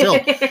 but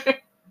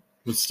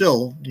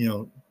still, you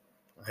know,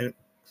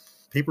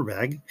 paper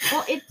bag.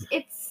 Well,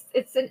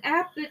 it's an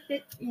app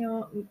that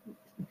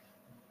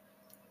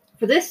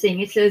for this thing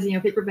it says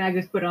paper bag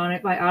is put on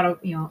it by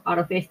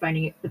auto face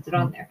finding, it puts it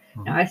on there.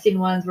 Mhm. Now I've seen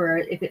ones where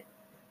if it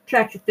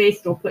tracks a face,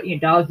 it'll put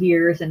dog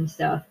ears and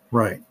stuff.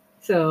 Right.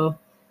 So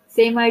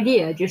same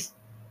idea, just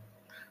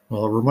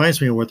Well, it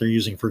reminds me of what they're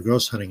using for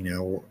ghost hunting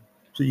now.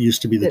 It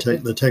used to be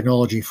the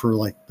technology for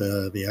like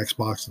the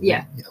Xbox. And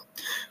Yeah.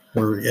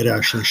 Where it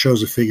actually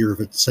shows a figure if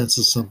it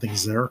senses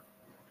something's there.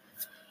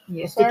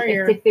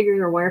 stick figures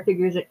or wire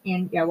figures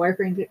wire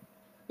frames.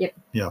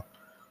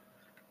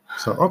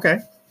 So, okay.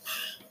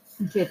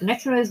 Okay, the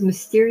next one is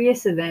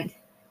mysterious event.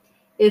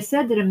 It is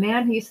said that a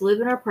man who used to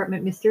live in our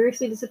apartment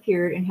mysteriously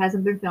disappeared and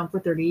hasn't been found for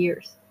 30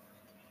 years.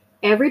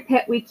 Every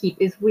pet we keep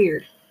is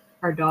weird.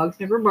 Our dogs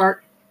never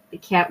bark. The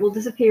cat will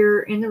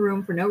disappear in the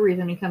room for no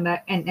reason and come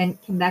back and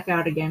come back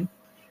out again.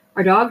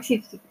 Our dog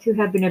seems to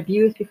have been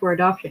abused before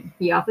adoption.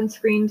 He often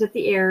screams at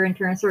the air and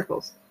turns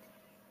circles.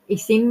 It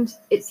seems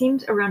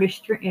around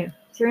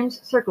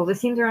turns circles. It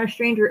seems around a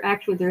stranger.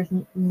 Actually, there's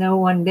no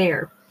one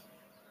there.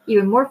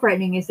 Even more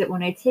frightening is that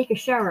when I take a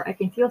shower, I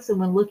can feel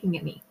someone looking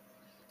at me.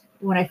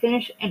 When I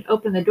finish and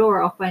open the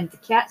door, I'll find the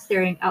cat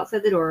staring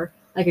outside the door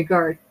like a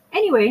guard.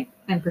 Anyway,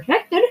 I'm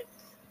protected.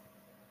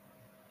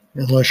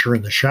 Unless you're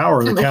in the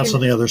shower, the Unless cat's you're-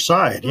 on the other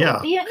side.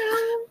 Yeah. Yeah,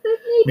 no, but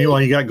maybe,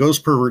 Meanwhile, you got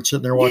ghost perverts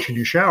sitting there watching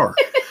you shower.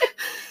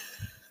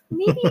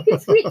 maybe you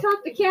could sweet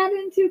talk the cat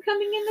into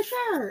coming in the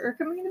shower or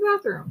coming in the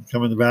bathroom.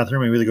 Come in the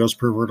bathroom, maybe the ghost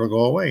pervert will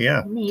go away.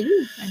 Yeah. Maybe.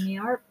 I mean,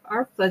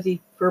 our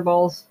fuzzy fur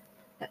balls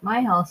at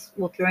my house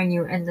will join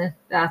you in the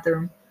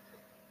bathroom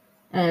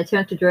and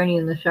attempt to join you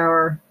in the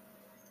shower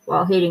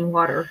while hating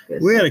water.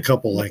 'cause We had a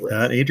couple like liquids.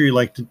 that. Adri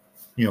liked to,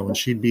 when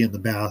she'd be in the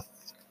bath,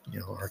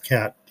 our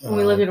cat, When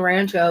we lived in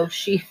Rancho,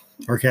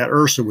 our cat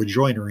Ursa would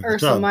join her in the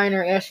Ursa tub.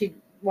 Minor, yeah, she'd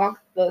walk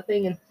the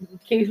thing, and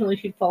occasionally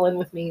she'd fall in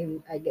with me,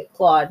 and I'd get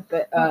clawed.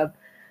 But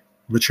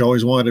But she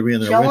always wanted to be in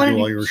there she with wanted you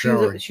to- while you were she was-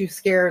 showering. She was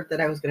scared that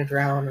I was going to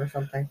drown or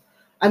something.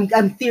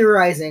 I'm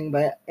theorizing,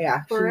 but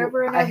yeah,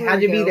 Forever and I ever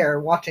had to be ago. there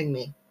watching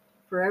me.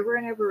 Forever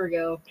and ever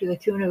ago, to the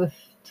tune of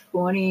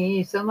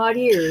 20 some odd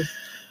years,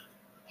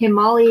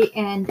 Himali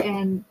and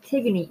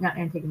Antigone, not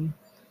Antigone,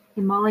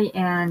 Himali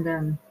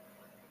and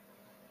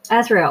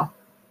Azrael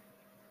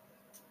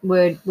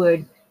would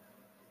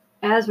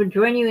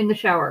join you in the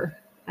shower.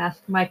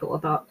 Ask Michael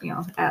about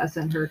Az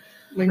and her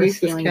When Her you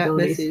said scaling cat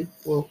abilities. Missy,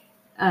 well,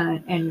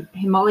 and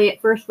Himali at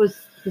first was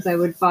because I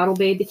would bottle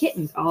bathe the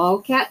kittens. All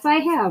cats I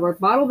have are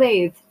bottle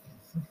bathed,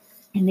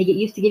 and they get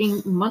used to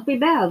getting monthly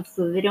baths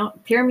so they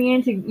don't tear me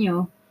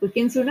into with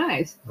Ginsu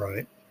knives.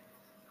 Right.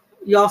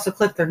 you also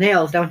clip their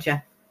nails, don't you?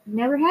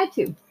 Never had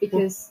to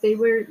because they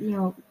were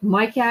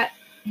my cat,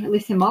 at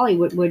least Himali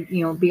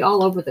would be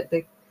all over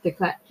the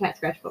cat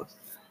scratch post.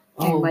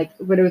 And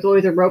but it was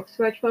always a rope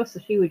scratch post, so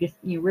she would just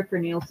rip her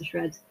nails to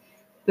shreds.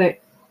 But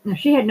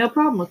she had no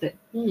problem with it.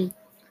 Mm.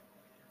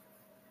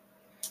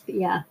 But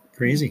yeah,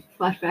 Crazy.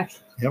 flashbacks.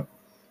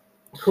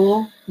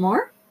 Cool.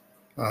 More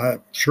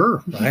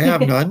Sure. I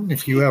have none.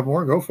 If you have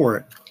more, go for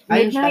it.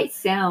 I just midnight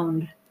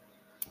sound.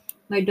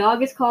 My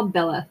dog is called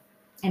Bella,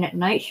 and at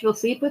night she will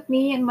sleep with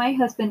me and my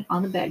husband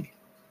on the bed.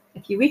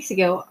 A few weeks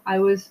ago, I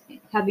was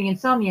having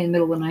insomnia in the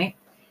middle of the night,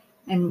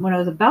 and when I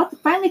was about to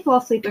finally fall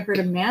asleep, I heard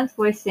a man's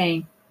voice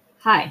saying,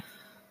 "Hi."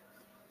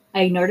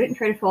 I ignored it and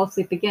tried to fall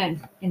asleep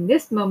again. In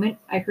this moment,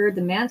 I heard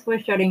the man's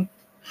voice shouting,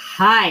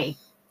 "Hi."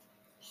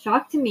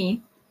 Shocked to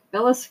me,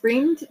 Bella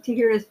screamed to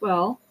hear as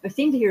well, or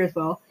seemed to hear as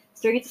well,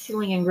 staring at the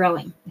ceiling and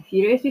growling. A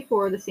few days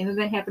before, the same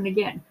event happened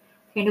again.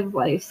 Kind of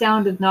like a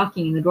sound of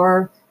knocking in the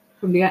door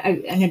from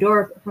behind, and a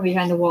door from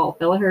behind the wall.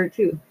 Bella heard it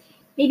too.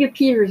 Maybe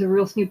Peter's a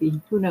real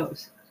Snoopy. Who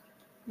knows?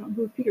 I don't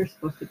know who Peter's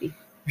supposed to be.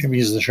 Maybe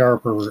he's the shower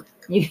pervert.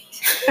 Maybe.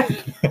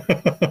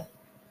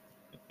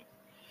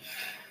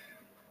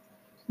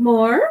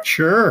 More?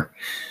 Sure.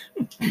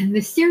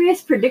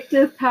 Mysterious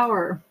predictive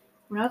power.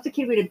 When I was a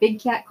kid, we had a big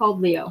cat called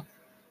Leo.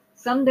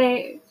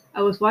 Someday,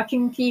 I was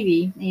watching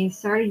TV, and he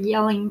started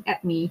yelling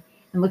at me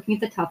and looking at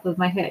the top of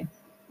my head.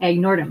 I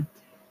ignored him.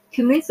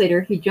 2 minutes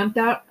later, he jumped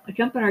on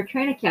our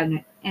china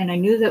cabinet, and I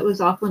knew that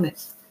was off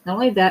limits. Not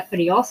only that, but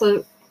he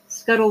also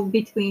scuttled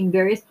between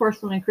various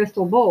porcelain and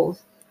crystal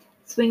bowls,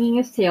 swinging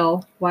his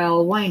tail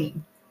while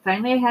whining.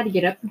 Finally, I had to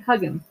get up and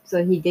hug him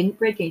so he didn't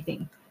break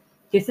anything.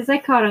 Just as I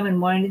caught him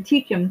and wanted to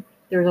teach him,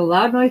 there was a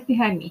loud noise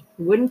behind me.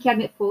 The wooden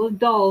cabinet full of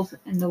dolls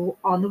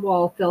on the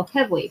wall fell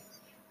heavily,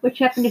 which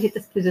happened to hit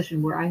the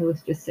position where I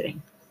was just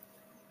sitting.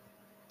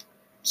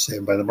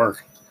 Saved by the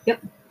mark.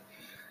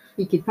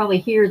 You could probably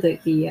hear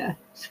the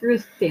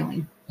screws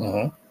failing.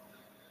 Uh-huh.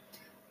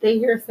 They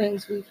hear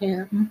things we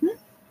can't.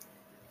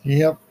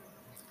 Yep.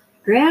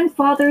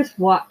 Grandfather's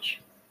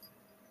watch.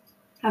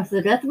 After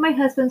the death of my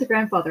husband's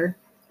grandfather,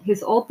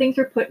 his old things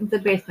were put into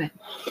the basement.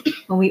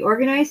 When we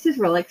organized his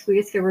relics, we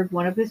discovered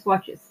one of his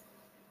watches.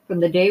 From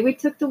the day we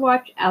took the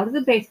watch out of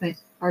the basement,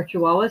 our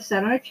chihuahua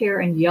sat on a chair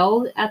and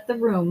yelled at the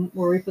room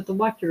where we put the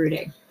watch every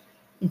day,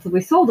 until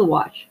we sold the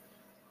watch.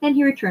 Then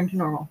he returned to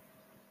normal.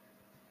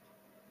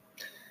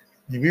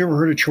 Have you ever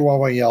heard a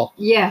Chihuahua yell?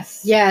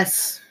 Yes.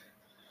 Yes.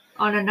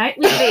 On a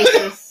nightly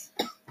basis,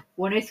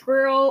 when a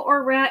squirrel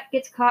or rat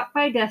gets caught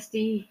by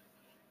Dusty,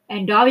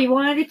 and Dobby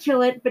wanted to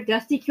kill it, but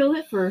Dusty killed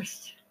it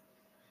first,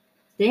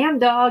 damn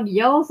dog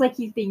yells like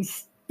he's being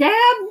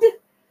stabbed.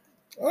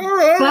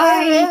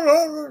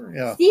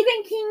 Yeah.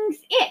 Stephen King's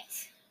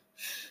It.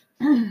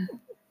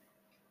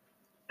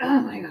 Oh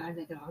my god,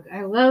 the dog.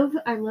 I love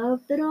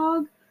the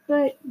dog,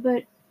 but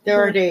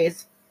There are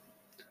days.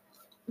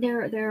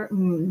 they're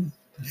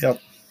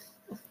Yep.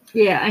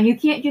 yeah, and you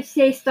can't just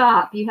say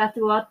stop. You have to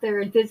go out there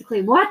and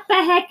physically, what the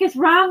heck is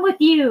wrong with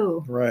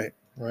you? Right.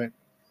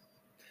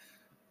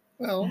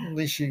 Well, at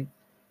least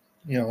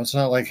it's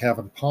not like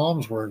having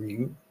palms where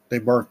they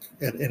bark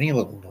at any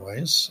little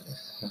noise,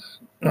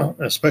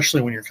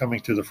 especially when you're coming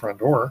through the front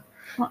door.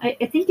 Well, I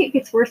think it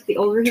gets worse the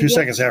older he 2 gets.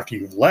 seconds after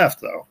you've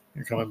left, though,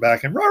 you're coming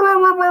back and rah, rah,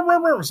 rah, rah, rah,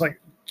 rah. It's like,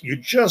 you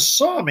just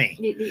saw me.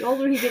 The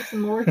older he gets, the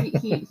more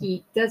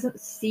he doesn't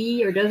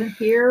see or doesn't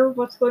hear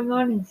what's going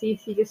on, and he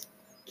just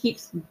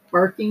keeps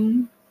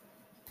barking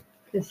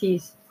because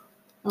he's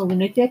a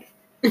lunatic.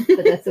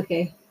 But that's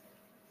okay.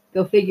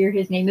 Go figure.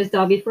 His name is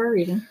Dobby for a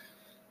reason.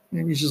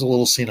 Maybe he's just a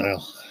little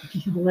senile.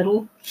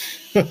 Little.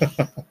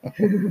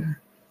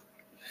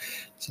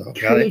 So,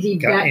 Crazy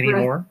got any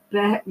breath. more?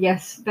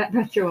 Yes, Bat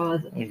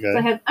Chihuahuas. Okay. So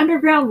I have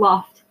underground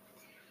loft.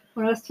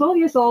 When I was 12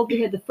 years old,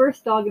 we had the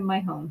first dog in my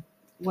home.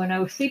 When I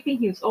was sleeping,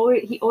 he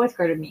always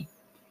guarded me.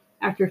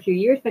 After a few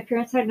years, my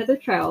parents had another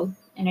child,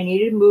 and I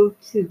needed to move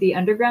to the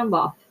underground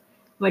loft.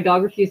 My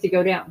dog refused to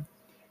go down.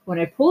 When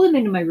I pulled him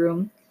into my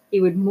room, he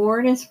would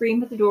mourn and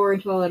scream at the door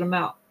until I let him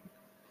out.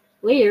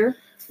 Later,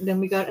 then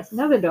we got us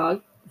another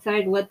dog.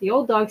 Decided to let the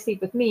old dog sleep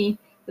with me,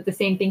 but the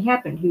same thing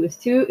happened. He was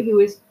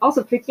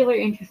also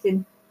particularly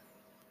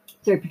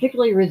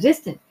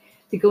resistant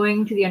to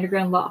going to the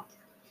underground loft.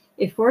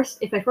 If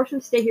I forced him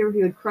to stay here,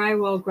 he would cry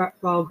while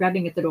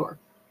grabbing at the door.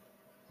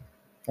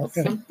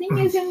 Okay. Something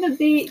is in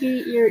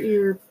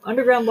your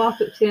underground loft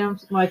that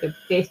sounds like a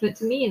basement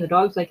to me, and the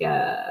dog's like,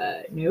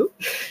 no.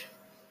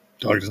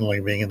 Dog doesn't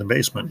like being in the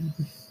basement.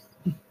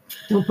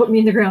 Don't put me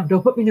in the ground.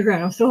 Don't put me in the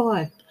ground. I'm still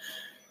alive.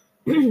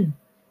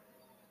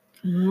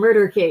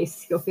 Murder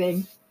case. Go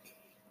fig.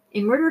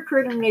 A murder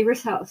occurred in a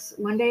neighbor's house.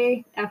 One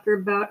day, after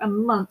about a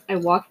month, I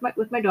walked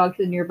with my dog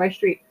to the nearby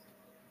street.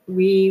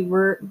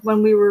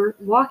 When we were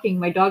walking,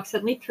 my dog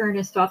suddenly turned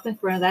and stopped in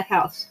front of that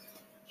house.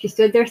 She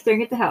stood there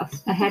staring at the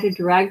house. I had to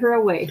drag her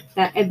away.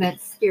 That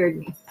event scared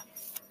me.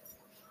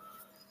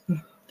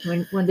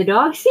 When the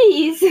dog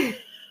sees,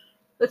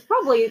 it's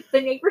probably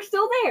the neighbor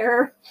still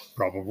there.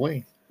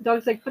 Probably. The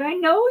dog's like, but I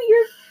know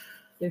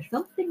there's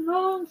something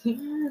wrong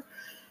here.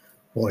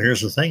 Well,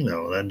 here's the thing,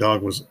 though. That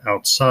dog was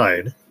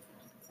outside,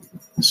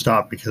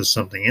 stopped because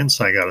something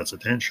inside got its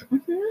attention.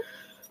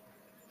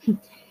 Mm-hmm.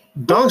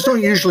 Dogs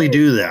don't usually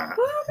do that.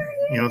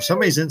 If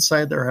somebody's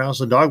inside their house,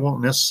 the dog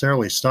won't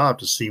necessarily stop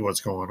to see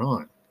what's going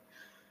on.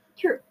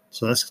 True.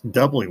 So that's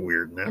doubly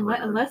weird in that regard.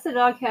 Unless the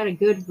dog had a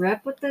good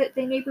rep with the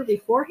neighbor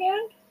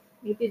beforehand,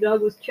 maybe the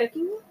dog was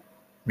checking.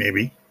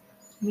 Maybe.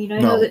 I mean, I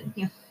know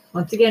that,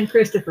 once again,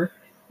 Christopher,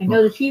 I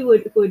know that he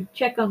would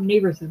check on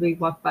neighbors as we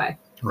walked by.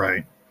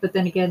 Right. But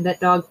then again,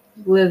 that dog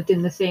lived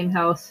in the same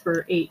house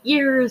for 8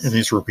 years. And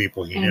these were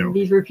people he knew.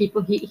 These were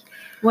people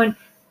when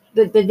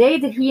the day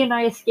that he and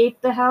I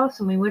escaped the house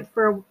and we went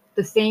for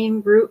the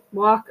same route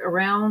walk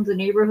around the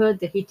neighborhood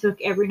that he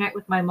took every night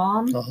with my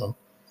mom. Uh-huh.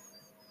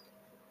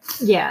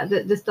 Yeah,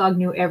 this dog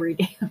knew every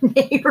damn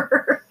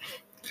neighbor.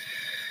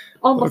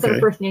 Almost on a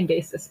first name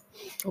basis.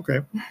 Okay.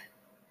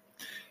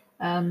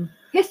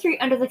 History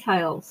under the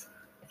tiles.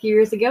 A few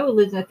years ago, we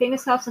lived in a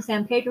famous house in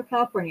San Pedro,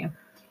 California.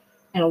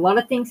 And a lot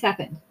of things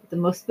happened. The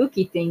most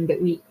spooky thing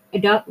that we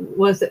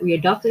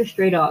adopted a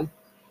stray dog.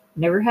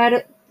 Never had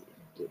it.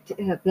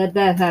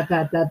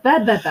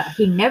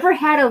 He never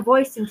had a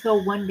voice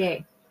until one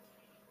day.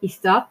 He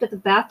stopped at the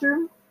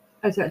bottom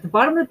of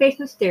the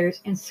basement stairs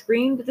and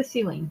screamed at the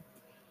ceiling.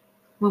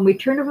 When we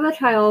turned over the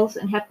tiles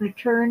and happened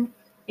to turn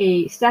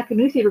a stack of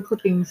newspaper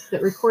clippings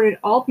that recorded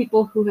all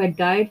people who had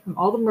died from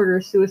all the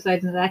murders,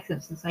 suicides, and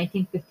accidents since the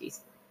 1950s.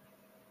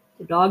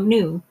 The dog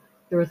knew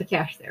there was a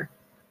cache there.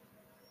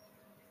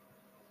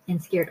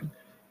 And scared him.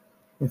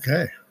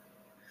 Okay.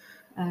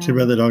 Too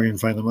bad the dog didn't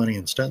find the money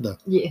instead, though.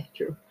 Yeah,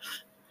 true.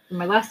 And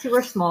my last two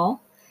were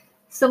small.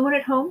 Someone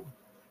at home.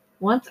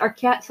 Once our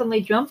cat suddenly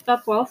jumped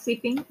up while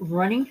sleeping,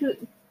 running to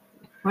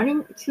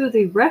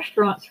the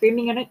restaurant,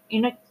 screaming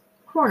in a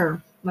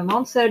corner. My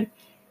mom said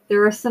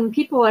there are some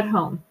people at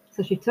home,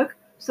 so she took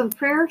some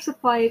prayer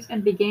supplies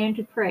and began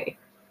to pray.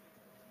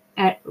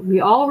 We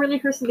all really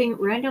heard something,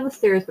 ran down the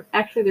stairs, but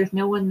actually there's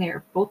no one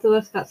there. Both of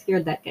us got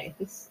scared that day.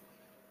 This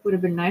would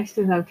have been nice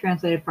to have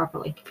translated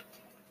properly.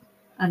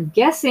 I'm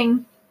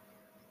guessing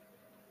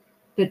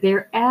that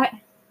they're at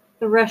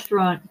the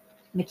restaurant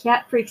and the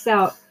cat freaks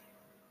out,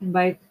 and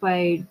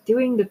by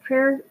doing the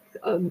prayer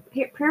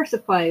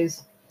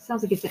supplies,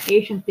 sounds like it's an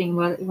Asian thing,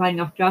 lighting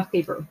off joss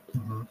paper.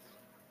 Mm-hmm.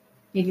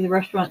 Maybe the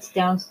restaurant's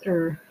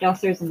downstairs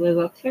and lives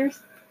upstairs.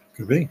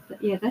 Could be.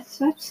 But yeah, that's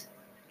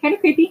kind of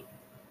creepy.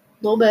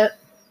 A little bit.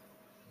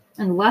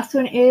 And the last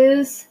one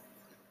is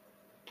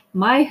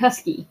my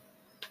husky.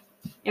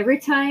 Every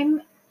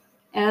time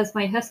as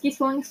my husky's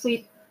falling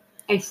asleep,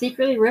 I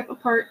secretly rip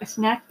apart a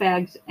snack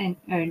bags and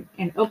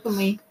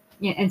openly,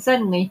 and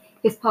suddenly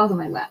his paws on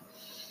my lap.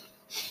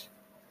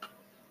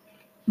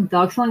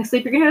 Dog's falling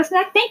asleep, you're gonna have a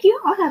snack? Thank you,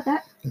 I'll have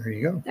that. There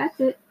you go. That's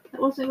it. I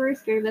wasn't very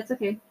scared, that's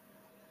okay.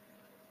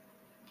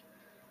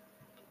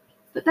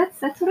 But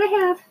that's what I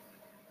have.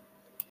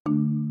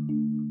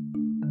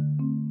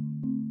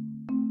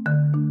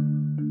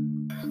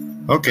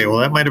 Okay, well,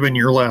 that might have been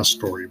your last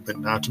story, but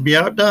not to be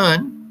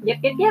outdone. Yep.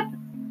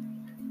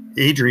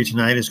 Adri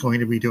tonight is going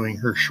to be doing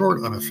her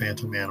short on a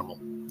phantom animal.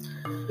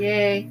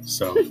 Yay.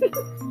 So,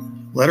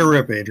 let her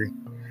rip, Adri.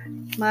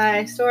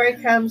 My story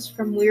comes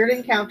from Weird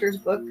Encounters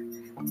book.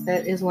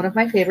 That is one of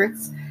my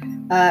favorites.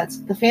 It's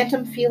The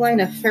Phantom Feline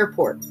of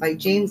Fairport by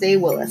James A.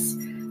 Willis.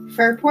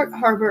 Fairport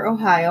Harbor,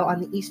 Ohio,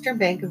 on the eastern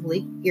bank of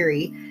Lake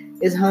Erie,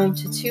 is home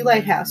to 2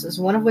 lighthouses,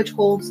 one of which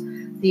holds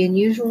the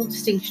unusual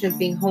distinction of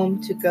being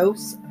home to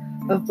ghosts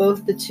of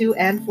both the 2-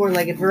 and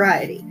 4-legged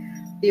variety.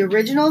 The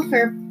original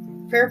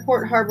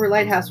Fairport Harbor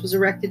Lighthouse was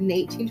erected in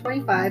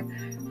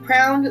 1825,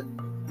 crowned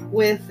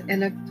with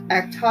an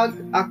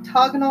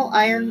octagonal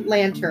iron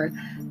lantern.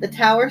 The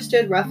tower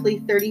stood roughly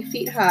 30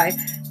 feet high.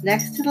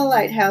 Next to the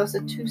lighthouse, a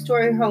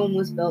 2-story home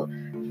was built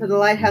for the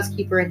lighthouse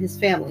keeper and his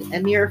family.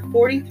 A mere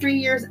 43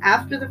 years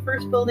after the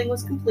first building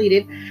was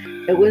completed,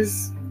 it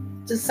was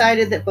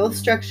decided that both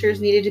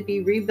structures needed to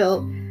be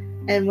rebuilt,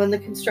 and when the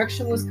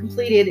construction was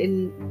completed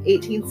in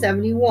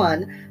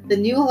 1871, the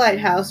new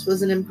lighthouse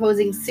was an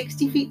imposing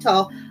 60 feet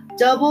tall,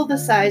 double the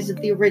size of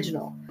the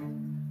original.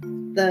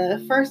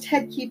 The first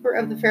head keeper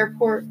of the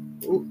Fairport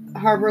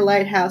Harbor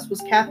Lighthouse was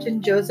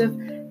Captain Joseph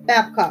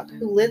Babcock,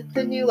 who lit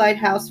the new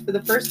lighthouse for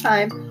the first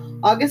time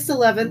August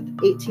 11,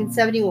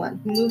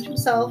 1871. He moved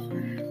himself,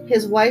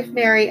 his wife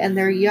Mary, and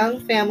their young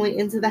family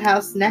into the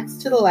house next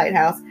to the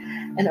lighthouse,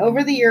 and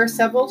over the years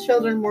several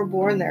children were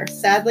born there.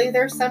 Sadly,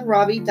 their son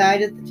Robbie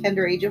died at the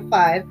tender age of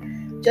 5,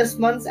 just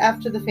months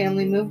after the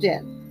family moved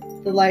in.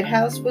 The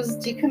lighthouse was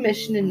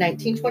decommissioned in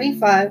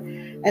 1925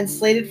 and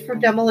slated for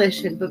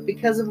demolition, but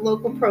because of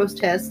local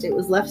protest, it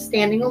was left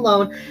standing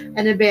alone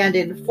and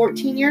abandoned.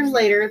 14 years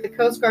later, the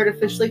Coast Guard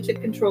officially took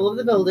control of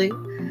the building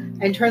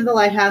and turned the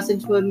lighthouse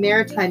into a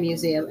maritime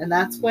museum, and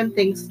that's when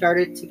things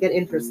started to get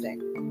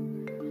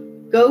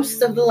interesting.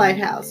 Ghosts of the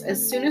Lighthouse.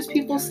 As soon as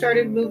people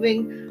started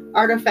moving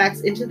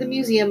artifacts into the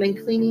museum and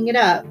cleaning it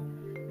up,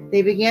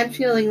 they began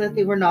feeling that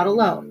they were not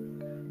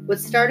alone. What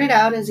started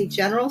out as a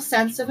general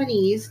sense of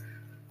unease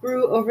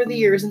grew over the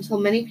years until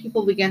many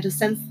people began to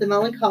sense the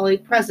melancholy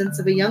presence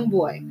of a young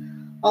boy.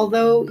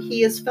 Although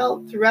he is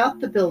felt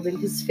throughout the building,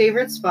 his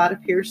favorite spot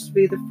appears to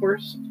be the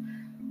first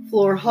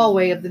floor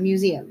hallway of the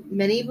museum.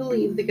 Many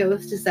believe the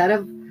ghost is that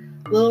of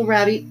little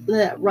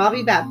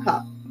Robbie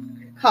Babcock.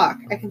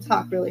 I can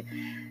talk, really.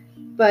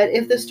 But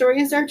if the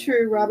stories are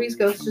true, Robbie's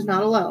ghost is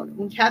not alone.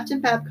 When Captain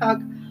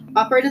Babcock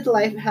operated the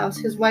lighthouse,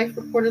 his wife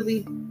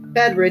reportedly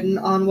bedridden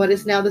on what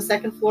is now the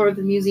second floor of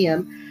the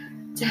museum.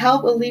 To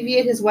help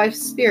alleviate his wife's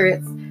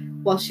spirits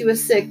while she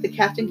was sick, the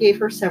captain gave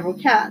her several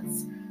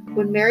cats.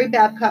 When Mary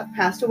Babcock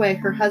passed away,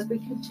 her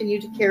husband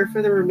continued to care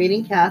for the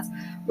remaining cats,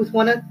 with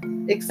one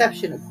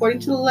exception.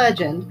 According to the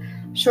legend,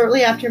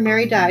 shortly after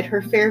Mary died,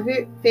 her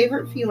favorite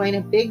feline,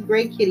 a big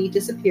gray kitty,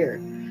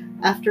 disappeared.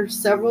 After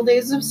several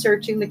days of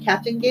searching, the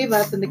captain gave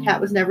up and the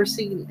cat was never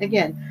seen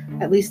again,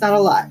 at least not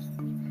alive.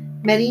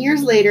 Many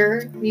years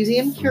later,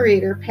 museum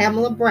curator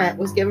Pamela Brent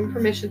was given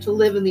permission to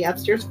live in the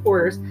upstairs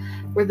quarters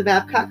where the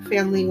Babcock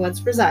family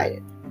once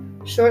resided.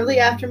 Shortly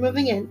after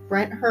moving in,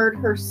 Brent heard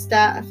her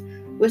staff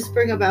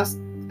whispering about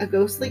a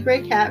ghostly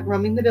gray cat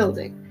roaming the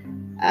building.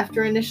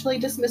 After initially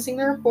dismissing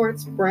the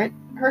reports, Brent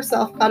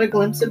herself caught a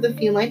glimpse of the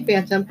feline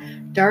phantom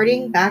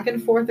darting back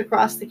and forth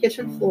across the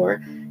kitchen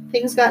floor.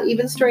 Things got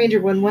even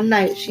stranger when one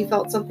night she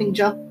felt something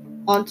jump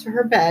onto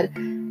her bed.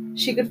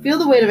 She could feel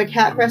the weight of a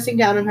cat pressing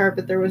down on her,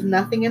 but there was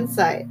nothing in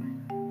sight.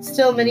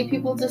 Still, many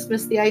people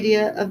dismissed the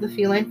idea of the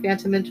feline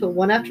phantom until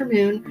one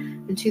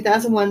afternoon in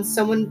 2001,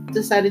 someone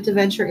decided to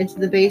venture into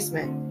the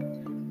basement.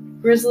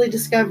 Grisly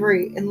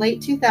discovery. In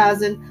late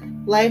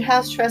 2000,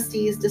 lighthouse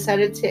trustees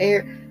decided to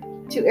air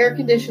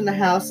condition the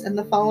house, and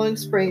the following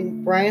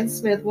spring, Brian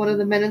Smith, one of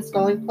the men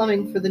installing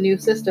plumbing for the new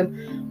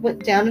system,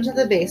 went down into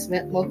the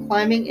basement. While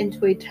climbing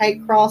into a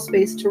tight crawl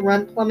space to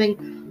run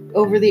plumbing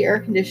over the air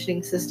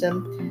conditioning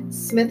system,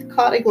 Smith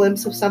caught a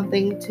glimpse of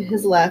something to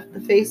his left, the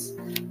face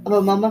of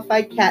a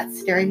mummified cat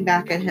staring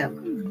back at him.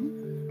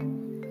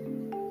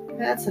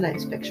 That's a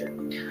nice picture.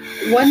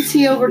 Once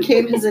he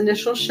overcame his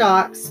initial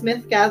shock,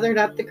 Smith gathered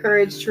up the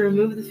courage to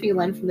remove the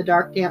feline from the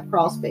dark, damp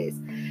crawl space.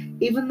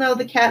 Even though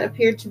the cat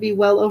appeared to be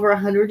well over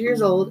 100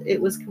 years old, it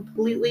was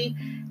completely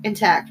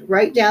intact,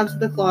 right down to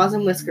the claws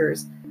and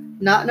whiskers.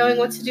 Not knowing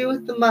what to do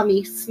with the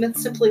mummy, Smith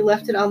simply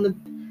left it on the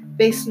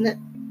basement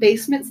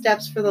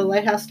steps for the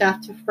lighthouse staff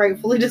to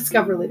frightfully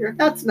discover later.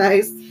 That's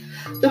nice.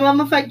 The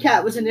mummified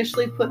cat was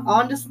initially put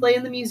on display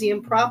in the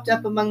museum, propped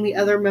up among the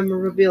other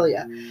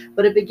memorabilia,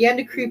 but it began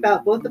to creep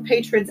out both the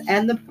patrons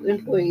and the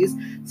employees,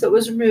 so it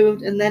was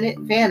removed and then it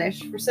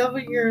vanished. For several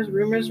years,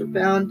 rumors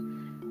abounded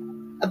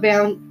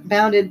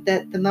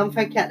that the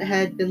mummified cat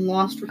had been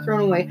lost or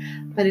thrown away,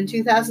 but in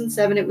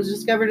 2007 it was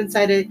discovered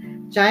inside a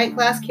giant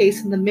glass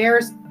case in the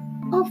mayor's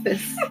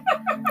office.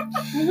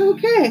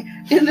 Okay.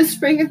 In the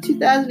spring of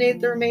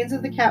 2008, the remains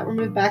of the cat were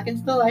moved back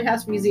into the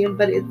Lighthouse Museum,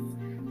 but its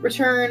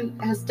return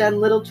has done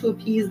little to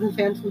appease the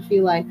phantom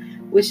feline,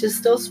 which is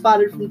still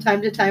spotted from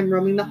time to time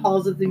roaming the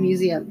halls of the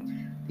museum.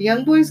 The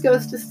young boy's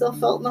ghost is still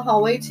felt in the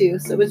hallway too,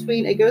 so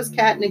between a ghost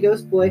cat and a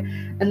ghost boy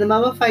and the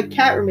mummified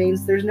cat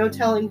remains, there's no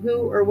telling who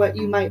or what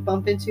you might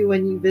bump into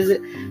when you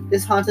visit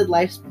this haunted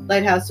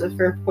lighthouse of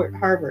Fairport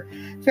Harbor.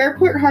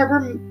 Fairport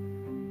Harbor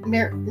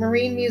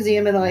Marine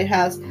Museum and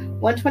Lighthouse,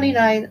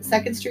 129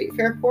 2nd Street,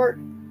 Fairport,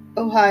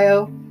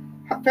 Ohio,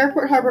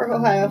 Fairport Harbor,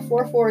 Ohio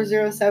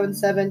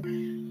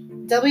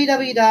 44077,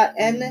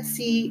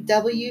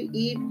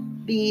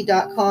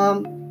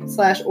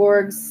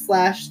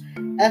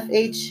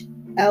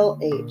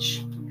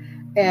 www.ncweb.com/org/FHLH.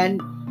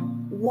 And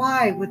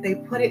why would they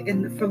put it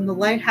from the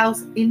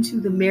lighthouse into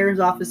the mayor's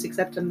office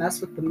except to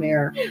mess with the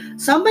mayor?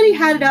 Somebody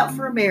had it out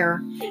for a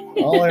mayor.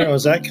 All I know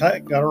is that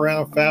got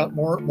around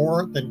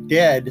more than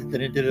dead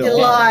than it did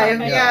Alive.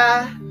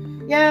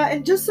 Yeah,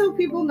 and just so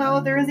people know,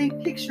 there is a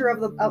picture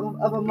of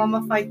a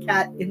mummified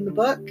cat in the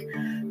book,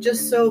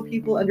 just so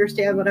people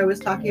understand what I was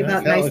talking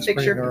about. That Nice looks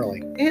picture. pretty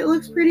gnarly. It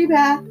looks pretty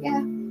bad.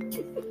 Yeah.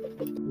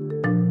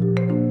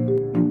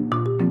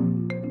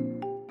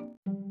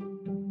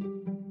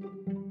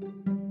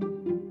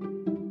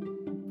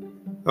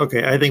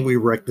 Okay, I think we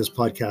wrecked this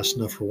podcast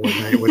enough for one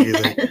night. What do you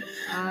think?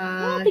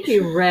 I don't think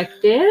you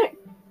wrecked it.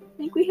 I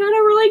think we had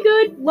a really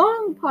good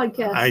long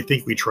podcast. I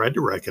think we tried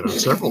to wreck it on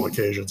several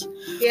occasions,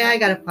 Yeah, I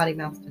got a potty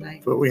mouth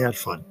tonight. but we had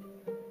fun.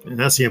 And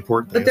that's the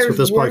important But thing. That's what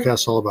there's this more- podcast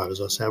is all about, is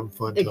us having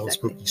fun, telling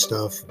Exactly. spooky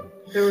stuff.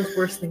 There was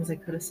worse things I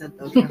could have said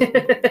though.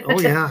 Oh,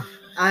 yeah.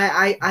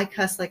 I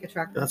cuss like a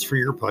trucker. That's for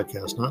your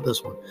podcast, not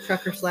this one.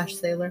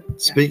 Trucker/sailor. Yeah.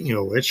 Speaking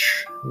of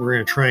which, we're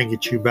going to try and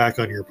get you back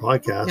on your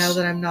podcast. Now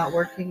that I'm not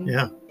working.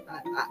 Yeah.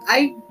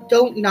 I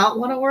don't not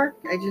want to work.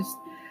 I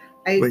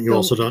But you don't-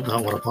 also don't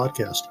not want a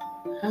podcast.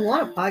 I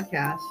want a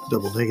podcast.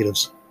 Double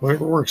negatives.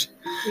 Whatever works.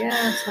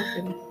 Yeah,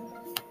 something.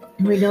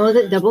 We know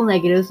that double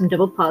negatives and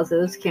double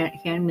positives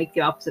can make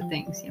the opposite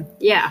things.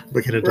 Yeah.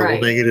 But can a double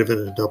Right. negative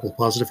and a double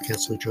positive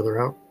cancel each other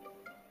out?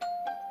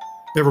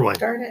 Never mind.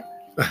 Darn it.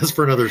 That's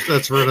for another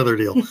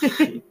deal.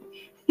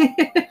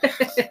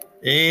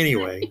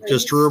 Anyway,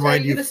 just to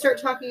remind Are you you, going to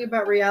start talking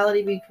about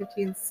reality being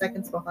 15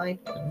 seconds behind?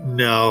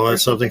 no, or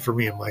that's something something? for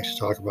me and Mike to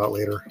talk about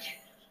later.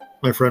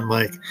 My friend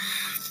Mike.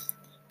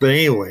 But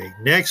anyway,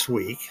 next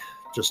week,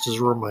 just as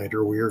a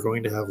reminder, we are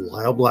going to have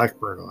Lyle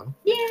Blackburn on,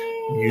 Yay!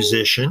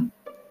 musician,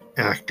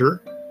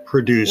 actor,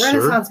 producer,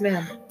 Renaissance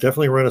man.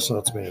 definitely a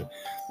Renaissance man,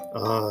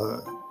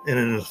 and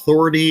an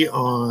authority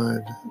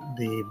on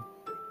the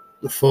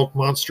folk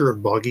monster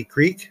of Boggy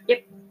Creek.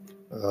 Yep.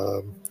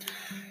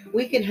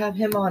 We could have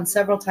him on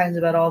several times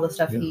about all the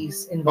stuff Yeah.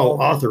 he's Oh,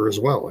 involved author as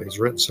well. He's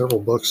written several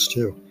books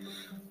too.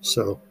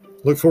 So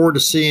look forward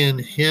to seeing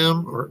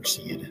him it's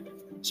a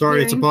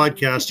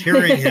podcast,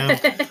 hearing him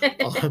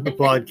on the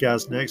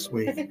podcast next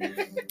week. in.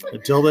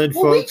 Until then,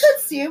 Well, we folks. could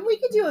see him. We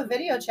could do a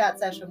video chat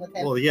session with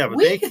him. Well, yeah, but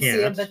we they could see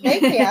him, can't. but they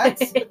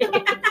can't.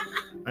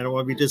 I don't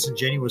want to be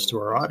disingenuous to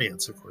our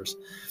audience, of course.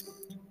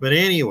 But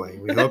anyway,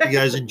 we hope you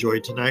guys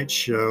enjoyed tonight's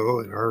show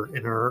and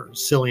our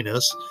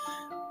silliness.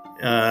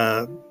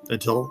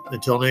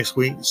 Until next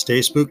week,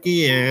 stay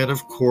spooky, and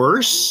of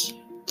course,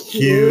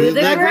 cue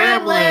the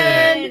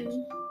gremlin.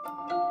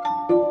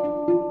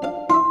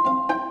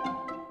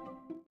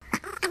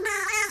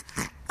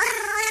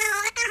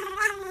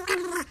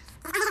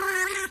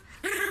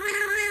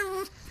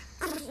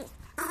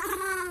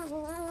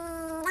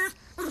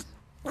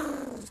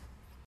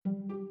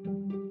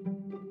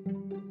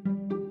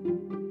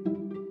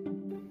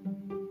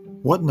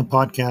 What in the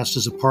Podcast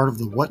is a part of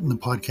the What in the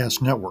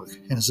Podcast network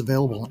and is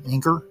available on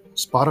Anchor,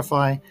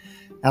 Spotify,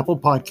 Apple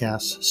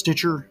Podcasts,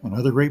 Stitcher, and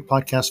other great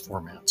podcast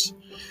formats.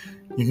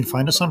 You can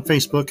find us on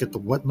Facebook at the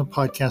What in the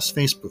Podcast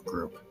Facebook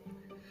group.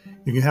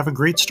 If you have a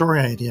great story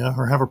idea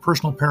or have a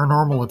personal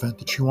paranormal event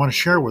that you want to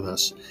share with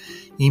us,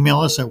 email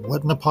us at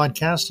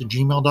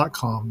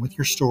whatinthepodcast@gmail.com with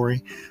your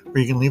story, or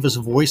you can leave us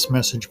a voice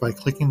message by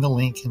clicking the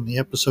link in the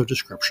episode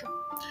description.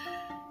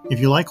 If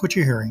you like what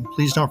you're hearing,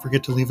 please don't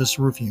forget to leave us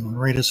a review and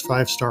rate us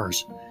 5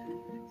 stars.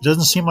 It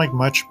doesn't seem like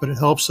much, but it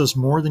helps us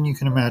more than you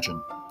can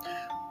imagine.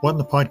 What in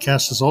the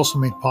Podcast is also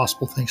made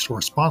possible thanks to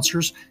our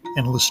sponsors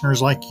and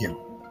listeners like you.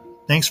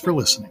 Thanks for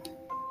listening.